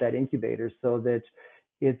developed that incubator, so that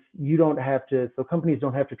so companies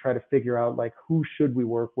don't have to try to figure out, like, who should we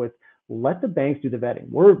work with. Let the banks do the vetting.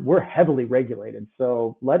 We're heavily regulated,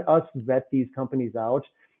 so let us vet these companies out,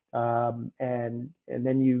 and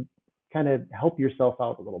then kind of help yourself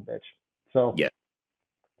out a little bit. So yeah.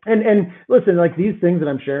 And listen, like these things that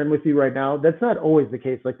I'm sharing with you right now, that's not always the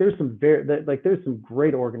case. Like there's some there's some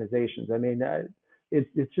great organizations. I mean,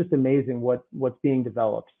 it's just amazing what's being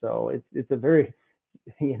developed. So it's a very,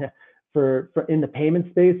 for in the payment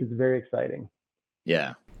space, it's very exciting.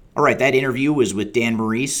 Yeah. All right. That interview was with Dan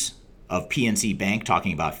Maurice of PNC Bank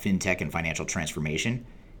talking about fintech and financial transformation.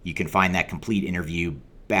 You can find that complete interview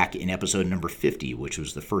back in episode number 50, which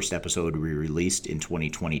was the first episode we released in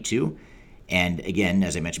 2022. And again,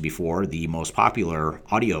 as I mentioned before, the most popular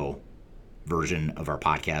audio version of our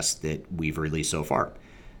podcast that we've released so far.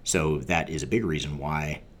 So that is a big reason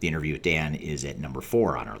why the interview with Dan is at number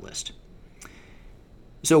 4 on our list.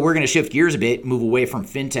 So we're going to shift gears a bit, move away from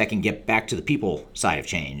fintech and get back to the people side of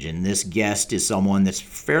change. And this guest is someone that's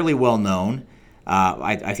fairly well known.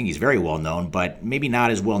 I think he's very well known, but maybe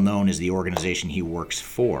not as well known as the organization he works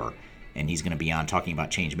for. And he's going to be on talking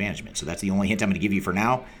about change management. So that's the only hint I'm going to give you for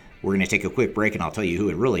now. We're going to take a quick break, and I'll tell you who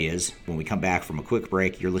it really is. When we come back from a quick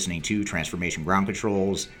break, you're listening to Transformation Ground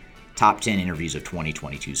Control's Top 10 Interviews of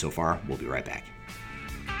 2022 so far. We'll be right back.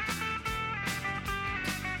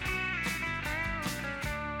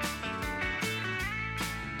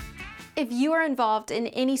 If you are involved in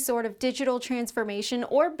any sort of digital transformation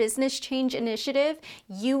or business change initiative,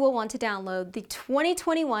 you will want to download the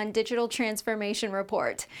 2021 Digital Transformation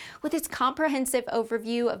Report. With its comprehensive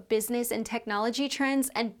overview of business and technology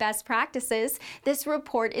trends and best practices, this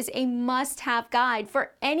report is a must-have guide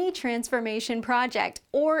for any transformation project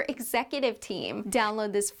or executive team.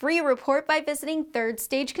 Download this free report by visiting Third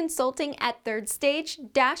Stage Consulting at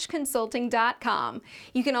thirdstage-consulting.com.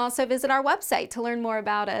 You can also visit our website to learn more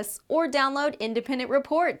about us or download independent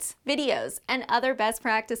reports, videos, and other best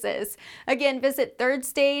practices. Again, visit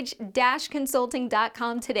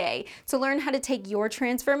thirdstage-consulting.com today to learn how to take your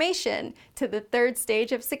transformation to the third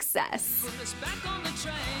stage of success.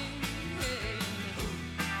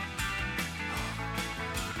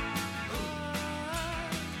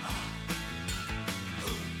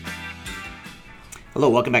 Hello,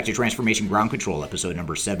 welcome back to Transformation Ground Control, episode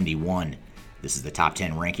number 71. This is the top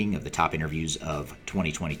 10 ranking of the top interviews of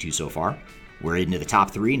 2022 so far. We're into the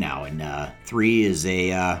top 3 now, and 3 is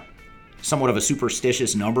a somewhat of a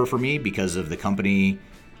superstitious number for me because of the company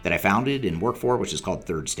that I founded and work for, which is called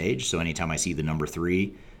Third Stage. So anytime I see the number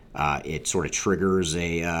 3, it sort of triggers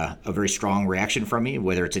a very strong reaction from me,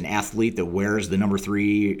 whether it's an athlete that wears the number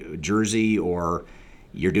 3 jersey or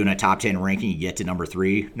you're doing a top 10 ranking, you get to number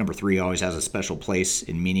 3. Number 3 always has a special place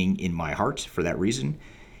and meaning in my heart for that reason.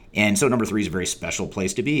 And so number 3 is a very special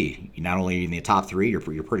place to be. Not only in the top 3, you're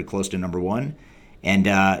pretty close to number 1. And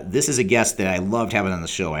this is a guest that I loved having on the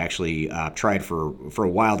show. I actually tried for a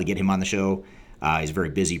while to get him on the show. He's a very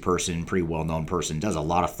busy person, pretty well-known person, does a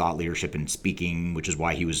lot of thought leadership and speaking, which is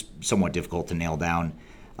why he was somewhat difficult to nail down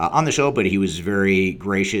on the show. But he was very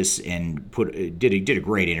gracious and did a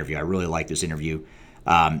great interview. I really liked this interview.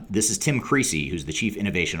 This is Tim Creasy, who's the Chief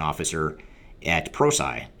Innovation Officer at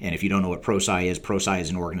ProSci. And if you don't know what ProSci is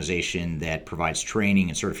an organization that provides training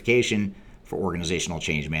and certification for organizational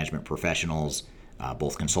change management professionals,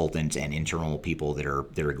 both consultants and internal people that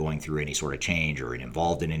are going through any sort of change or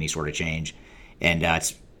involved in any sort of change. And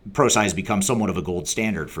ProSci has become somewhat of a gold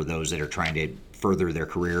standard for those that are trying to further their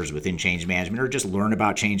careers within change management or just learn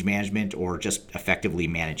about change management or just effectively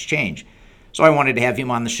manage change. So I wanted to have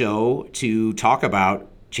him on the show to talk about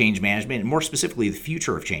change management, and more specifically the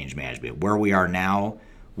future of change management, where we are now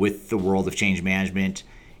with the world of change management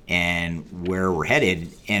and where we're headed.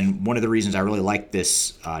 And one of the reasons I really like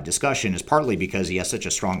this discussion is partly because he has such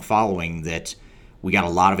a strong following that we got a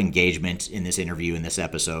lot of engagement in this interview, in this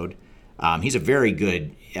episode. He's a very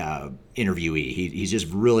good interviewee. He's just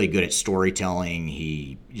really good at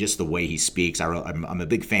storytelling. Just the way he speaks. I'm a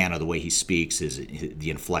big fan of the way he speaks, the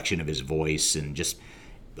inflection of his voice, and just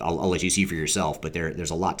I'll let you see for yourself, but there's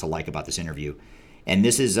a lot to like about this interview. And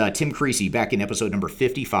this is Tim Creasy back in episode number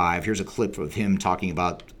 55. Here's a clip of him talking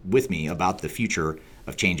with me about the future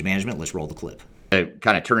of change management. Let's roll the clip.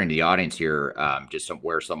 Kind of turning to the audience here, just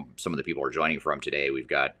where some of the people are joining from today. We've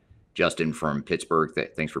got Justin from Pittsburgh.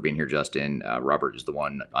 Thanks for being here, Justin. Robert is the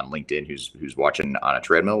one on LinkedIn who's watching on a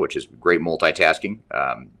treadmill, which is great multitasking.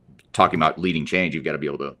 Talking about leading change, you've got to be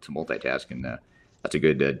able to multitask, and that's a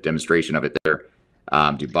good demonstration of it there.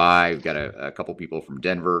 Dubai, we've got a couple people from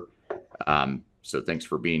Denver. So thanks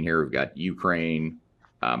for being here. We've got Ukraine.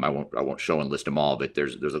 I won't show and list them all, but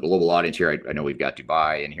there's a global audience here. I know we've got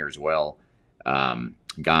Dubai in here as well.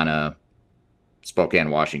 Ghana, Spokane,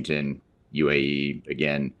 Washington, UAE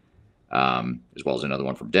again, as well as another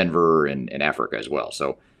one from Denver and Africa as well.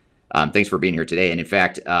 So Thanks for being here today. And in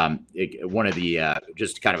fact, one of the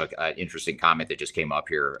just kind of an interesting comment that just came up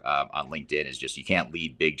here on LinkedIn is just you can't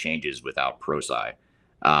lead big changes without ProSci.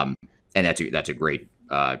 And that's a great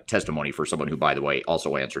testimony for someone who, by the way,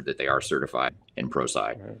 also answered that they are certified in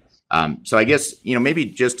ProSci. So I guess, maybe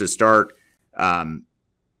just to start, when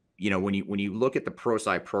you look at the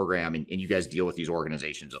ProSci program and you guys deal with these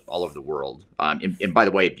organizations all over the world, and by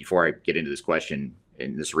the way, before I get into this question,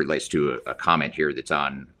 and this relates to a comment here that's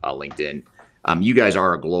on LinkedIn, you guys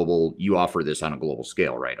are you offer this on a global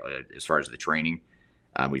scale, right? As far as the training,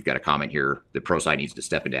 we've got a comment here that ProSci needs to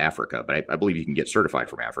step into Africa, but I believe you can get certified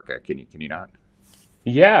from Africa. Can you not?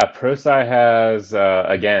 Yeah, ProSci has,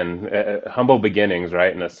 again, humble beginnings,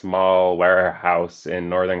 right? In a small warehouse in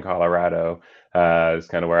northern Colorado is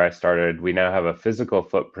kind of where I started. We now have a physical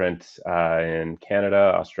footprint in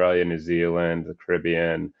Canada, Australia, New Zealand, the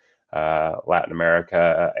Caribbean, Latin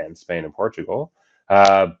America, and Spain and Portugal.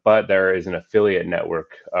 But there is an affiliate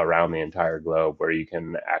network around the entire globe where you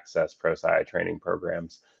can access ProSci training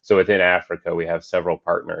programs. So within Africa, we have several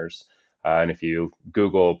partners. And if you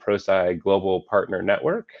Google ProSci Global Partner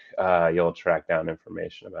Network, you'll track down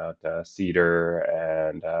information about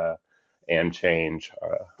Cedar and Change,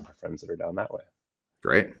 our friends that are down that way.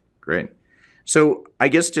 Great. So I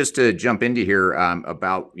guess just to jump into here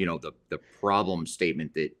about the problem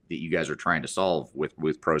statement that you guys are trying to solve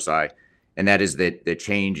with ProSci, and that is that the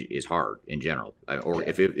change is hard in general. Or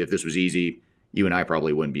if this was easy, you and I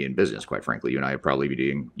probably wouldn't be in business, quite frankly. You and I would probably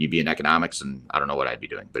you'd be in economics, and I don't know what I'd be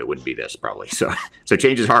doing, but it wouldn't be this probably. So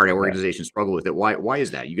change is hard. Organizations struggle with it. Why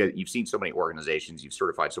is that? You've seen so many organizations, you've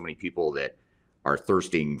certified so many people that are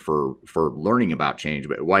thirsting for learning about change,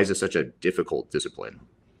 but why is it such a difficult discipline?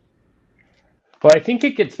 Well, I think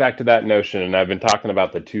it gets back to that notion, and I've been talking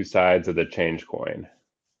about the two sides of the change coin,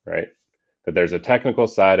 right? That there's a technical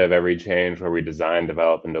side of every change where we design,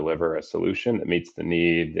 develop, and deliver a solution that meets the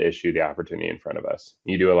need, the issue, the opportunity in front of us.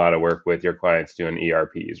 You do a lot of work with your clients doing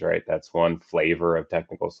ERPs, right? That's one flavor of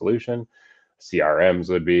technical solution. CRMs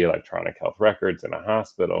would be electronic health records in a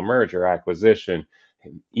hospital, merger, acquisition.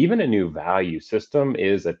 Even a new value system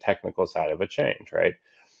is a technical side of a change, right?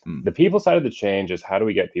 The people side of the change is how do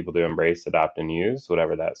we get people to embrace, adopt, and use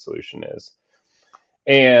whatever that solution is.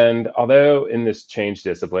 And although in this change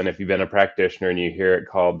discipline, if you've been a practitioner and you hear it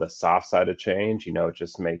called the soft side of change, it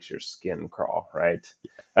just makes your skin crawl, right?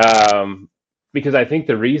 Because I think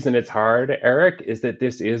the reason it's hard, Eric, is that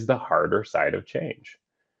this is the harder side of change.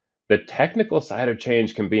 The technical side of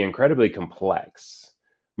change can be incredibly complex.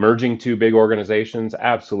 Merging two big organizations,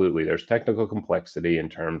 absolutely. There's technical complexity in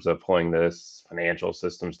terms of pulling this financial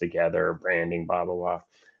systems together, branding, blah, blah, blah.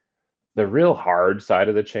 The real hard side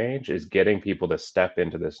of the change is getting people to step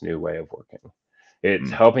into this new way of working. It's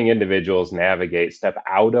helping individuals navigate, step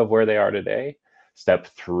out of where they are today, step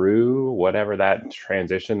through whatever that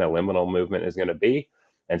transition, the liminal movement is going to be,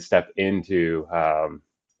 and step into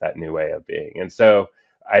that new way of being. And so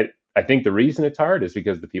I think the reason it's hard is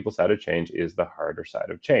because the people side of change is the harder side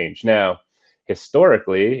of change. Now,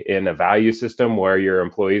 historically, in a value system where your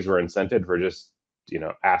employees were incented for just,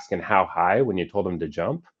 asking how high when you told them to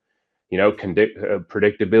jump,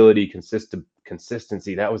 predictability,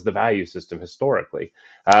 consistency, that was the value system historically.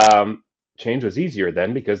 Change was easier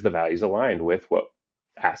then because the values aligned with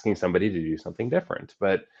asking somebody to do something different.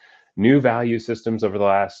 But new value systems over the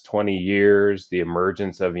last 20 years, the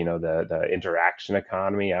emergence of, the interaction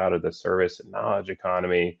economy out of the service and knowledge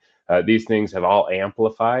economy, these things have all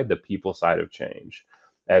amplified the people side of change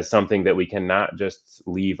as something that we cannot just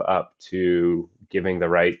leave up to giving the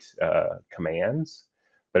right commands,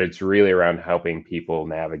 but it's really around helping people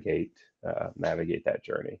navigate that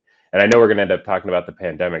journey. And I know we're going to end up talking about the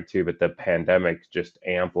pandemic too, but the pandemic just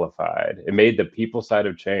amplified. It made the people side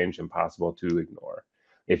of change impossible to ignore.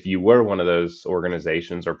 If you were one of those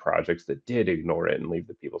organizations or projects that did ignore it and leave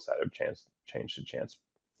the people side of change to chance,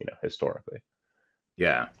 historically.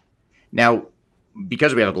 Yeah. Now,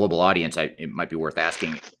 because we have a global audience, it might be worth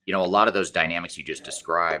asking, a lot of those dynamics you just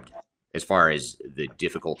described, as far as the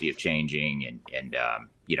difficulty of changing and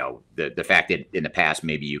the fact that in the past,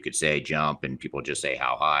 maybe you could say jump and people just say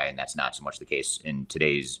how high, and that's not so much the case in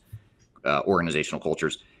today's organizational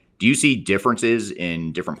cultures. Do you see differences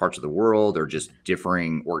in different parts of the world or just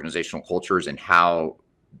differing organizational cultures and how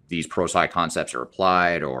these ProSci concepts are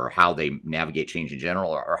applied or how they navigate change in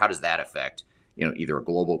general? Or how does that affect, either a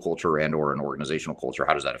global culture and or an organizational culture?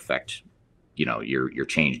 How does that affect, your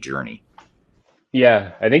change journey?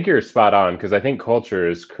 Yeah, I think you're spot on because I think culture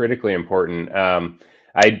is critically important.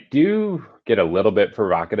 I do get a little bit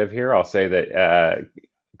provocative here. I'll say that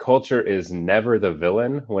culture is never the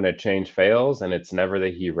villain when a change fails, and it's never the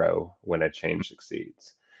hero when a change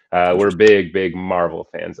succeeds. We're big Marvel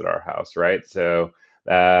fans at our house, right? So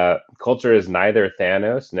culture is neither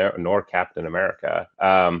Thanos nor Captain America.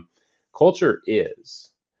 Culture is.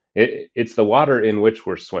 It's the water in which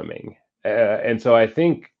we're swimming. And so I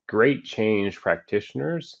think great change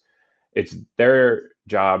practitioners, it's their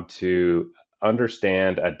job to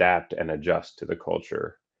understand, adapt, and adjust to the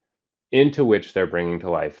culture into which they're bringing to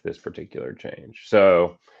life this particular change.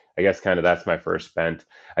 So I guess kind of that's my first bent.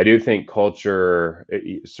 I do think culture,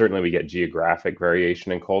 certainly we get geographic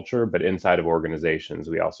variation in culture, but inside of organizations,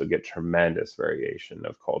 we also get tremendous variation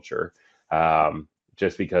of culture,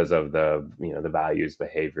 just because of the values,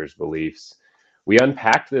 behaviors, beliefs. We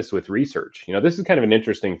unpacked this with research. This is kind of an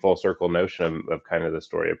interesting full circle notion of kind of the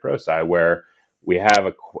story of ProSci, where we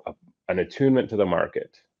have an attunement to the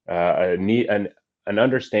market, an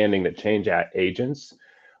understanding that change agents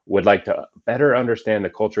would like to better understand the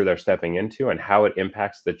culture they're stepping into and how it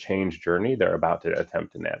impacts the change journey they're about to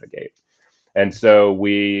attempt to navigate. And so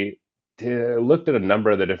we looked at a number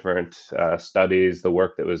of the different studies, the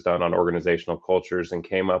work that was done on organizational cultures, and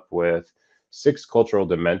came up with 6 cultural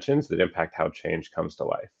dimensions that impact how change comes to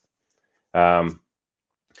life.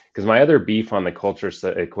 Because my other beef on the culture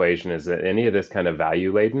equation is that any of this kind of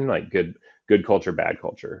value laden, like good culture, bad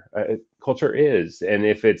culture, culture is, and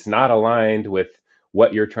if it's not aligned with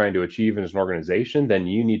what you're trying to achieve as an organization, then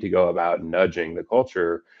you need to go about nudging the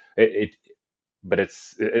culture. So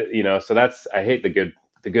that's, I hate the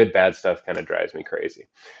good bad stuff kind of drives me crazy.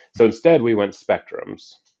 So instead we went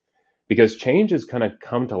spectrums, because change is going to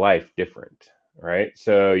come to life different, right?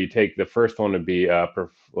 So you take the first one would be,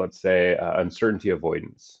 let's say, uncertainty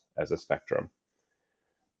avoidance as a spectrum.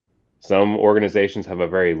 Some organizations have a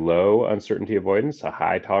very low uncertainty avoidance, a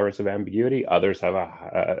high tolerance of ambiguity. Others have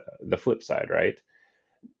the flip side, right?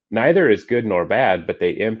 Neither is good nor bad, but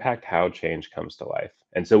they impact how change comes to life.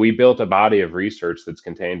 And so we built a body of research that's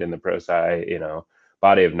contained in the ProSci,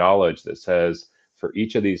 body of knowledge that says for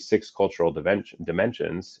each of these 6 cultural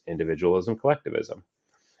dimensions, individualism, collectivism,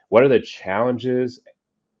 what are the challenges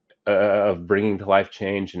of bringing to life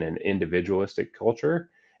change in an individualistic culture?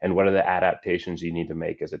 And what are the adaptations you need to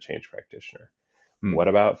make as a change practitioner? What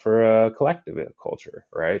about for a collective culture,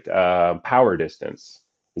 right? Power distance.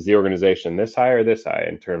 Is the organization this high or this high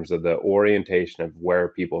in terms of the orientation of where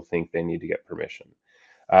people think they need to get permission?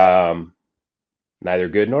 Neither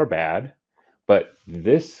good nor bad, but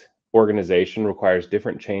this organization requires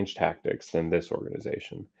different change tactics than this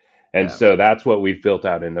organization. And so that's what we've built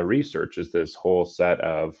out in the research, is this whole set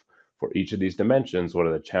of, for each of these dimensions, what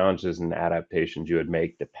are the challenges and adaptations you would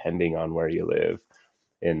make depending on where you live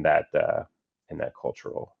in that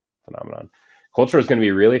cultural phenomenon. Culture is going to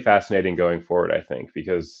be really fascinating going forward, I think,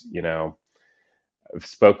 because, I've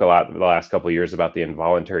spoke a lot the last couple of years about the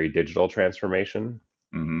involuntary digital transformation.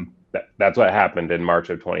 Mm-hmm. That's what happened in March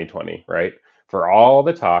of 2020, right? For all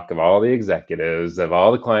the talk of all the executives, of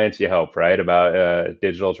all the clients you help, right, about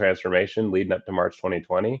digital transformation leading up to March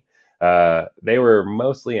 2020, they were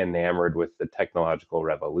mostly enamored with the technological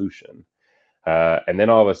revolution. And then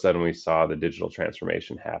all of a sudden we saw the digital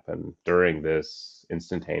transformation happen during this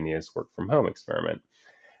instantaneous work from home experiment.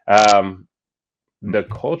 The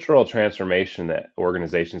cultural transformation that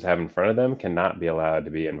organizations have in front of them cannot be allowed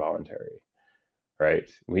to be involuntary, right?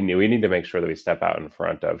 We need to make sure that we step out in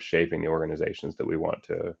front of shaping the organizations that we want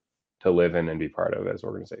to live in and be part of as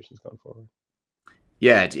organizations going forward.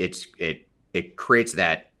 Yeah, it creates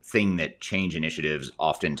that thing that change initiatives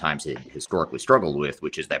oftentimes have historically struggled with,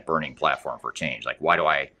 which is that burning platform for change. Like,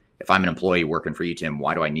 if I'm an employee working for you, Tim,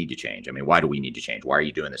 why do I need to change? I mean, why do we need to change? Why are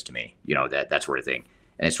you doing this to me? That sort of thing.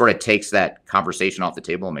 And it sort of takes that conversation off the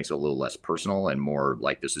table and makes it a little less personal and more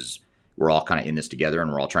like we're all kind of in this together,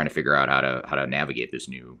 and we're all trying to figure out how to navigate this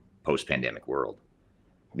new post-pandemic world.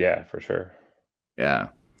 Yeah, for sure. Yeah.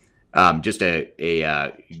 Just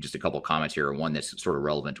a couple of comments here. One that's sort of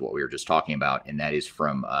relevant to what we were just talking about, and that is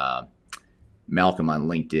from Malcolm on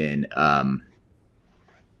LinkedIn.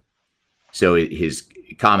 So his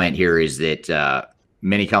comment here is that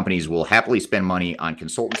many companies will happily spend money on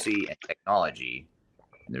consultancy and technology.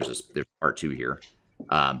 And there's part 2 here,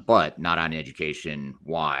 but not on education.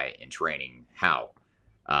 Why? And training. How?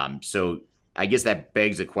 So I guess that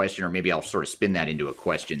begs a question, or maybe I'll sort of spin that into a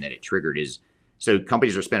question that it triggered is, so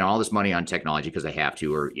companies are spending all this money on technology because they have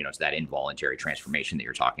to, or, it's that involuntary transformation that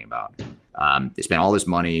you're talking about. They spend all this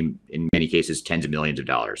money, in many cases, tens of millions of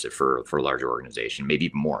dollars for a larger organization, maybe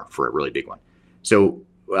even more for a really big one. So,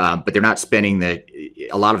 but they're not spending a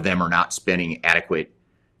lot of them are not spending adequate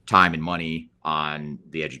time and money on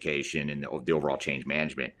the education and the overall change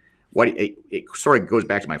management. It sort of goes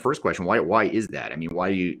back to my first question. Why is that? I mean,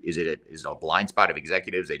 is it a blind spot of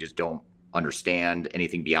executives? They just don't understand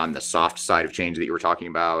anything beyond the soft side of change that you were talking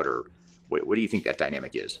about, or what do you think that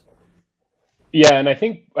dynamic is? Yeah, and I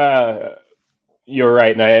think you're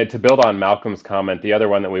right. And to build on Malcolm's comment, the other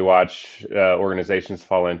one that we watch organizations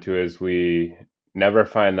fall into is we never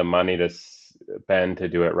find the money to spend to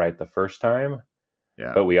do it right the first time.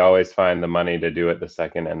 Yeah. But we always find the money to do it the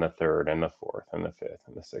second and the third and the fourth and the fifth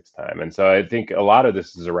and the sixth time. And so I think a lot of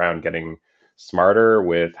this is around getting smarter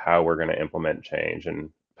with how we're going to implement change and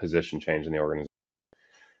position change in the organization.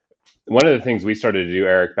 One of the things we started to do,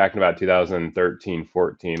 Eric, back in about 2013,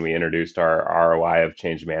 14, we introduced our ROI of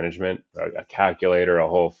change management, a calculator, a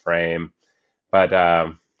whole frame. But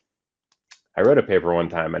I wrote a paper one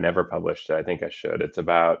time. I never published it. I think I should. It's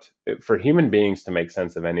about, for human beings to make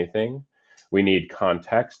sense of anything, we need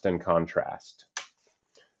context and contrast.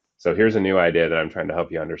 So here's a new idea that I'm trying to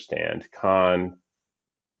help you understand. Context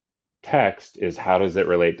is how does it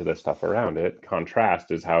relate to the stuff around it.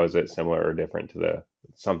 Contrast is how is it similar or different to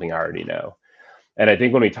something I already know. And I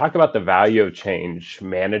think when we talk about the value of change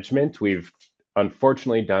management, we've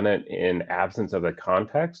unfortunately done it in absence of the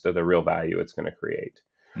context of the real value it's going to create.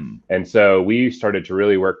 And so we started to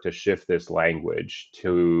really work to shift this language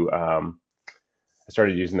to, I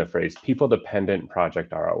started using the phrase people-dependent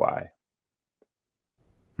project ROI.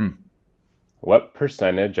 What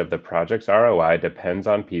percentage of the project's ROI depends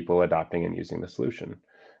on people adopting and using the solution?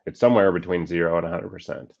 It's somewhere between 0 and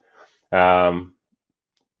 100%.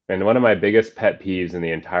 And one of my biggest pet peeves in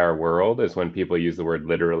the entire world is when people use the word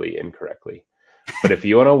literally incorrectly. But if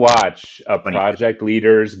you want to watch a project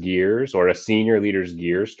leader's gears or a senior leader's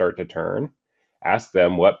gears start to turn, ask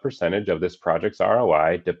them what percentage of this project's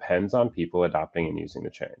ROI depends on people adopting and using the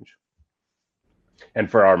change.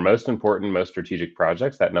 And for our most important, most strategic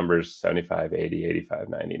projects, that number is 75, 80, 85,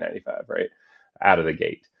 90, 95, right? Out of the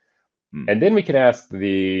gate. And then we can ask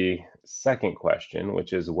the second question,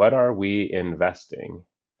 which is what are we investing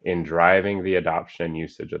in driving the adoption and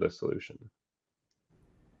usage of the solution?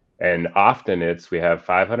 And often we have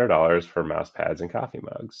 $500 for mouse pads and coffee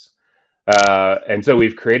mugs. And so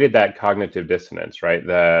we've created that cognitive dissonance, right?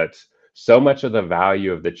 That so much of the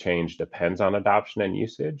value of the change depends on adoption and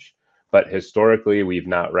usage, but historically we've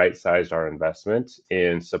not right-sized our investment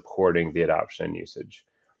in supporting the adoption and usage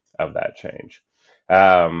of that change.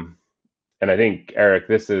 And I think, Eric,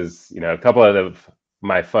 this is, a couple of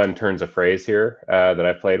my fun turns of phrase here that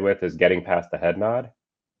I played with is getting past the head nod.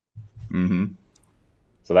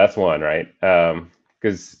 So that's one, right?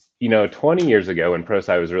 Because 20 years ago when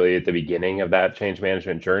ProSci was really at the beginning of that change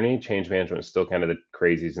management journey, change management was still kind of the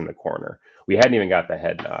crazies in the corner. We hadn't even got the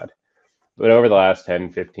head nod. But over the last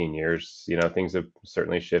 10, 15 years, things have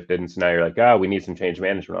certainly shifted. And so now you're like, we need some change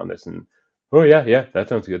management on this. And, oh, yeah, that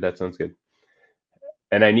sounds good. That sounds good.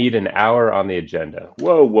 And I need an hour on the agenda.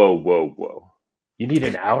 Whoa. You need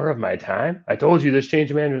an hour of my time? I told you this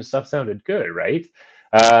change management stuff sounded good, right?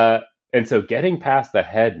 And so getting past the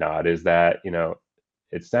head nod is that,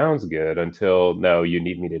 it sounds good until, no, you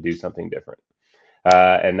need me to do something different.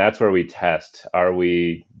 And that's where we test. Are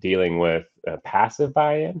we dealing with a passive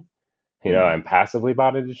buy-in? I'm passively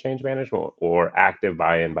bought into change management, or active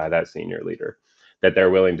buy-in by that senior leader, that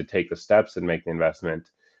they're willing to take the steps and make the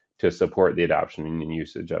investment to support the adoption and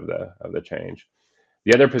usage of the change.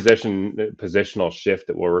 The other positional shift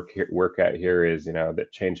that we'll work at here is,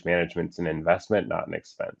 that change management's an investment, not an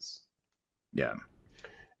expense. Yeah.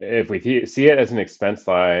 If we see it as an expense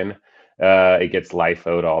line, it gets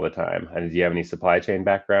LIFO'd all the time. And do you have any supply chain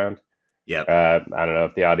background? Yeah. I don't know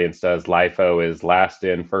if the audience does. LIFO is last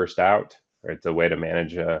in, first out. Or it's a way to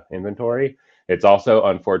manage inventory. It's also,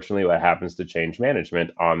 unfortunately, what happens to change management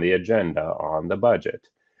on the agenda, on the budget.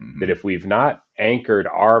 That if we've not anchored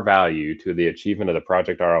our value to the achievement of the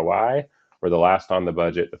project ROI, we're the last on the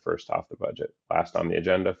budget, the first off the budget. Last on the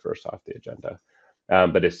agenda, first off the agenda.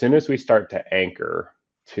 But as soon as we start to anchor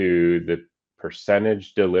to the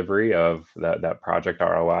percentage delivery of that project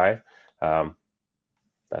ROI,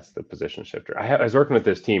 that's the position shifter. I was working with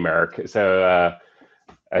this team, Eric. So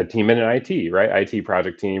a team in an IT, right? IT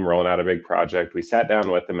project team rolling out a big project. We sat down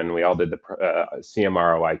with them and we all did the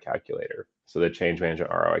CMROI calculator. So the change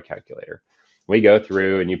management ROI calculator. We go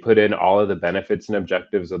through and you put in all of the benefits and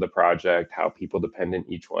objectives of the project, how people dependent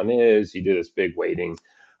each one is. You do this big weighting.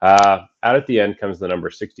 Out at the end comes the number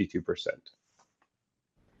 62%.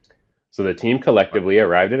 So the team collectively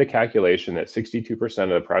arrived at a calculation that 62% of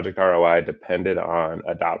the project ROI depended on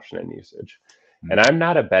adoption and usage. And I'm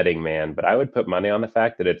not a betting man, but I would put money on the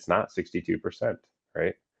fact that it's not 62%,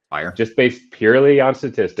 right? Higher. Just based purely on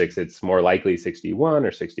statistics, it's more likely 61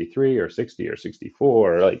 or 63 or 60 or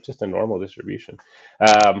 64, or like just a normal distribution.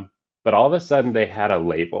 But all of a sudden they had a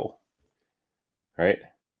label, right?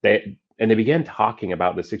 And they began talking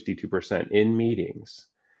about the 62% in meetings.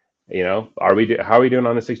 How are we doing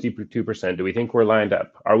on the 62%? Do we think we're lined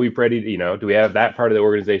up? Are we ready to, do we have that part of the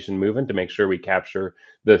organization moving to make sure we capture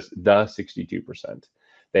the 62%?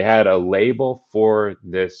 They had a label for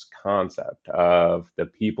this concept of the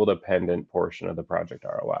people dependent portion of the project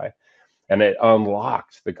ROI. And it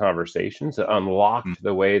unlocked the conversations. It unlocked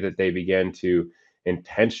the way that they began to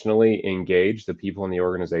intentionally engage the people in the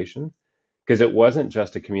organization, because it wasn't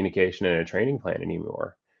just a communication and a training plan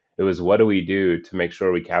anymore. It was, what do we do to make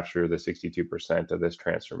sure we capture the 62% of this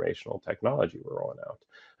transformational technology we're rolling out?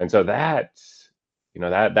 And so that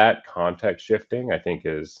context shifting, I think,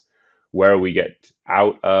 is where we get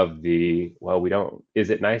out of the, is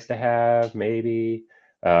it nice to have? Maybe.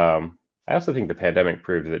 I also think the pandemic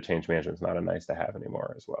proved that change management is not a nice to have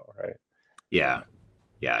anymore as well, right? Yeah.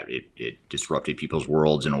 It disrupted people's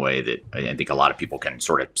worlds in a way that I think a lot of people can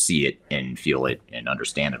sort of see it and feel it and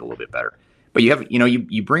understand it a little bit better. But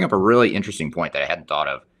you bring up a really interesting point that I hadn't thought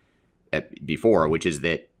of before, which is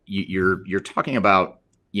that you're talking about,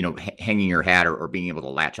 hanging your hat or being able to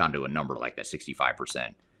latch onto a number like that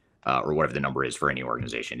 65%, or whatever the number is for any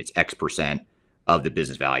organization. It's X% of the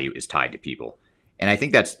business value is tied to people. And I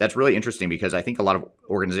think that's really interesting, because I think a lot of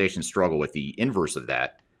organizations struggle with the inverse of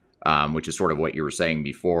that, which is sort of what you were saying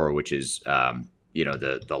before, which is the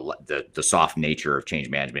soft nature of change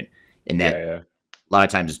management. And that a lot of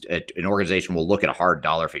times an organization will look at a hard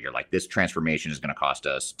dollar figure, like this transformation is going to cost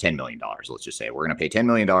us $10 million. Let's just say we're going to pay $10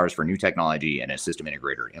 million for new technology and a system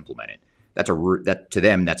integrator to implement it. That to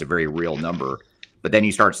them, that's a very real number. But then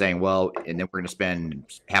you start saying, well, and then we're going to spend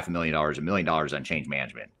 $500,000, $1 million on change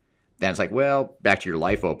management. Then it's like, well, back to your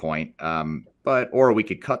LIFO point, or we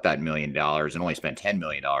could cut that $1 million and only spend $10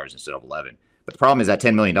 million instead of 11. But the problem is that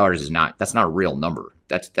 $10 million that's not a real number.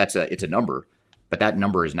 It's a number, but that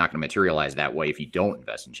number is not going to materialize that way if you don't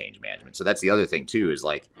invest in change management. So that's the other thing too, is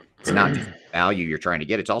like, it's not just value you're trying to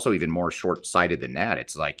get. It's also even more short-sighted than that.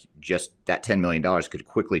 It's like, just that $10 million could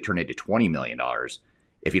quickly turn into $20 million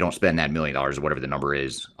if you don't spend that $1 million or whatever the number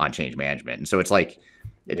is on change management. And so it's like,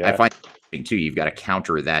 I find too, you've got to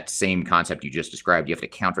counter that same concept you just described. You have to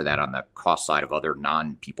counter that on the cost side of other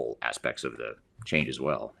non-people aspects of the change as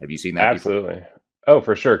well. Have you seen that? Absolutely. Before? Oh,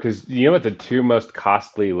 for sure. Because you know what the two most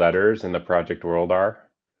costly letters in the project world are?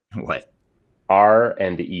 What? R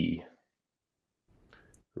and E.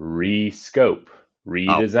 Rescope,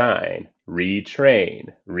 redesign,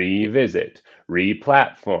 retrain, revisit,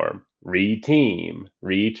 replatform, reteam,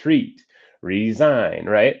 retreat, resign,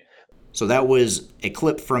 right? So that was a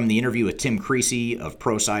clip from the interview with Tim Creasy of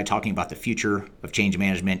ProSci talking about the future of change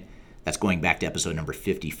management. That's going back to episode number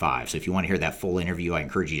 55. So if you want to hear that full interview, I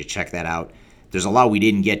encourage you to check that out. There's a lot we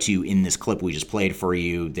didn't get to in this clip we just played for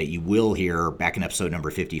you that you will hear back in episode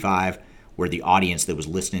number 55, where the audience that was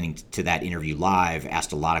listening to that interview live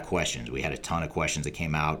asked a lot of questions. We had a ton of questions that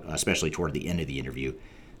came out, especially toward the end of the interview.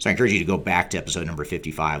 So I encourage you to go back to episode number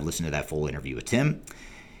 55, listen to that full interview with Tim,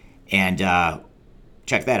 and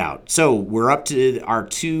check that out. So we're up to our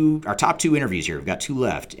top two interviews here. We've got two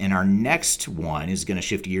left, and our next one is going to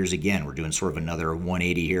shift gears again. We're doing sort of another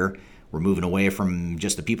 180 here. We're moving away from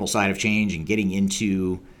just the people side of change and getting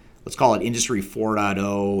into, let's call it Industry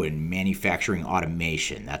 4.0 and manufacturing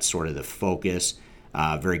automation. That's sort of the focus.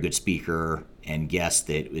 Very good speaker and guest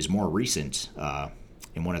that is more recent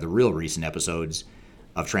in one of the real recent episodes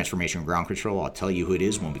of Transformation Ground Control. I'll tell you who it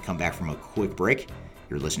is when we come back from a quick break.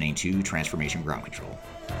 You're listening to Transformation Ground Control.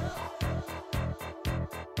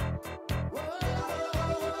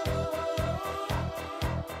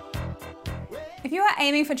 If you are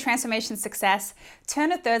aiming for transformation success, turn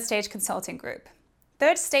to Third Stage Consulting Group.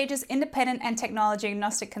 Third Stage's independent and technology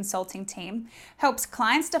agnostic consulting team helps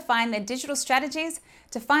clients define their digital strategies,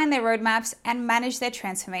 define their roadmaps, and manage their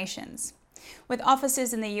transformations. With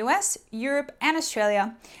offices in the US, Europe, and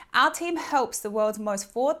Australia, our team helps the world's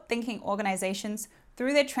most forward-thinking organizations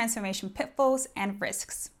through their transformation pitfalls and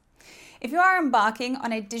risks. If you are embarking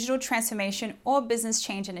on a digital transformation or business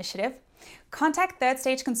change initiative, contact Third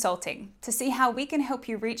Stage Consulting to see how we can help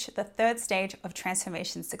you reach the third stage of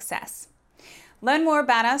transformation success. Learn more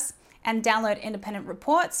about us and download independent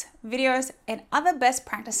reports, videos, and other best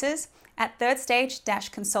practices at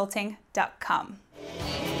thirdstage-consulting.com.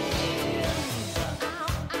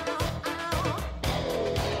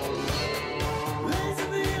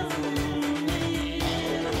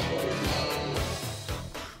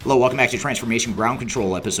 Hello, welcome back to Transformation Ground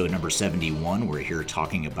Control, episode number 71. We're here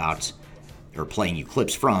talking about, or playing you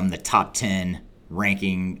clips from the top 10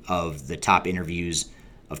 ranking of the top interviews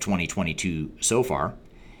of 2022 so far.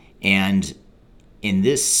 And in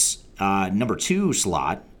this number 2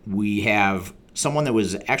 slot, we have someone that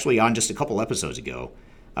was actually on just a couple episodes ago.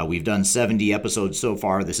 We've done 70 episodes so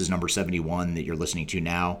far. This is number 71 that you're listening to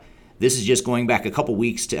now. This is just going back a couple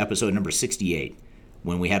weeks to episode number 68,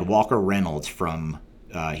 when we had Walker Reynolds from,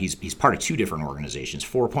 he's part of two different organizations,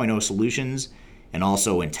 4.0 Solutions and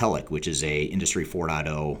also Intellic, which is a Industry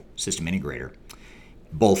 4.0 system integrator.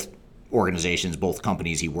 Both organizations, both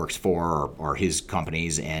companies he works for are his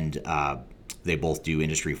companies, and they both do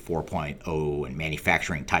Industry 4.0 and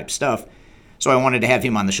manufacturing type stuff. So I wanted to have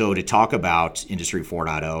him on the show to talk about Industry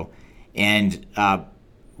 4.0. And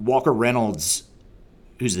Walker Reynolds,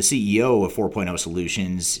 who's the CEO of 4.0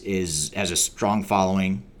 Solutions, has a strong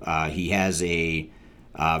following. He has a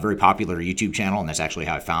very popular YouTube channel, and that's actually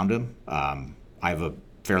how I found him. I have a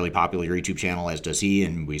fairly popular YouTube channel, as does he,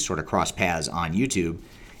 and we sort of cross paths on YouTube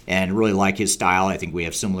and really like his style. I think we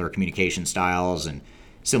have similar communication styles and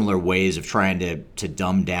similar ways of trying to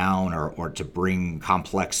dumb down or to bring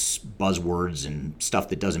complex buzzwords and stuff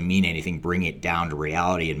that doesn't mean anything, bring it down to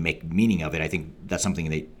reality and make meaning of it. I think that's something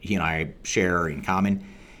that he and I share in common.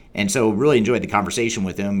 And so really enjoyed the conversation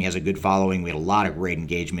with him. He has a good following. We had a lot of great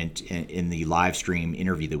engagement in the live stream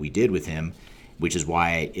interview that we did with him, which is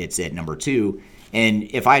why it's at number 2. And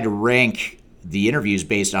if I had to rank the interviews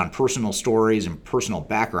based on personal stories and personal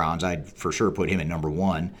backgrounds, I'd for sure put him at number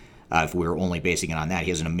 1 if we were only basing it on that. He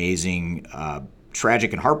has an amazing,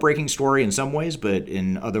 tragic and heartbreaking story in some ways, but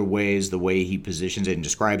in other ways, the way he positions it and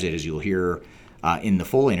describes it, as you'll hear in the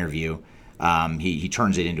full interview, he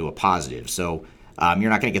turns it into a positive. So you're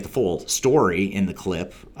not going to get the full story in the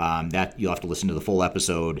clip. That you'll have to listen to the full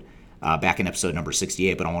episode back in episode number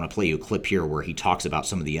 68, but I want to play you a clip here where he talks about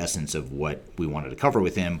some of the essence of what we wanted to cover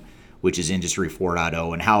with him, which is Industry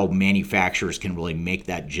 4.0 and how manufacturers can really make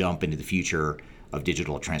that jump into the future of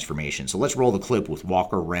digital transformation. So let's roll the clip with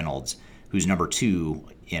Walker Reynolds, who's number 2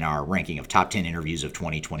 in our ranking of top 10 interviews of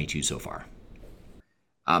 2022 so far.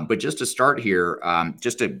 But just to start here,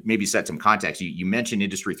 just to maybe set some context, you mentioned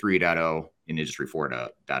Industry 3.0 and Industry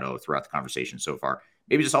 4.0 throughout the conversation so far.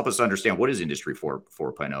 Maybe just help us understand, what is Industry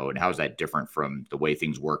 4.0 and how is that different from the way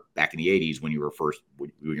things worked back in the 80s when you were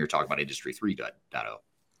talking about Industry 3.0?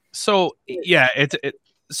 So yeah,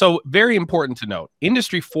 so very important to note,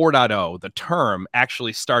 Industry 4.0, the term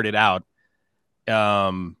actually started out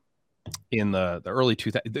in the early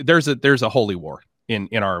 2000s. There's a holy war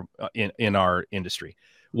in our industry.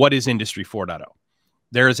 What is Industry 4.0?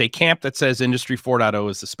 There is a camp that says Industry 4.0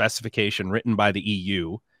 is the specification written by the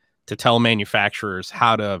EU to tell manufacturers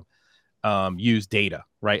how to use data,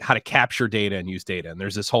 right? How to capture data and use data. And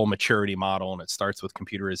there's this whole maturity model, and it starts with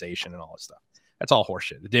computerization and all this stuff. That's all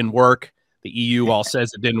horseshit. It didn't work. The EU all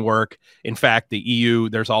says it didn't work. In fact, the EU,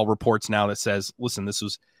 there's all reports now that says, listen, this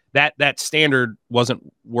was that standard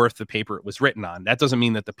wasn't worth the paper it was written on. That doesn't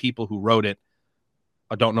mean that the people who wrote it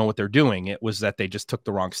don't know what they're doing. It was that they just took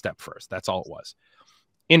the wrong step first. That's all it was.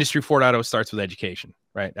 Industry 4.0 starts with education,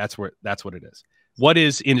 right? That's what it is. What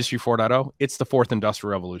is Industry 4.0? It's the fourth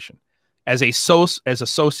industrial revolution. As a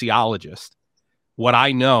sociologist, what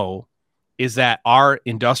I know is that our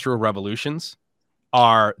industrial revolutions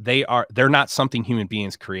they're not something human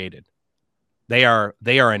beings created. They are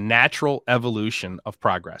a natural evolution of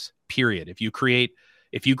progress. Period. If you create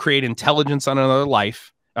intelligence on another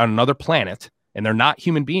life, on another planet, and they're not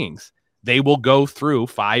human beings, they will go through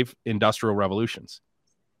 5 industrial revolutions.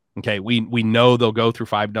 Okay, we know they'll go through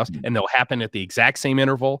 5 and they'll happen at the exact same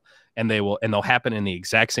interval, and they'll happen in the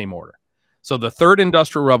exact same order. So the third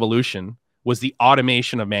industrial revolution was the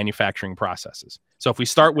automation of manufacturing processes. So if we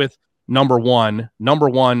start with number one,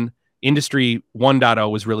 Industry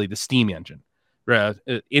 1.0 was really the steam engine.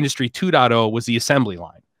 Industry 2.0 was the assembly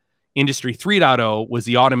line. Industry 3.0 was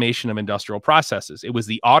the automation of industrial processes. It was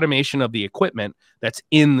the automation of the equipment that's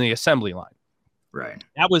in the assembly line. Right.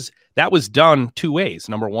 That was done 2 ways.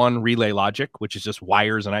 Number 1, relay logic, which is just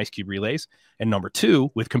wires and ice cube relays, and number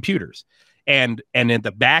 2, with computers. And at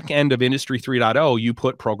the back end of Industry 3.0, you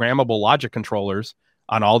put programmable logic controllers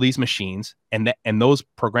on all these machines, and those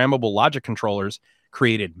programmable logic controllers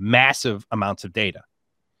created massive amounts of data.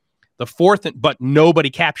 The fourth, but nobody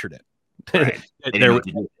captured it. Right. They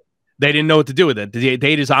didn't know what to do with it. The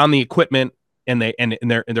data is on the equipment, and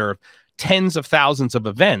there are tens of thousands of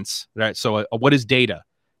events, right? So what is data?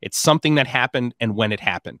 It's something that happened and when it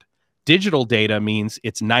happened. Digital data means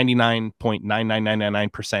it's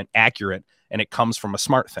 99.99999% accurate, and it comes from a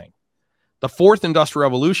smart thing. The fourth industrial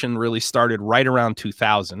revolution really started right around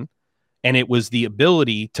 2000, and it was the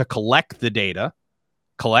ability to collect the data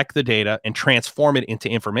and transform it into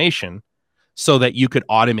information so that you could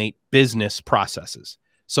automate business processes.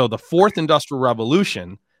 So the fourth industrial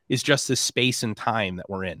revolution is just this space and time that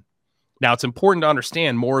we're in. Now, it's important to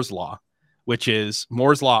understand Moore's law, which is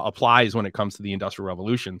Moore's law applies when it comes to the industrial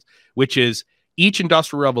revolutions, which is each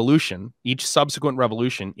industrial revolution, each subsequent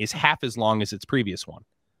revolution is half as long as its previous one.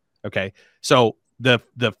 Okay. So the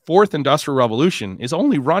fourth industrial revolution is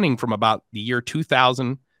only running from about the year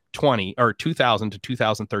 2020 or 2000 to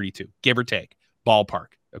 2032, give or take, ballpark.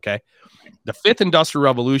 Okay. The fifth industrial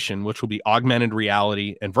revolution, which will be augmented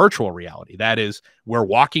reality and virtual reality. That is, we're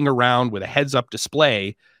walking around with a heads up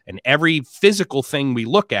display, and every physical thing we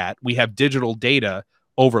look at, we have digital data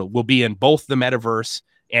over, will be in both the metaverse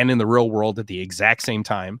and in the real world at the exact same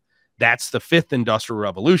time. That's the fifth industrial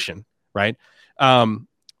revolution, right?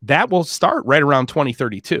 That will start right around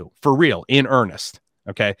 2032 for real, in earnest.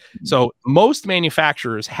 Okay. So most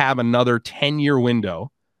manufacturers have another 10-year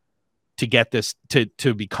window to get this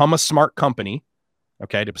to become a smart company.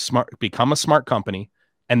 Okay. To become a smart company.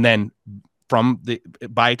 And then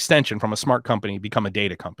by extension, from a smart company, become a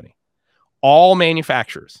data company. All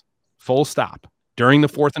manufacturers, full stop, during the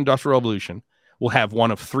fourth industrial revolution will have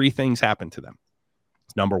one of three things happen to them.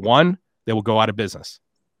 Number one, they will go out of business.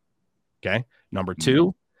 Okay. Number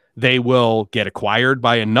two, they will get acquired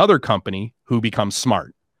by another company who becomes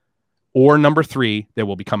smart. Or number three, they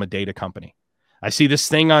will become a data company. I see this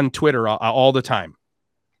thing on Twitter all the time.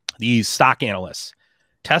 These stock analysts,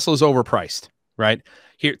 Tesla's overpriced, right?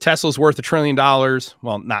 Here, Tesla's worth $1 trillion.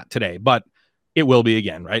 Well, not today, but it will be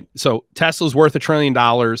again, right? So Tesla's worth $1 trillion.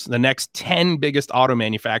 The next 10 biggest auto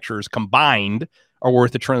manufacturers combined are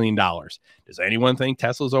worth $1 trillion. Does anyone think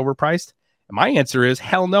Tesla's overpriced? And my answer is,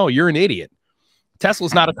 hell no, you're an idiot.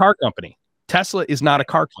 Tesla's not a car company. Tesla is not a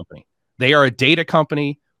car company. They are a data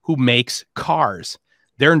company who makes cars.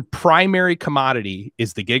 Their primary commodity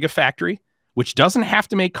is the Gigafactory, which doesn't have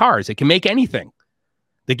to make cars. It can make anything.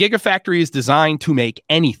 The Gigafactory is designed to make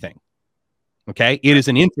anything. Okay. It is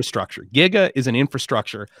an infrastructure. Giga is an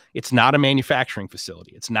infrastructure. It's not a manufacturing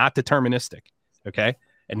facility. It's not deterministic. Okay.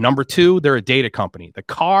 And number two, they're a data company. The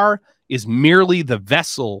car is merely the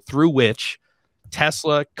vessel through which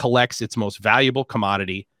Tesla collects its most valuable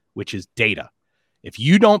commodity, which is data. If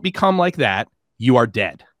you don't become like that, you are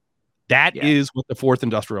dead. That is what the fourth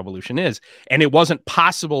industrial revolution is. And it wasn't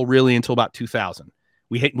possible really until about 2000.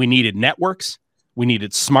 We needed networks, we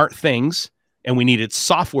needed smart things, and we needed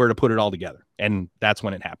software to put it all together. And that's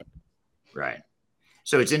when it happened. Right.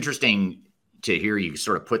 So it's interesting to hear you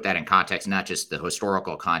sort of put that in context, not just the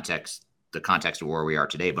historical context, the context of where we are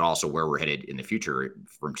today, but also where we're headed in the future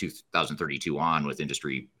from 2032 on with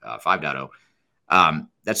Industry 5.0.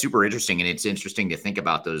 That's super interesting. And it's interesting to think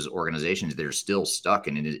about those organizations that are still stuck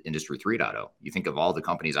in Industry 3.0. You think of all the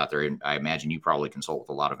companies out there, and I imagine you probably consult with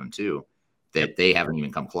a lot of them too, that they haven't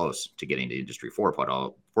even come close to getting to Industry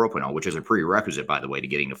 4.0, which is a prerequisite, by the way, to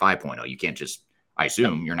getting to 5.0. You can't just, I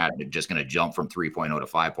assume you're not just going to jump from 3.0 to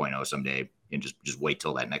 5.0 someday and just wait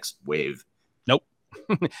till that next wave. Nope.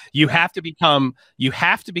 You have to become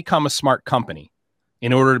a smart company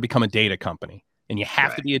in order to become a data company. And you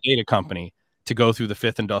have to be a data company to go through the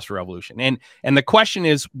fifth industrial revolution. And the question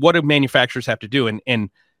is, what do manufacturers have to do? And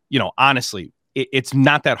you know, honestly, it's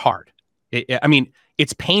not that hard. I mean,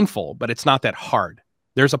 it's painful, but it's not that hard.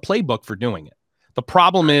 There's a playbook for doing it. The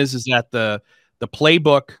problem is that the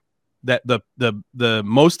playbook that the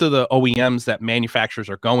most of the OEMs that manufacturers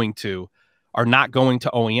are going to are not going to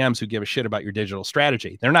OEMs who give a shit about your digital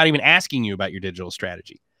strategy. They're not even asking you about your digital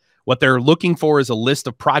strategy. What they're looking for is a list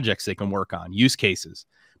of projects they can work on, use cases.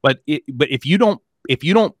 But if you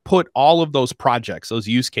don't put all of those projects, those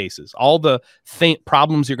use cases, all the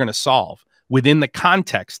problems you're going to solve within the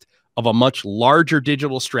context of a much larger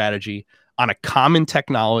digital strategy on a common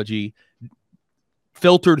technology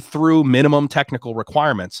filtered through minimum technical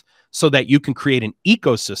requirements so that you can create an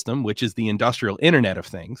ecosystem, which is the industrial internet of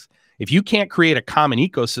things. If you can't create a common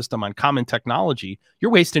ecosystem on common technology, you're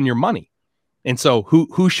wasting your money. And so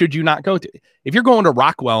who should you not go to? If you're going to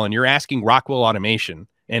Rockwell and you're asking Rockwell Automation,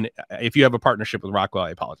 and if you have a partnership with Rockwell,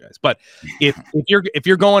 I apologize. But if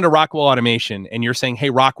you're going to Rockwell Automation and you're saying, hey,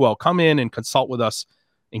 Rockwell, come in and consult with us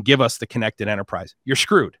and give us the connected enterprise, you're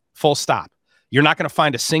screwed. Full stop. You're not going to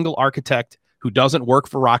find a single architect who doesn't work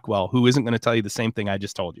for Rockwell who isn't going to tell you the same thing I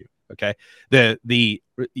just told you. Okay.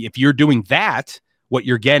 If you're doing that, what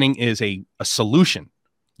you're getting is a solution.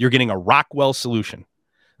 You're getting a Rockwell solution.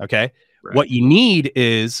 Okay. Right. What you need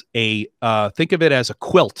is think of it as a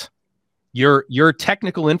quilt. Your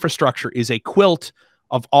technical infrastructure is a quilt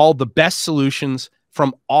of all the best solutions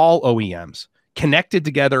from all OEMs connected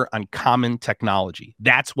together on common technology.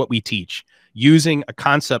 That's what we teach using a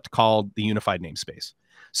concept called the unified namespace.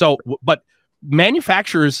 So, but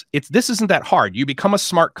manufacturers, this isn't that hard. You become a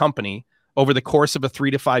smart company over the course of a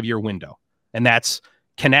 3 to 5 year window. And that's,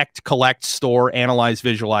 connect, collect, store, analyze,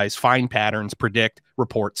 visualize, find patterns, predict,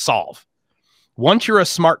 report, solve. Once you're a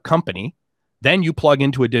smart company, then you plug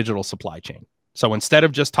into a digital supply chain. So instead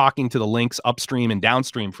of just talking to the links upstream and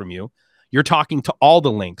downstream from you, you're talking to all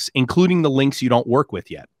the links, including the links you don't work with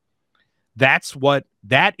yet. That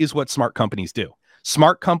is what smart companies do.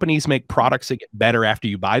 Smart companies make products that get better after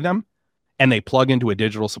you buy them, and they plug into a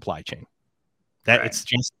digital supply chain.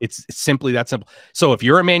 It's simply that simple. So if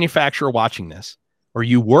you're a manufacturer watching this, or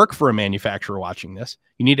you work for a manufacturer watching this,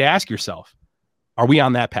 you need to ask yourself, are we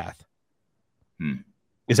on that path?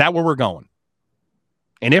 Is that where we're going?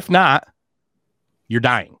 And if not, you're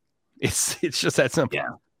dying. It's just that simple. Yeah.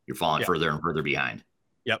 You're falling further and further behind.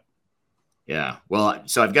 Yep. Yeah. Well,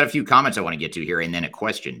 so I've got a few comments I want to get to here, and then a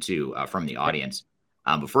question too from the audience.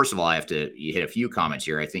 But first of all, you hit a few comments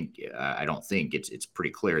here. I don't think it's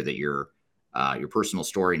pretty clear that your personal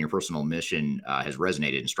story and your personal mission has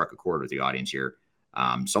resonated and struck a chord with the audience here.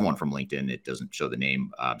 Someone from LinkedIn, it doesn't show the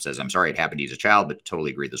name, says, "I'm sorry it happened to you as a child, but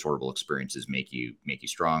totally agree. Those horrible experiences make you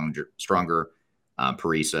stronger."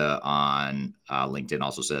 Parisa on LinkedIn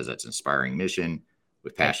also says that's an inspiring mission.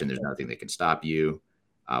 With passion, there's nothing that can stop you,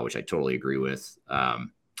 which I totally agree with.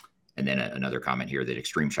 And then another comment here that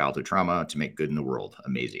extreme childhood trauma to make good in the world.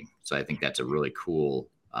 Amazing. So I think that's a really cool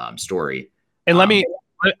story. And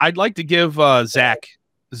I'd like to give Zach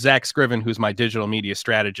Scriven, who's my digital media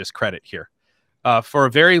strategist, credit here. For a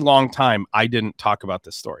very long time, I didn't talk about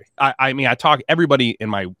this story. Everybody in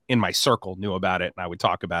my circle knew about it, and I would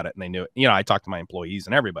talk about it, and they knew it. I talked to my employees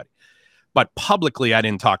and everybody, but publicly, I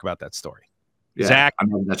didn't talk about that story. Yeah, Zach,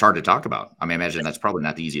 that's hard to talk about. I imagine that's probably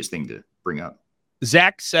not the easiest thing to bring up.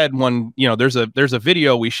 Zach said there's a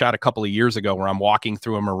video we shot a couple of years ago where I'm walking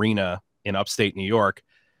through a marina in upstate New York,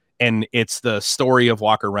 and it's the story of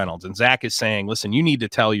Walker Reynolds. And Zach is saying, listen, you need to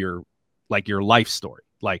tell your life story.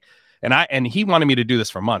 And he wanted me to do this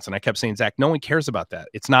for months. And I kept saying, Zach, no one cares about that.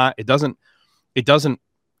 It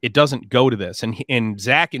doesn't go to this. And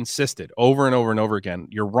Zach insisted over and over and over again,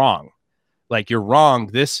 you're wrong. You're wrong.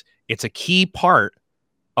 It's a key part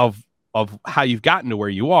of how you've gotten to where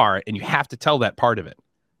you are, and you have to tell that part of it.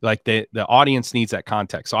 The audience needs that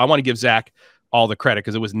context. So I want to give Zach all the credit,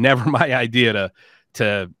 because it was never my idea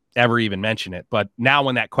to ever even mention it. But now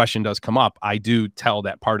when that question does come up, I do tell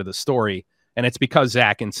that part of the story, and it's because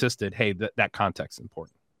Zach insisted, hey, that context is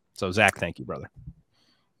important. So Zach, thank you, brother.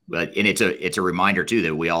 But it's a reminder too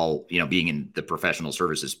that we all, being in the professional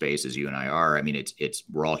services space as you and I are,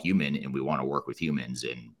 we're all human, and we want to work with humans,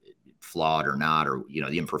 and flawed or not, or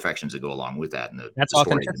the imperfections that go along with that. And that's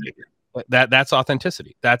authenticity. That's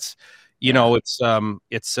authenticity. That's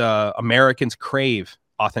it's Americans crave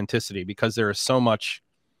authenticity because there is so much.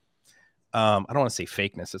 I don't want to say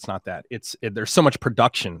fakeness. It's not that. There's so much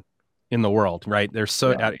production in the world, right?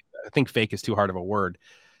 I think fake is too hard of a word.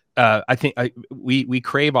 I think we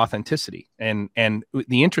crave authenticity, and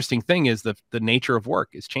the interesting thing is the nature of work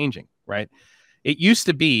is changing, right? It used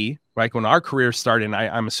to be like when our career started, and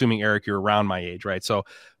I'm assuming, Eric, you're around my age, right? So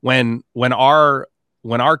when our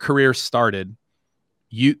career started,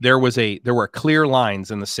 there were clear lines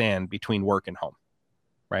in the sand between work and home,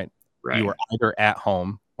 right? You were either at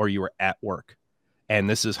home or you were at work, and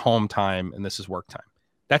this is home time and this is work time.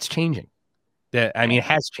 That's changing. It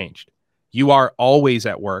has changed. You are always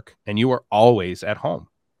at work and you are always at home.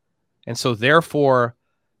 And so therefore,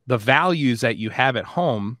 the values that you have at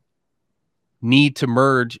home need to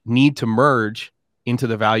merge into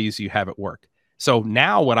the values you have at work. So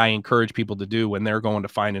now what I encourage people to do when they're going to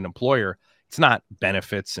find an employer, it's not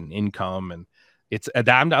benefits and income, and I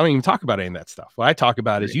don't even talk about any of that stuff. What I talk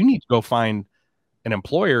about is you need to go find an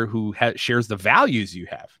employer who shares the values you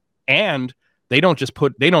have, and they don't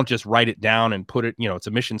just write it down and put it, it's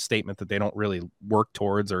a mission statement that they don't really work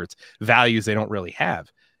towards, or it's values they don't really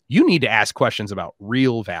have. You need to ask questions about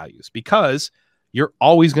real values, because you're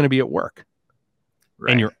always going to be at work.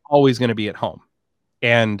 Right. And you're always going to be at home.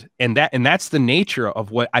 And that's the nature of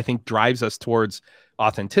what I think drives us towards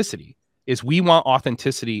authenticity. Is we want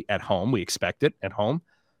authenticity at home. We expect it at home.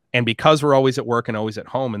 And because we're always at work and always at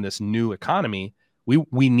home in this new economy,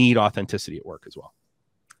 we need authenticity at work as well.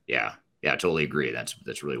 Yeah, I totally agree.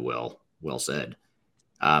 That's really well said.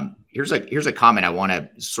 Here's a comment I want to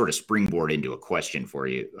sort of springboard into a question for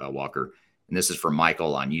you, Walker. And this is from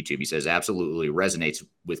Michael on YouTube. He says, absolutely resonates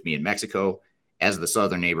with me in Mexico. As the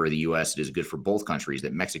southern neighbor of the U.S., it is good for both countries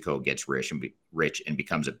that Mexico gets rich and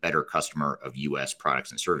becomes a better customer of U.S. products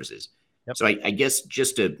and services. Yep. So I guess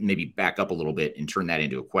just to maybe back up a little bit and turn that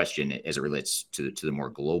into a question as it relates to the more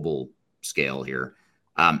global scale here.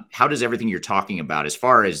 How does everything you're talking about, as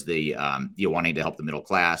far as the wanting to help the middle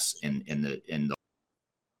class and the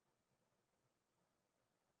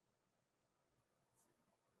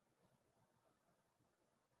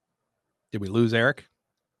Did we lose Eric?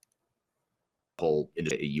 Whole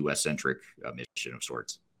U.S. centric mission of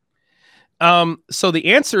sorts. So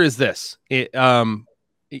the answer is this. Michael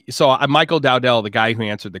Dowdell, the guy who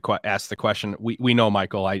asked the question, we know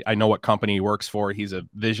Michael. I know what company he works for. He's a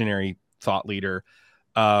visionary thought leader.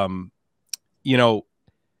 The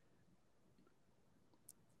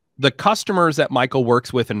customers that Michael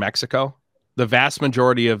works with in Mexico, the vast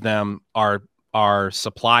majority of them are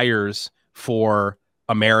suppliers for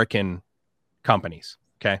American companies.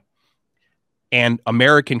 Okay. And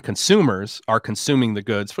American consumers are consuming the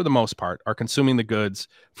goods, for the most part, are consuming the goods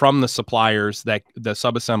from the suppliers, that the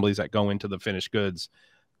subassemblies that go into the finished goods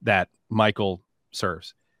that Michael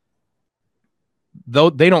serves. Though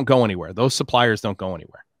they don't go anywhere. Those suppliers don't go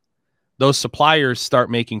anywhere. Those suppliers start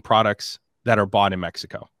making products that are bought in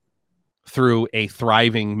Mexico through a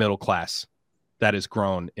thriving middle class that is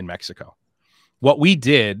grown in Mexico. What we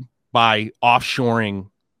did by offshoring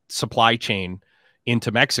supply chain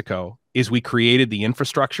into Mexico is we created the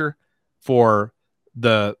infrastructure for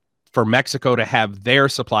Mexico to have their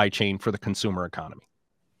supply chain for the consumer economy.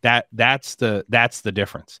 That's the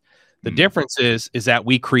difference. The difference is that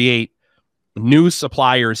we create new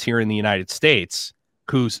suppliers here in the United States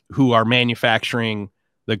who are manufacturing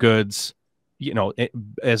the goods,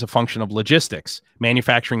 as a function of logistics,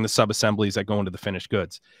 manufacturing the subassemblies that go into the finished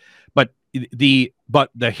goods. But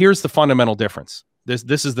here's the fundamental difference.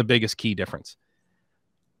 This is the biggest key difference.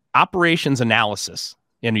 Operations analysis.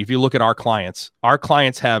 And if you look at our clients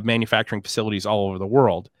have manufacturing facilities all over the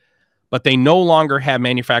world, but they no longer have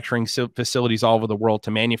manufacturing facilities all over the world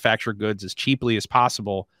to manufacture goods as cheaply as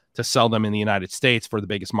possible to sell them in the United States for the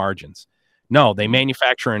biggest margins. No, they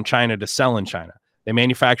manufacture in China to sell in China. They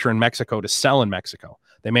manufacture in Mexico to sell in Mexico.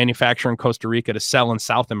 They manufacture in Costa Rica to sell in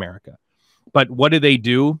South America. But what do they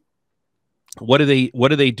do? What do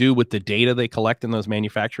they do with the data they collect in those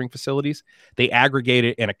manufacturing facilities? They aggregate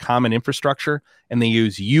it in a common infrastructure, and they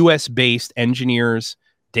use US-based engineers,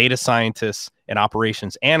 data scientists, and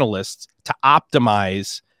operations analysts to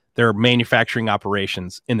optimize their manufacturing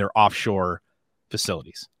operations in their offshore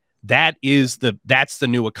facilities. That's the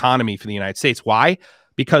new economy for the United States. Why?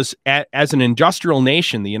 Because as an industrial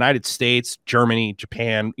nation, the United States, Germany,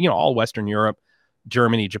 Japan, all Western Europe,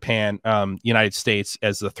 Germany, Japan, United States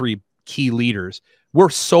as the three key leaders, we're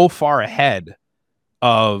so far ahead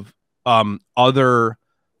of other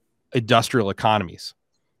industrial economies.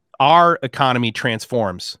 Our economy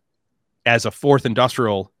transforms as a fourth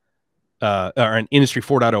industrial or an industry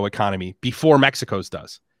 4.0 economy before Mexico's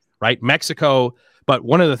does, right? Mexico, but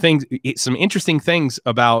one of the things, some interesting things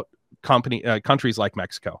about countries like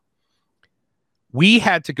Mexico, we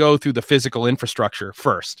had to go through the physical infrastructure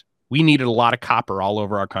first. We needed a lot of copper all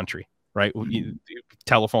over our country, right?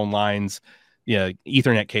 Telephone lines,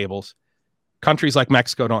 Ethernet cables. Countries like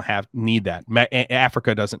Mexico don't need that.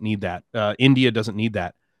 Africa doesn't need that. India doesn't need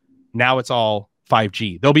that. Now it's all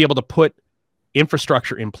 5G. They'll be able to put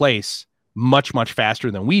infrastructure in place much, much faster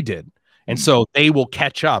than we did. And so they will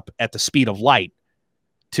catch up at the speed of light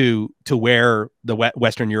to where the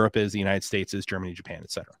Western Europe is, the United States is, Germany, Japan,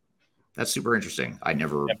 et cetera. That's super interesting. I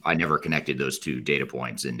never connected those two data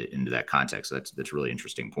points into that context. That's a really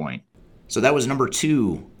interesting point. So that was number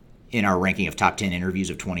 2 in our ranking of top 10 interviews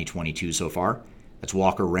of 2022 so far. That's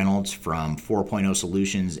Walker Reynolds from 4.0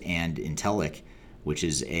 Solutions and Intellic, which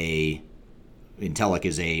is Intellic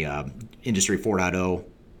is a Industry 4.0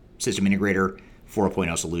 system integrator.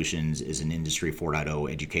 4.0 Solutions is an Industry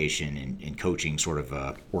 4.0 education and coaching sort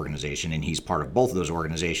of organization, and he's part of both of those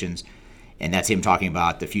organizations. And that's him talking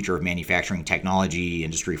about the future of manufacturing technology,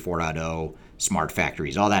 Industry 4.0, smart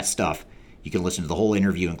factories, all that stuff. You can listen to the whole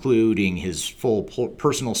interview, including his full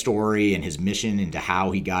personal story and his mission into how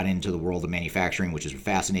he got into the world of manufacturing, which is a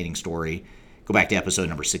fascinating story. Go back to episode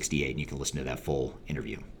number 68, and you can listen to that full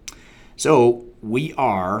interview. So we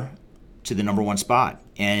are to the number 1 spot.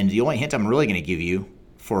 And the only hint I'm really going to give you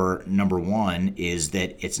for number 1 is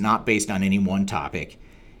that it's not based on any one topic.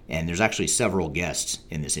 And there's actually several guests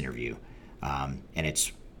in this interview. And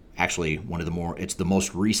it's actually it's the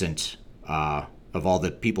most recent of all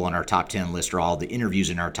the people on our top 10 list, or all the interviews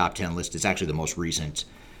in our top 10 list. It's actually the most recent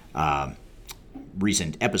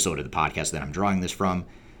episode of the podcast that I'm drawing this from.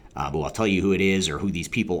 But I'll tell you who it is or who these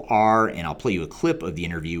people are, and I'll play you a clip of the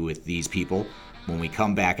interview with these people. When we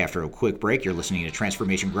come back after a quick break, you're listening to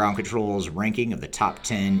Transformation Ground Control's ranking of the top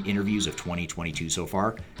 10 interviews of 2022 so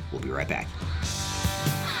far. We'll be right back.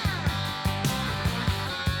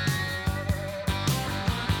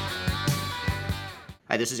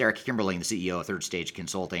 Hi, this is Eric Kimberling, the CEO of Third Stage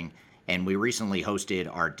Consulting, and we recently hosted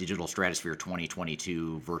our Digital Stratosphere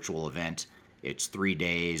 2022 virtual event. It's 3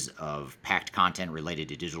 days of packed content related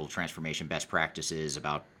to digital transformation best practices,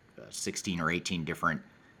 about 16 or 18 different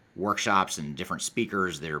workshops and different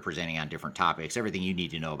speakers that are presenting on different topics, everything you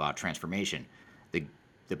need to know about transformation. The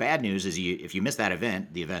bad news is if you miss that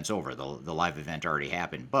event, the event's over. The live event already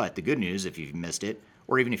happened. But the good news, if you've missed it,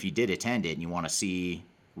 or even if you did attend it and you want to see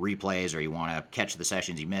replays or you want to catch the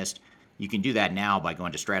sessions you missed, you can do that now by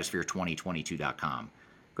going to stratosphere2022.com.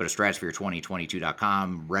 Go to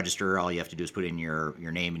stratosphere2022.com, register. All you have to do is put in your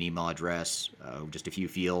name and email address, just a few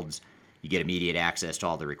fields. You get immediate access to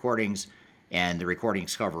all the recordings. And the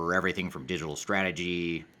recordings cover everything from digital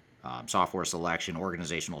strategy, software selection,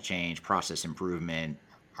 organizational change, process improvement,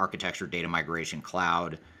 architecture, data migration,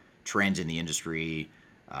 cloud, trends in the industry,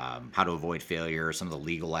 how to avoid failure, some of the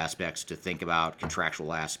legal aspects to think about,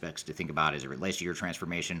 contractual aspects to think about as it relates to your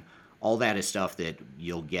transformation. All that is stuff that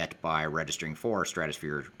you'll get by registering for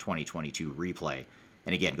Stratosphere 2022 Replay.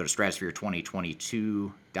 And again, go to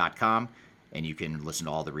stratosphere2022.com and you can listen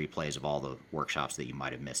to all the replays of all the workshops that you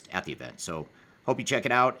might have missed at the event. So hope you check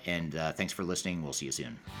it out, and thanks for listening. We'll see you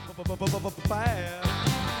soon. Bad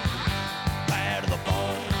to the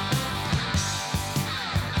bone.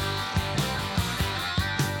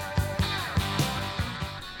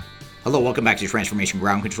 Hello, welcome back to Transformation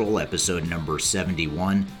Ground Control, episode number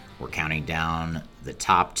 71. We're counting down the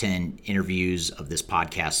top 10 interviews of this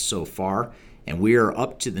podcast so far, and we are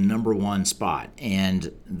up to the number 1 spot.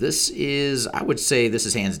 And this is, I would say, this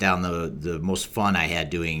is hands down the most fun I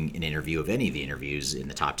had doing an interview of any of the interviews in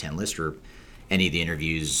the top 10 list, or any of the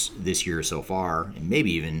interviews this year so far, and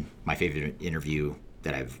maybe even my favorite interview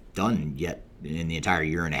that I've done yet in the entire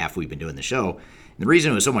year and a half we've been doing the show. And the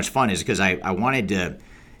reason it was so much fun is because I wanted to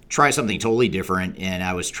try something totally different, and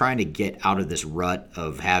I was trying to get out of this rut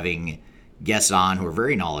of having guests on who are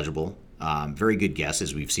very knowledgeable, very good guests,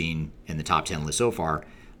 as we've seen in the top 10 list so far.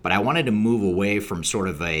 But I wanted to move away from sort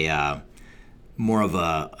of a more of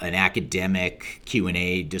an academic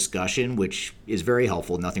Q&A discussion, which is very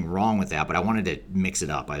helpful, nothing wrong with that, but I wanted to mix it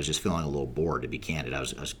up. I was just feeling a little bored, to be candid. I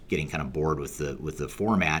was getting kind of bored with the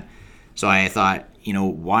format. So I thought,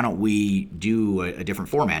 why don't we do a different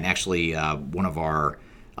format? And actually, one of our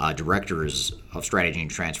directors of strategy and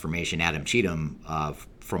transformation, Adam Cheatham,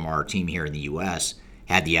 from our team here in the U.S.,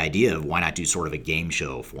 had the idea of why not do sort of a game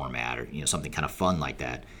show format or something kind of fun like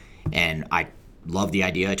that. And I loved the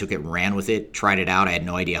idea. I took it, ran with it, tried it out. I had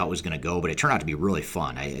no idea how it was going to go, but it turned out to be really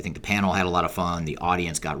fun. I think the panel had a lot of fun. The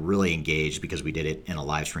audience got really engaged because we did it in a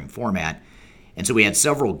live stream format. And so we had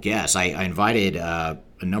several guests. I invited a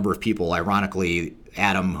number of people. Ironically,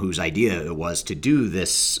 Adam, whose idea it was to do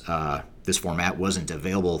this format, wasn't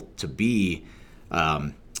available to be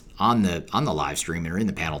on the live stream or in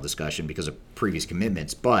the panel discussion because of previous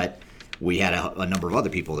commitments, but we had a number of other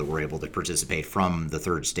people that were able to participate from the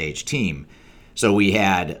Third Stage team. So we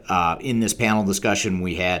had, in this panel discussion,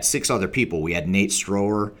 we had 6 other people. We had Nate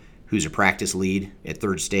Strower, who's a practice lead at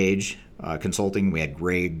Third Stage Consulting. We had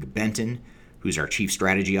Greg Benton, who's our Chief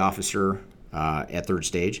Strategy Officer at Third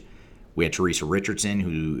Stage. We had Teresa Richardson,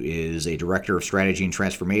 who is a Director of Strategy and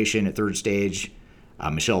Transformation at Third Stage.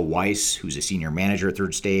 Michelle Weiss, who's a Senior Manager at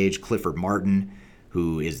Third Stage. Clifford Martin,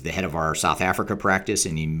 who is the head of our South Africa practice.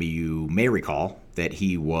 And you may recall that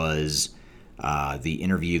he was the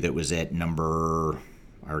interview that was at number,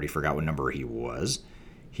 I already forgot what number he was.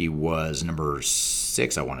 He was number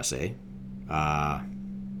 6, I want to say.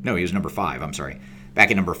 No, he was number 5, I'm sorry. Back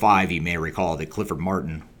at number 5, you may recall that Clifford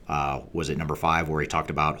Martin was at number 5, where he talked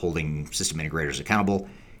about holding system integrators accountable.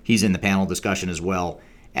 He's in the panel discussion as well,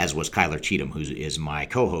 as was Kyler Cheatham, who is my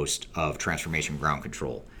co-host of Transformation Ground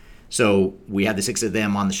Control. So we had the 6 of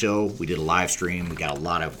them on the show. We did a live stream. We got a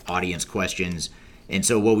lot of audience questions. And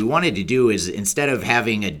so what we wanted to do is, instead of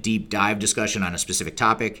having a deep dive discussion on a specific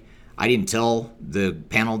topic, I didn't tell the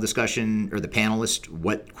panel discussion or the panelists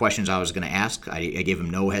what questions I was going to ask. I gave them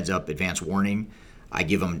no heads up advance warning. I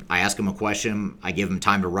ask them a question, I give them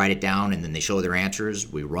time to write it down, and then they show their answers.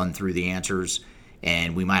 We run through the answers,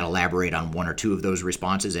 and we might elaborate on 1 or 2 of those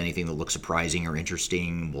responses. Anything that looks surprising or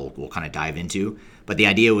interesting, we'll kind of dive into. But the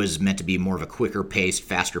idea was meant to be more of a quicker paced,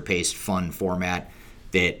 faster paced, fun format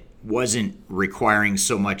that wasn't requiring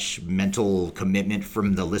so much mental commitment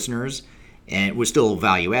from the listeners. And it was still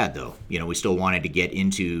value add, though. We still wanted to get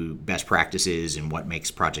into best practices and what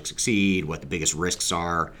makes projects succeed, what the biggest risks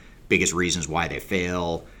are, biggest reasons why they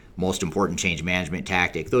fail, most important change management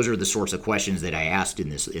tactic. Those are the sorts of questions that I asked in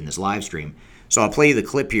this live stream. So I'll play you the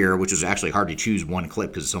clip here, which was actually hard to choose one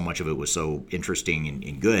clip because so much of it was so interesting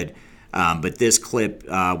and good. But this clip,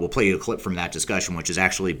 we'll play you a clip from that discussion, which is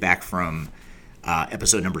actually back from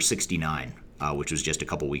episode number 69, which was just a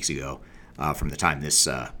couple weeks ago from the time this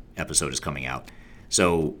episode is coming out.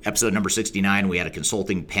 So episode number 69, we had a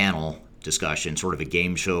consulting panel discussion, sort of a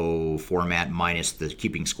game show format minus the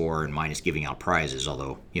keeping score and minus giving out prizes,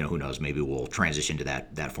 although, who knows, maybe we'll transition to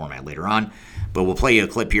that format later on. But we'll play you a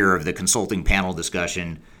clip here of the consulting panel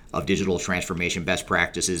discussion of digital transformation best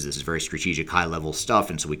practices. This is very strategic, high-level stuff,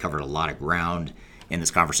 and so we covered a lot of ground in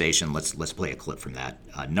this conversation. Let's play a clip from that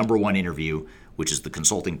number one interview, which is the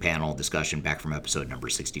consulting panel discussion back from episode number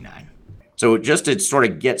 69. So just to sort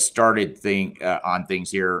of get started on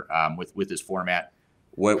things here with this format,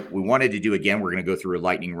 what we wanted to do, again, we're going to go through a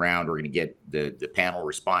lightning round. We're going to get the panel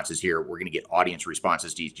responses here. We're going to get audience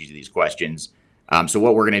responses to each of these questions. So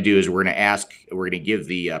what we're going to do is we're going to give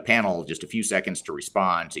the panel just a few seconds to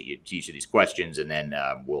respond to each of these questions, and then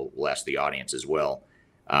we'll ask the audience as well.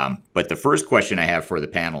 But the first question I have for the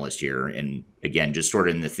panelists here, and again, just sort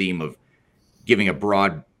of in the theme of giving a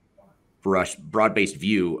broad-based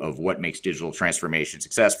view of what makes digital transformation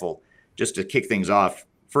successful, just to kick things off,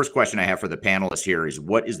 first question I have for the panelists here is,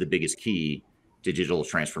 what is the biggest key to digital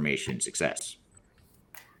transformation success?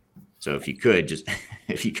 So if you could just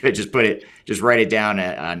write it down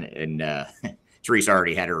and Teresa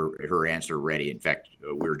already had her answer ready. In fact,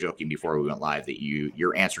 we were joking before we went live that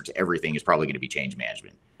your answer to everything is probably going to be change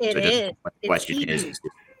management. It is. The question is,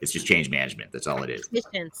 it's just change management. That's all it is.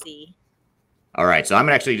 Efficiency. All right. So I'm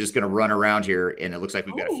actually just going to run around here, and it looks like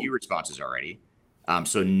we've got a few responses already.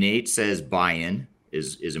 So Nate says buy-in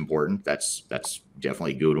is important. That's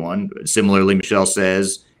definitely a good one. Similarly, Michelle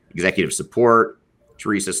says executive support.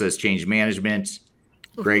 Teresa says change management.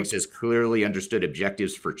 Greg says clearly understood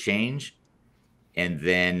objectives for change. And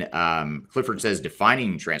then Clifford says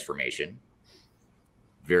defining transformation.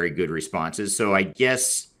 Very good responses. So I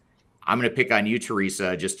guess I'm going to pick on you,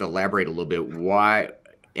 Teresa, just to elaborate a little bit why.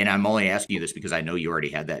 And I'm only asking you this because I know you already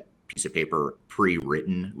had that piece of paper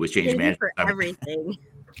pre-written with change management. For everything.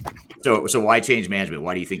 So why change management?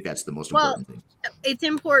 Why do you think that's the most important thing? It's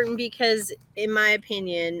important because, in my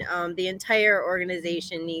opinion, the entire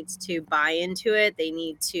organization needs to buy into it. They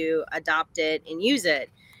need to adopt it and use it.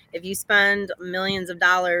 If you spend millions of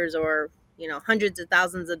dollars or hundreds of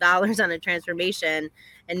thousands of dollars on a transformation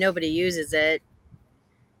and nobody uses it,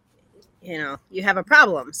 you have a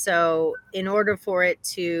problem. So in order for it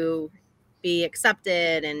to be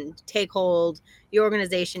accepted and take hold, your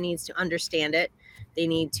organization needs to understand it. They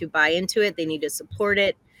need to buy into it. They need to support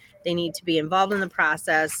it. They need to be involved in the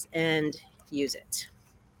process and use it.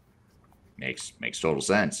 Makes total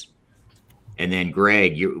sense. And then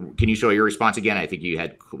Greg, can you show your response again? I think you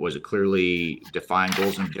had, was it clearly defined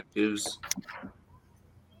goals and objectives?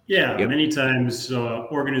 Yeah, yep. Many times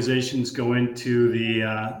organizations go into the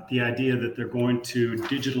idea that they're going to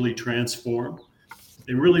digitally transform.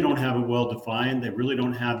 They really don't have it well defined. They really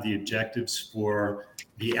don't have the objectives for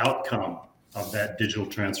the outcome of that digital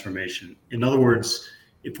transformation. In other words,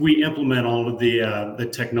 if we implement all of the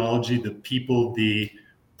technology, the people, the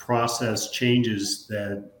process changes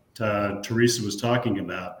that Teresa was talking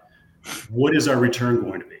about, what is our return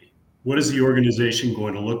going to be? What is the organization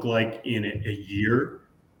going to look like in a year,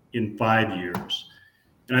 in 5 years?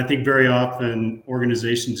 And I think very often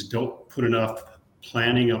organizations don't put enough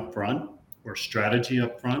planning up front or strategy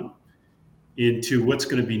up front into what's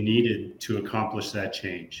going to be needed to accomplish that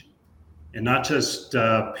change. And not just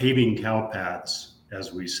paving cow paths,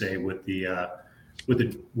 as we say, with the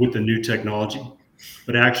new technology,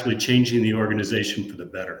 but actually changing the organization for the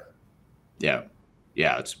better. Yeah,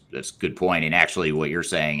 that's a good point. And actually, what you're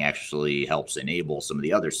saying actually helps enable some of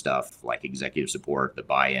the other stuff, like executive support, the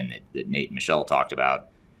buy-in that Nate and Michelle talked about.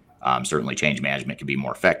 Certainly, change management can be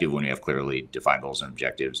more effective when you have clearly defined goals and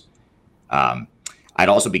objectives. I'd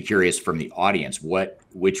also be curious from the audience,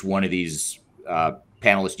 which one of these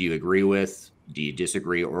panelists do you agree with? Do you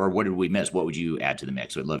disagree? Or what did we miss? What would you add to the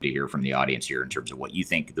mix? I'd love to hear from the audience here in terms of what you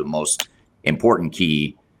think the most important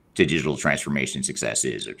key to digital transformation success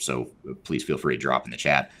is. So please feel free to drop in the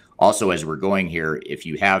chat. Also, as we're going here, if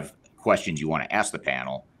you have questions you want to ask the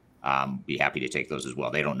panel, be happy to take those as well.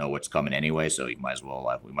 They don't know what's coming anyway, so we might as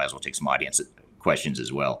well take some audience questions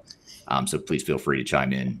as well. So please feel free to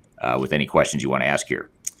chime in with any questions you want to ask here.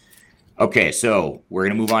 Okay, so we're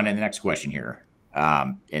going to move on to the next question here.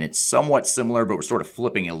 And it's somewhat similar, but we're sort of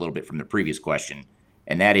flipping it a little bit from the previous question.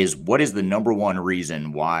 And that is, what is the number one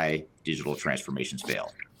reason why digital transformations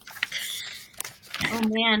fail? Oh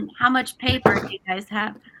man, how much paper do you guys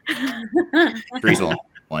have? Teresa,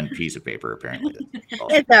 one piece of paper apparently.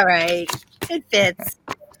 It's all right. It fits.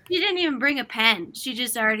 She didn't even bring a pen. She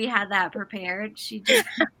just already had that prepared. She just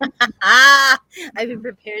I've been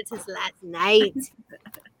prepared since last night.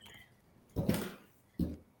 All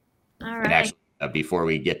right. And actually, before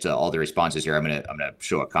we get to all the responses here, I'm gonna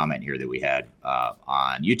show a comment here that we had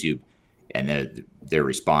on YouTube, and their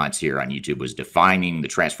response here on YouTube was defining the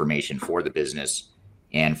transformation for the business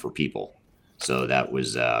and for people. So that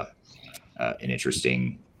was an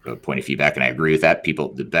interesting point of feedback, and I agree with that.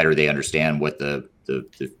 People, the better they understand what the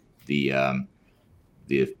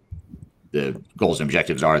goals and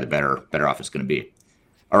objectives are, the better off it's going to be.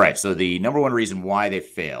 All right. So the number one reason why they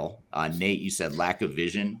fail, Nate, you said lack of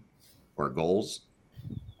vision or goals.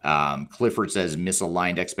 Clifford says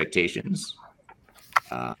misaligned expectations.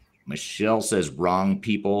 Michelle says wrong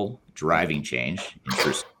people driving change.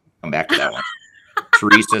 Interesting. Come back to that one.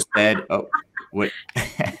 Teresa said, "Oh, what?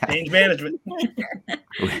 Change management."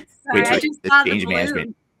 Wait, change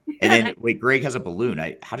management. And then wait, Greg has a balloon.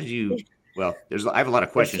 How did you? Well, I have a lot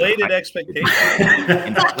of questions. Inflated expectations.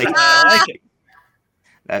 I like it.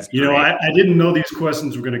 That's great. I didn't know these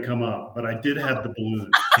questions were going to come up, but I did have the balloon.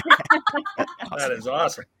 That is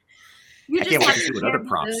awesome. You I just can't wait have to see what spare other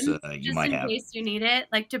prompts balloons, you just might in have. case you need it,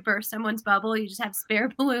 like to burst someone's bubble. You just have spare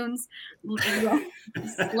balloons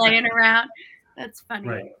laying around. That's funny.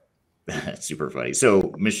 Right. That's super funny.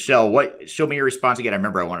 So, Michelle, show me your response again. I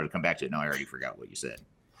remember I wanted to come back to it. No, I already forgot what you said,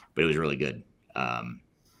 but it was really good.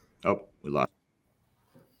 Oh, we lost.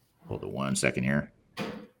 Hold on 1 second here.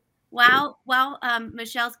 While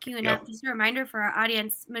Michelle's queuing up, just a reminder for our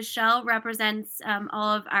audience, Michelle represents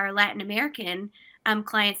all of our Latin American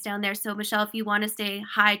clients down there. So, Michelle, if you want to say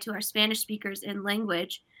hi to our Spanish speakers in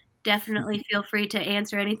language, definitely feel free to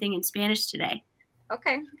answer anything in Spanish today.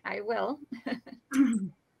 Okay, I will.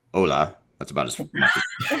 Hola. That's about as much.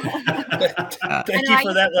 Thank you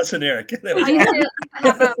for that lesson, Eric. I used to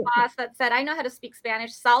have a boss that said, I know how to speak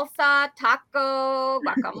Spanish. Salsa, taco,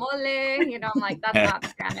 guacamole. I'm like, that's not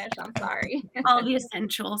Spanish. I'm sorry. All the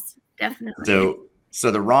essentials, definitely. So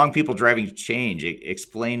the wrong people driving change.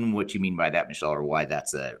 Explain what you mean by that, Michelle, or why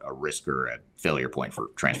that's a risk or a failure point for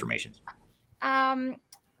transformations.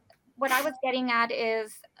 What I was getting at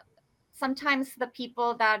is sometimes the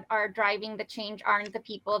people that are driving the change aren't the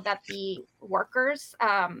people that the workers,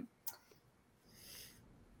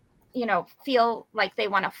 feel like they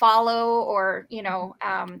want to follow or,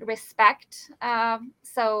 respect.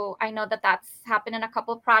 So I know that that's happened in a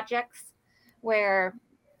couple of projects where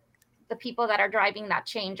the people that are driving that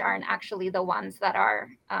change aren't actually the ones that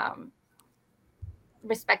are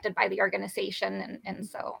respected by the organization. And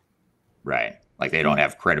so. Right. Like they don't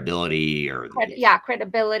have credibility or.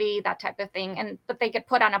 Credibility, that type of thing. But they get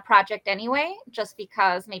put on a project anyway, just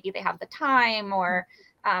because maybe they have the time or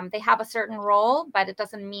they have a certain role, but it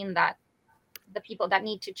doesn't mean that the people that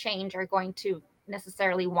need to change are going to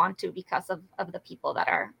necessarily want to because of the people that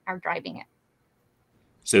are driving it.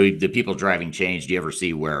 So the people driving change, do you ever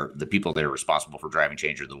see where the people that are responsible for driving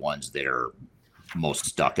change are the ones that are most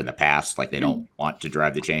stuck in the past? Like they don't want to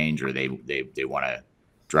drive the change, or they want to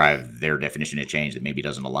drive their definition of change that maybe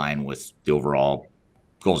doesn't align with the overall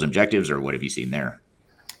goals and objectives, or what have you seen there?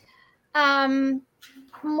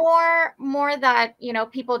 More that,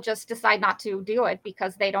 people just decide not to do it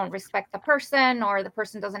because they don't respect the person, or the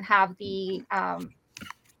person doesn't have the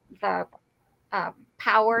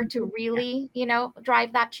power to really,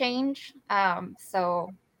 drive that change. So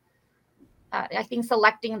I think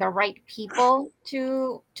selecting the right people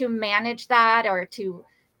to manage that, or to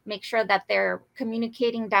make sure that they're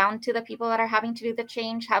communicating down to the people that are having to do the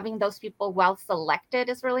change, having those people well selected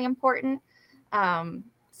is really important.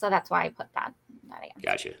 So that's why I put that answer.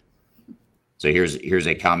 Gotcha. So here's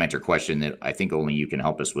a comment or question that I think only you can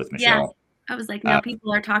help us with, Michelle. Yeah. I was like, no,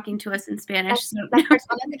 people are talking to us in Spanish. So. Las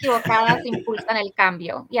personas equivocadas impulsan el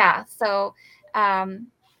cambio. Yeah. So,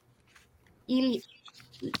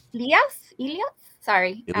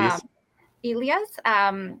 Elias,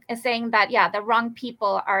 is saying that, the wrong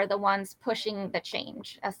people are the ones pushing the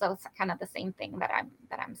change. So it's kind of the same thing that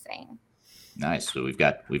I'm saying. Nice. So we've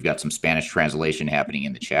got some Spanish translation happening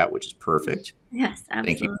in the chat, which is perfect. Yes,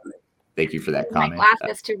 absolutely. Thank you for that comment. My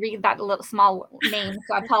glasses to read that little small name,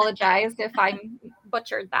 so I apologize if I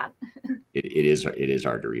butchered that. It is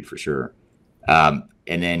hard to read for sure. And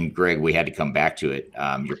then, Greg, we had to come back to it.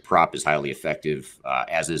 Your prop is highly effective,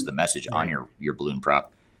 as is the message on your balloon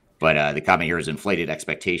prop. But the comment here is inflated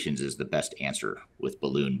expectations is the best answer with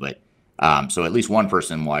balloon. But so at least one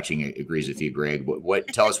person watching agrees with you, Greg.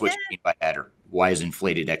 Tell us what you mean by that, or why is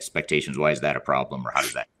inflated expectations? Why is that a problem, or how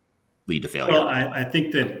does that lead to failure? Well, I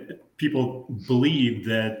think that people believe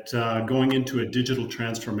that going into a digital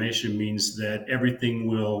transformation means that everything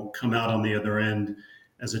will come out on the other end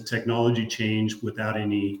as a technology change without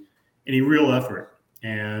any real effort,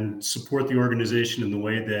 and support the organization in the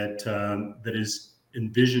way that is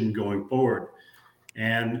envisioned going forward.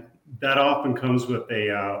 And that often comes with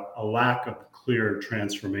a lack of clear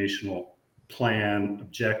transformational plan,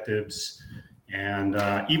 objectives, and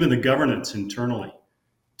even the governance internally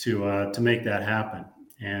to make that happen.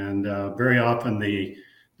 And very often the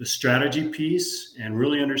strategy piece and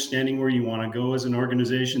really understanding where you want to go as an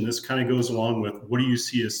organization, this kind of goes along with what do you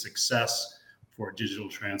see as success for digital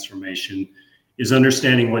transformation, is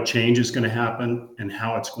understanding what change is going to happen and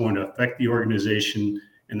how it's going to affect the organization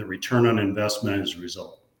and the return on investment as a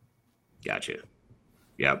result. Gotcha.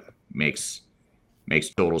 Yep. Makes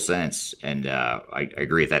total sense. And I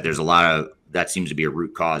agree with that. There's a lot of, that seems to be a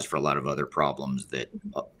root cause for a lot of other problems that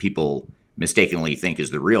people mistakenly think is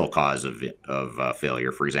the real cause of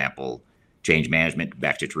failure. For example, change management,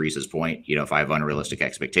 back to Teresa's point, if I have unrealistic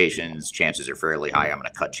expectations, chances are fairly high I'm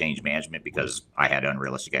going to cut change management because I had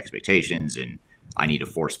unrealistic expectations and I need to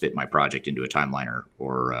force fit my project into a timeline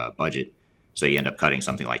or budget. So you end up cutting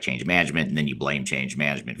something like change management, and then you blame change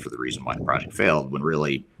management for the reason why the project failed, when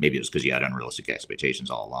really maybe it was because you had unrealistic expectations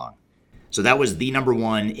all along. So that was the number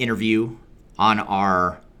one interview on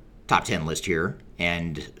our top 10 list here.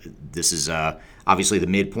 And this is obviously the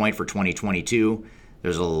midpoint for 2022.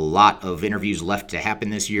 There's a lot of interviews left to happen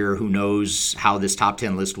this year. Who knows how this top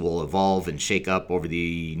 10 list will evolve and shake up over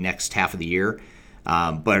the next half of the year.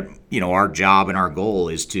 But our job and our goal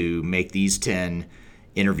is to make these 10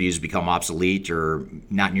 interviews become obsolete or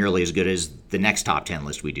not nearly as good as the next top 10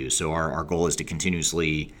 list we do. So our goal is to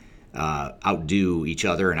continuously outdo each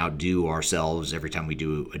other and outdo ourselves every time we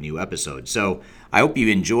do a new episode. So I hope you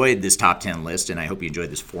enjoyed this top 10 list, and I hope you enjoyed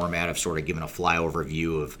this format of sort of giving a flyover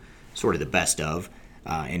view of sort of the best of.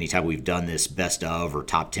 Anytime we've done this best of or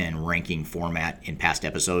top 10 ranking format in past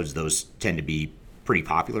episodes, those tend to be pretty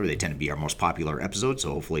popular. They tend to be our most popular episodes. So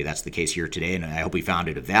hopefully that's the case here today, and I hope we found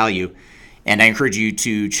it of value. And I encourage you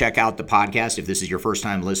to check out the podcast if this is your first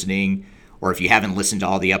time listening, or if you haven't listened to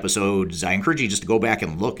all the episodes. I encourage you just to go back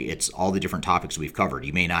and look at all the different topics we've covered.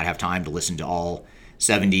 You may not have time to listen to all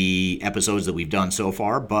 70 episodes that we've done so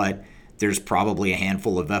far, but there's probably a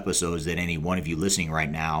handful of episodes that any one of you listening right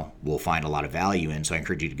now will find a lot of value in. So I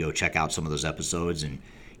encourage you to go check out some of those episodes and,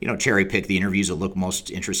 cherry pick the interviews that look most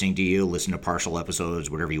interesting to you, listen to partial episodes,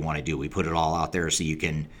 whatever you want to do. We put it all out there so you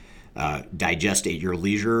can digest at your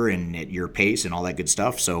leisure and at your pace and all that good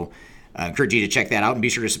stuff. So I encourage you to check that out and be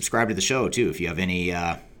sure to subscribe to the show too. If you have any,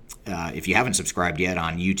 if you haven't subscribed yet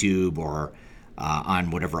on YouTube or on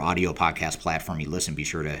whatever audio podcast platform you listen, be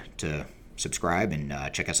sure to subscribe and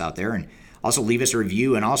check us out there, and also leave us a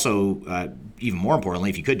review. And also, even more importantly,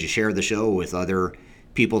 if you could just share the show with other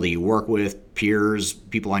people that you work with, peers,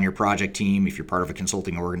 people on your project team. If you're part of a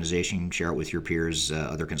consulting organization, share it with your peers,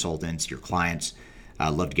 other consultants, your clients.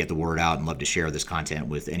 Love to get the word out and love to share this content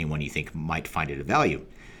with anyone you think might find it of value.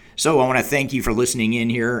 So I want to thank you for listening in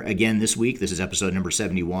here again this week. This is episode number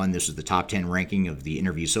 71. This is the top 10 ranking of the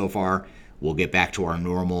interview so far. We'll get back to our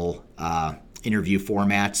normal interview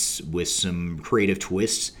formats with some creative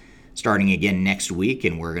twists starting again next week,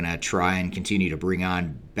 and we're going to try and continue to bring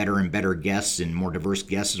on better and better guests and more diverse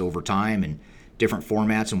guests over time and different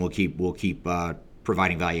formats, and we'll keep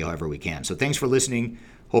providing value however we can. So thanks for listening.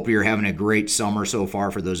 Hope you're having a great summer so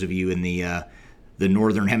far. For those of you in the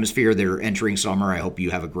northern hemisphere that are entering summer, I hope you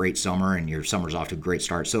have a great summer and your summer's off to a great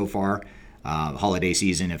start so far. Holiday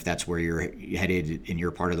season, if that's where you're headed in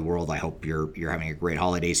your part of the world, I hope you're having a great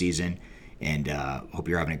holiday season, and hope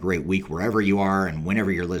you're having a great week wherever you are and whenever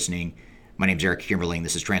you're listening. My name is Eric Kimberling.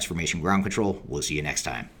 This is Transformation Ground Control. We'll see you next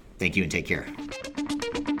time. Thank you and take care.